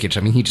 With Jokic,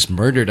 I mean, he just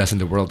murdered us in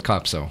the World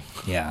Cup, so.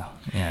 Yeah.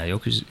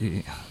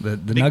 Jokic,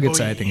 the Nuggets,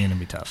 I think, are going to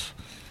be tough.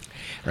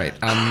 Right.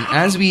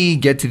 As we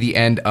get to the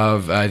end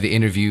of the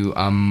interview,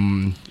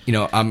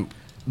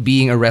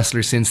 being a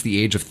wrestler since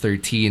the age of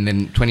 13,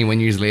 then 21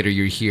 years later,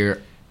 you're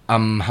here.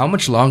 How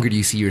much longer do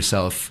you see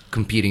yourself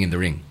competing in the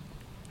ring?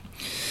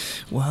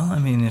 Well, I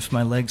mean, if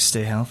my legs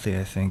stay healthy,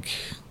 I think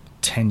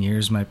 10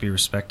 years might be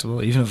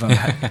respectable. Even if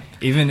I'm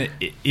even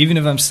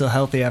if I'm still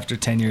healthy after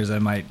 10 years, I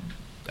might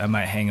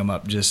hang them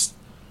up just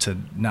to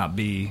not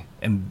be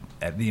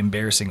the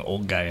embarrassing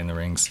old guy in the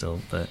ring still.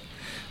 But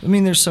I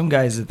mean, there's some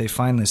guys that they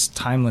find this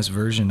timeless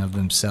version of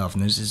themselves,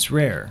 and it's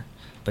rare.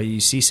 But you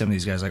see some of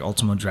these guys like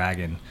Ultimo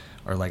Dragon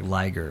or like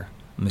Liger,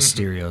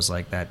 Mysterio's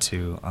like that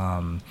too.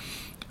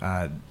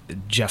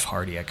 Jeff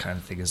Hardy, I kind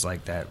of think is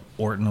like that.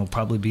 Orton will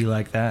probably be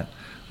like that,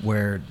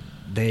 where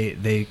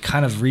they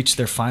kind of reach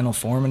their final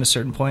form at a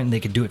certain point, and they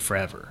could do it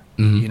forever.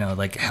 Mm-hmm.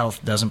 Like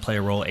health doesn't play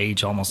a role,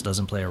 age almost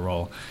doesn't play a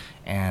role,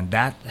 and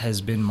that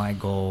has been my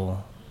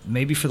goal.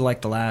 Maybe for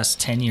like the last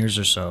 10 years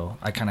or so,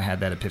 I kind of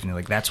had that epiphany.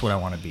 Like that's what I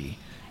want to be,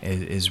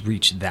 is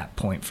reach that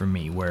point for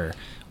me where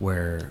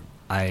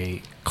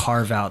I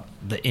carve out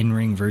the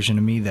in-ring version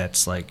of me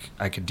that's like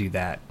I could do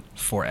that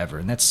forever.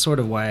 And that's sort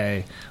of why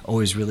I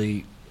always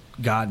really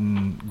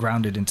gotten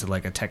grounded into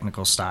like a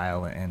technical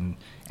style and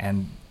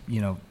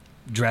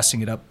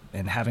dressing it up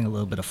and having a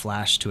little bit of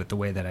flash to it the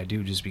way that I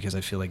do, just because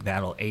I feel like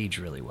that'll age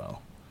really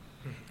well.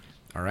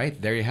 All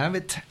right, there you have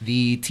it.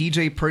 The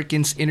TJ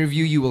Perkins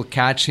interview. You will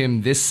catch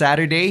him this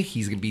Saturday.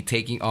 He's going to be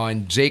taking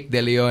on Jake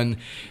De Leon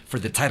for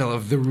the title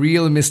of the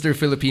real Mr.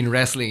 Philippine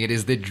Wrestling. It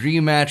is the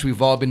dream match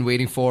we've all been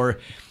waiting for.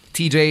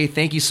 TJ,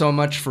 thank you so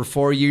much for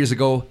 4 years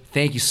ago.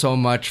 Thank you so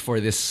much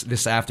for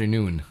this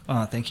afternoon.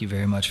 Thank you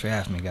very much for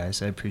having me,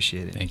 guys. I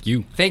appreciate it. Thank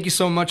you. Thank you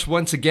so much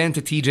once again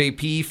to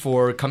TJP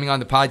for coming on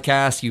the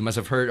podcast. You must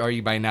have heard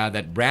already by now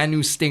that brand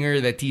new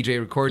stinger that TJ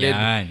recorded.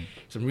 Yan.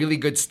 Some really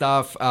good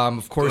stuff.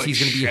 Of course, he's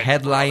going to be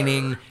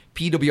headlining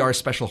PWR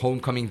Special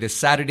Homecoming this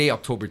Saturday,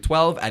 October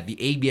 12 at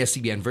the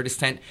ABS-CBN Vertis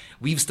tent.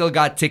 We've still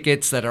got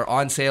tickets that are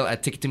on sale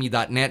at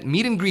tickettome.net.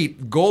 Meet and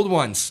greet, gold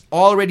ones,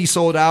 already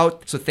sold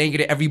out. So thank you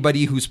to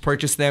everybody who's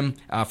purchased them.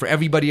 For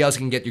everybody else, you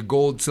can get your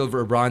gold,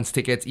 silver, or bronze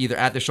tickets either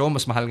at the show,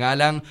 mas mahal nga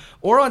lang,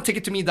 or on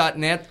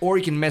tickettome.net, or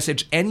you can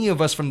message any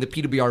of us from the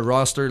PWR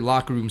roster,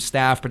 locker room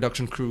staff,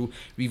 production crew.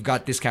 We've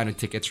got discounted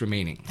tickets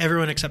remaining.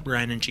 Everyone except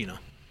Ryan and Chino.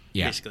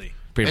 Yeah. Basically.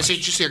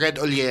 Message to si Red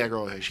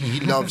Oliero.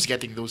 He loves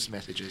getting those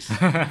messages.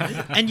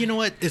 And you know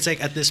what? It's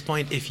like at this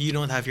point, if you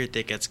don't have your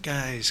tickets,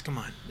 guys, come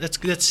on.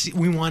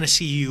 We want to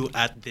see you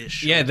at this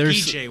show. Yeah,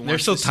 there's TJ still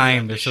wants to see you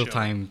time. at There's this still show.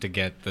 time to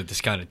get the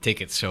discounted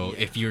tickets. So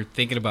if you're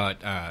thinking about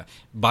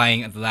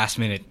buying at the last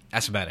minute,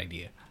 that's a bad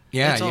idea.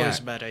 Yeah, That's yeah. always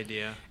a bad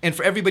idea. And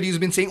for everybody who's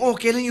been saying,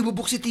 kailan yung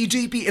bubook si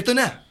TJP? Ito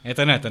na.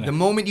 Ito na. The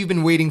moment you've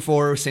been waiting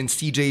for since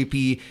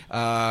TJP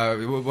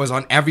was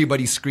on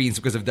everybody's screens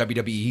because of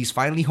WWE. He's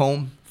finally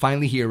home,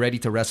 finally here, ready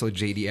to wrestle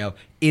JDL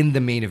in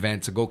the main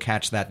event. So go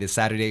catch that this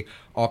Saturday,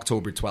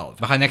 October 12.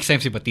 Baka next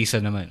time si Batista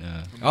naman.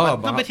 But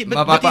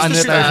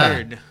Batista's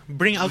retired.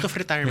 Bring out of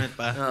retirement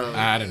pa.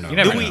 I don't know.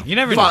 You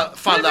never know.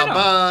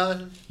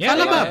 Falaba.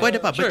 Falaba,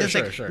 pwede pa. Sure, But it's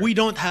sure, like, sure. we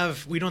don't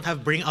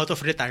have bring out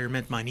of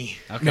retirement money.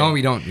 Okay. No,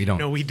 we don't.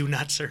 No, we do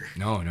not, sir.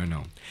 No.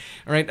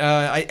 All right,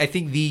 I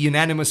think the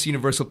unanimous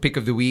universal pick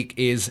of the week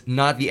is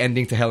not the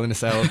ending to Hell in a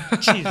Cell.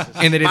 Jesus.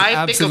 And it is My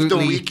pick of absolutely...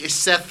 the week is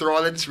Seth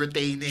Rollins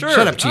retaining. Sure.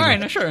 Shut up, Chino. All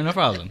right, no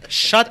problem.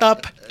 Shut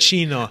up,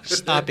 Chino.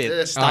 Stop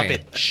it. Stop Okay.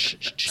 it. Shh.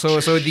 So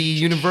the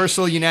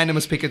universal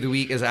unanimous pick of the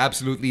week is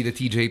absolutely the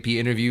TJP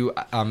interview.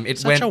 It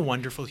Such a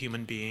wonderful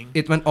human being.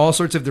 It went all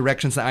sorts of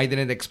directions that I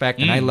didn't expect,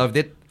 and I loved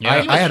it.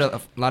 Yeah. I had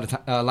a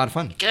lot of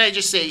fun. Can I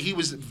just say he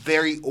was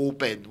very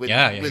open with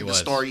he the was.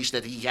 stories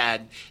that he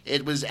had.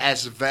 It was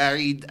as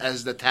varied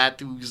as the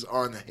tattoos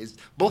on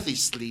both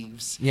his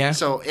sleeves. Yeah.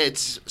 So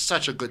it's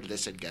such a good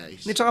listen,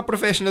 guys. At saka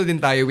professional din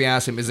tayo. We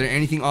asked him, is there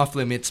anything off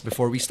limits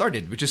before we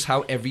started? Which is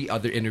how every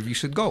other interview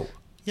should go.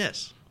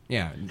 Yes.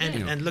 Yeah.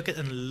 And look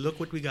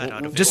what we got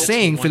out of it. Just It's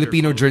saying,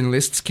 Filipino wonderful.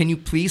 journalists, can you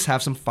please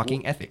have some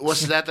fucking ethics?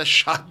 Was that a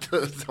shot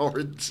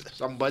towards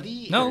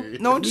somebody? No. or-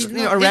 No, just a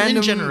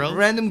In general.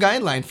 random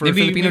guideline for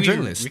Filipino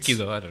journalists. Ricky,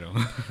 though, I don't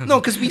know. No,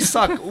 because we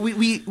suck.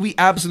 We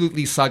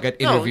absolutely suck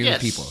at No, interviewing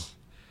yes. people.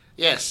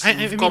 Yes, I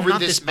we've mean, covered not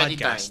this this many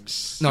podcast.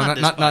 times. No, Not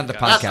not this the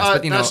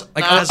podcast. podcast,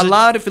 but That's- a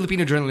lot of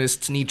Filipino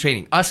journalists need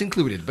training, us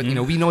included. But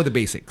we know the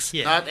basics.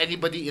 Yeah. Not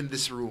anybody in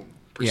this room,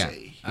 per Yeah.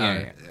 se.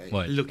 Yeah.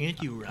 What? Looking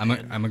at you,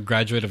 Ryan. I'm a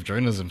graduate of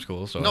journalism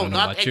school, so I No, don't know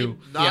not about you.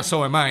 Not,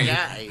 so am I.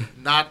 Yeah,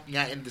 not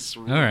in this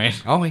room. All right.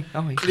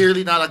 Okay.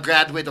 Clearly not a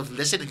graduate of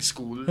listening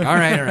school. All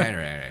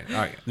right.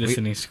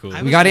 Listening school. I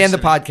We was got to end the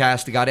listening.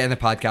 podcast. We got to end the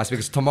podcast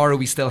because tomorrow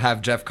we still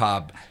have Jeff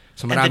Cobb.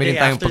 So And the marami day din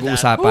tayong after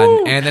that.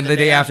 pag-uusapan. And then the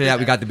day after that,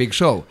 we got the big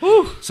show.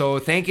 So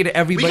thank you to We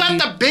everybody. got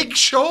the big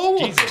show.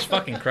 Jesus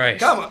fucking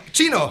Christ. Come on,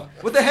 Chino,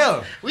 what the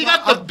hell? We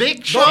got the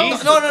big show.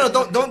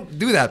 Don't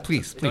do that,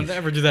 please. Don't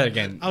ever do that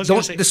again. I was gonna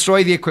Don't say,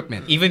 destroy the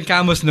equipment. Even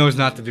Camus knows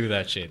not to do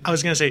that shit. I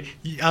was gonna say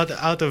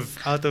out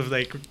of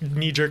like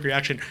knee jerk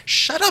reaction.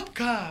 Shut up,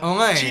 ka.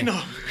 Okay. Chino.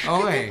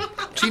 Okay.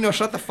 Chino,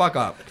 shut the fuck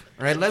up.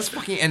 All right, let's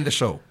fucking end the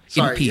show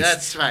Sorry, in peace.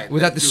 that's fine.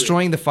 Without Let's do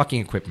destroying the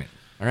fucking equipment.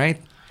 All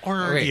right? Or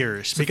our Okay.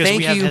 ears, So because thank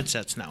we have you.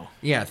 headsets now.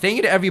 Yeah, thank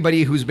you to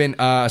everybody who's been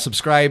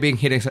subscribing,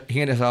 hitting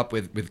us up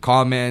with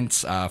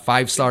comments,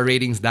 5-star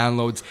ratings,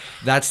 downloads.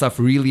 That stuff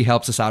really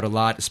helps us out a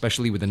lot,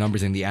 especially with the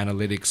numbers in the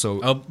analytics. So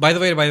Oh, by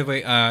the way,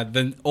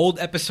 the old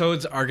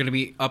episodes are going to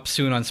be up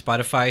soon on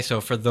Spotify.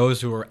 So for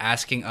those who are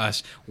asking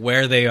us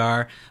where they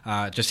are,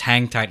 just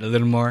hang tight a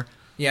little more.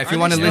 yeah, if you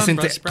Are want to they still listen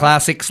on to Buzzsprout?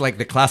 classics like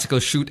the classical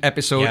shoot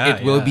episode, Yeah,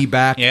 it will yeah. be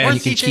back, Yeah. and Or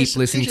you can keep TJ's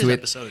listening to it.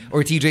 episode.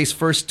 Or TJ's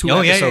first 2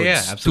 Oh, yeah, episodes.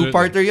 yeah, absolutely.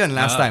 Two-parter yun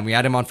last Ah. time. We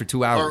had him on for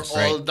 2 Or hours. all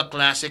right? the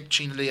classic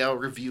Chin Liao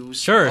reviews.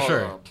 Sure, all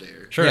sure. up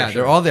there. Sure, yeah,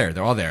 sure. they're all there.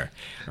 They're all there.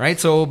 Right?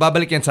 So,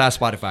 babalik yan sa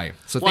Spotify.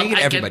 So, What, thank you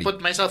to I everybody. can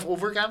put myself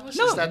over, Camus?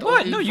 No, Is that what?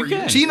 only No, you for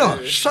can. Chino,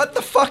 shut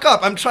the fuck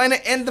up. I'm trying to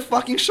end the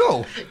fucking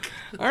show.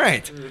 All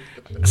right.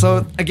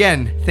 So,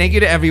 again, thank you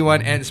to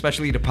everyone, and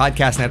especially to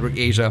Podcast Network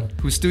Asia,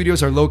 whose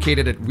studios are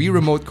located at We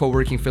Remote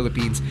Co-working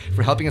Philippines,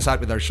 for helping us out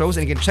with our shows.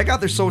 And you can check out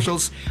their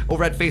socials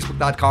over at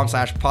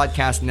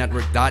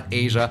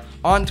facebook.com/podcastnetwork.asia.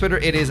 On Twitter,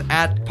 it is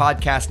at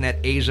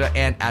podcastnetasia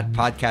and at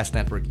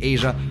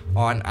podcastnetworkasia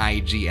on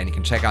IG. And you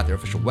can check out their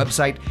official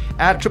website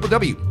at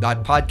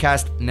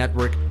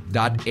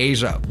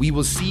www.podcastnetwork.asia. We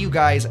will see you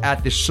guys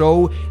at the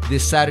show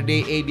this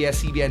Saturday,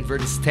 ABS-CBN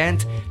Vertis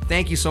tent.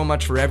 Thank you so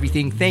much for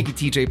everything. Thank you,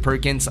 TJ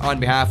Perkins. On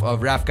behalf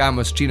of Raf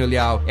Camus, Chino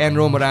Liao, and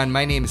Romoran,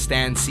 my name is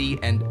Stan C,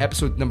 and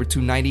episode number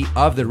 290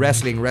 of the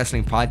Wrestling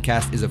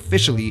Podcast is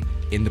officially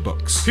in the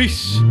books.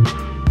 Peace.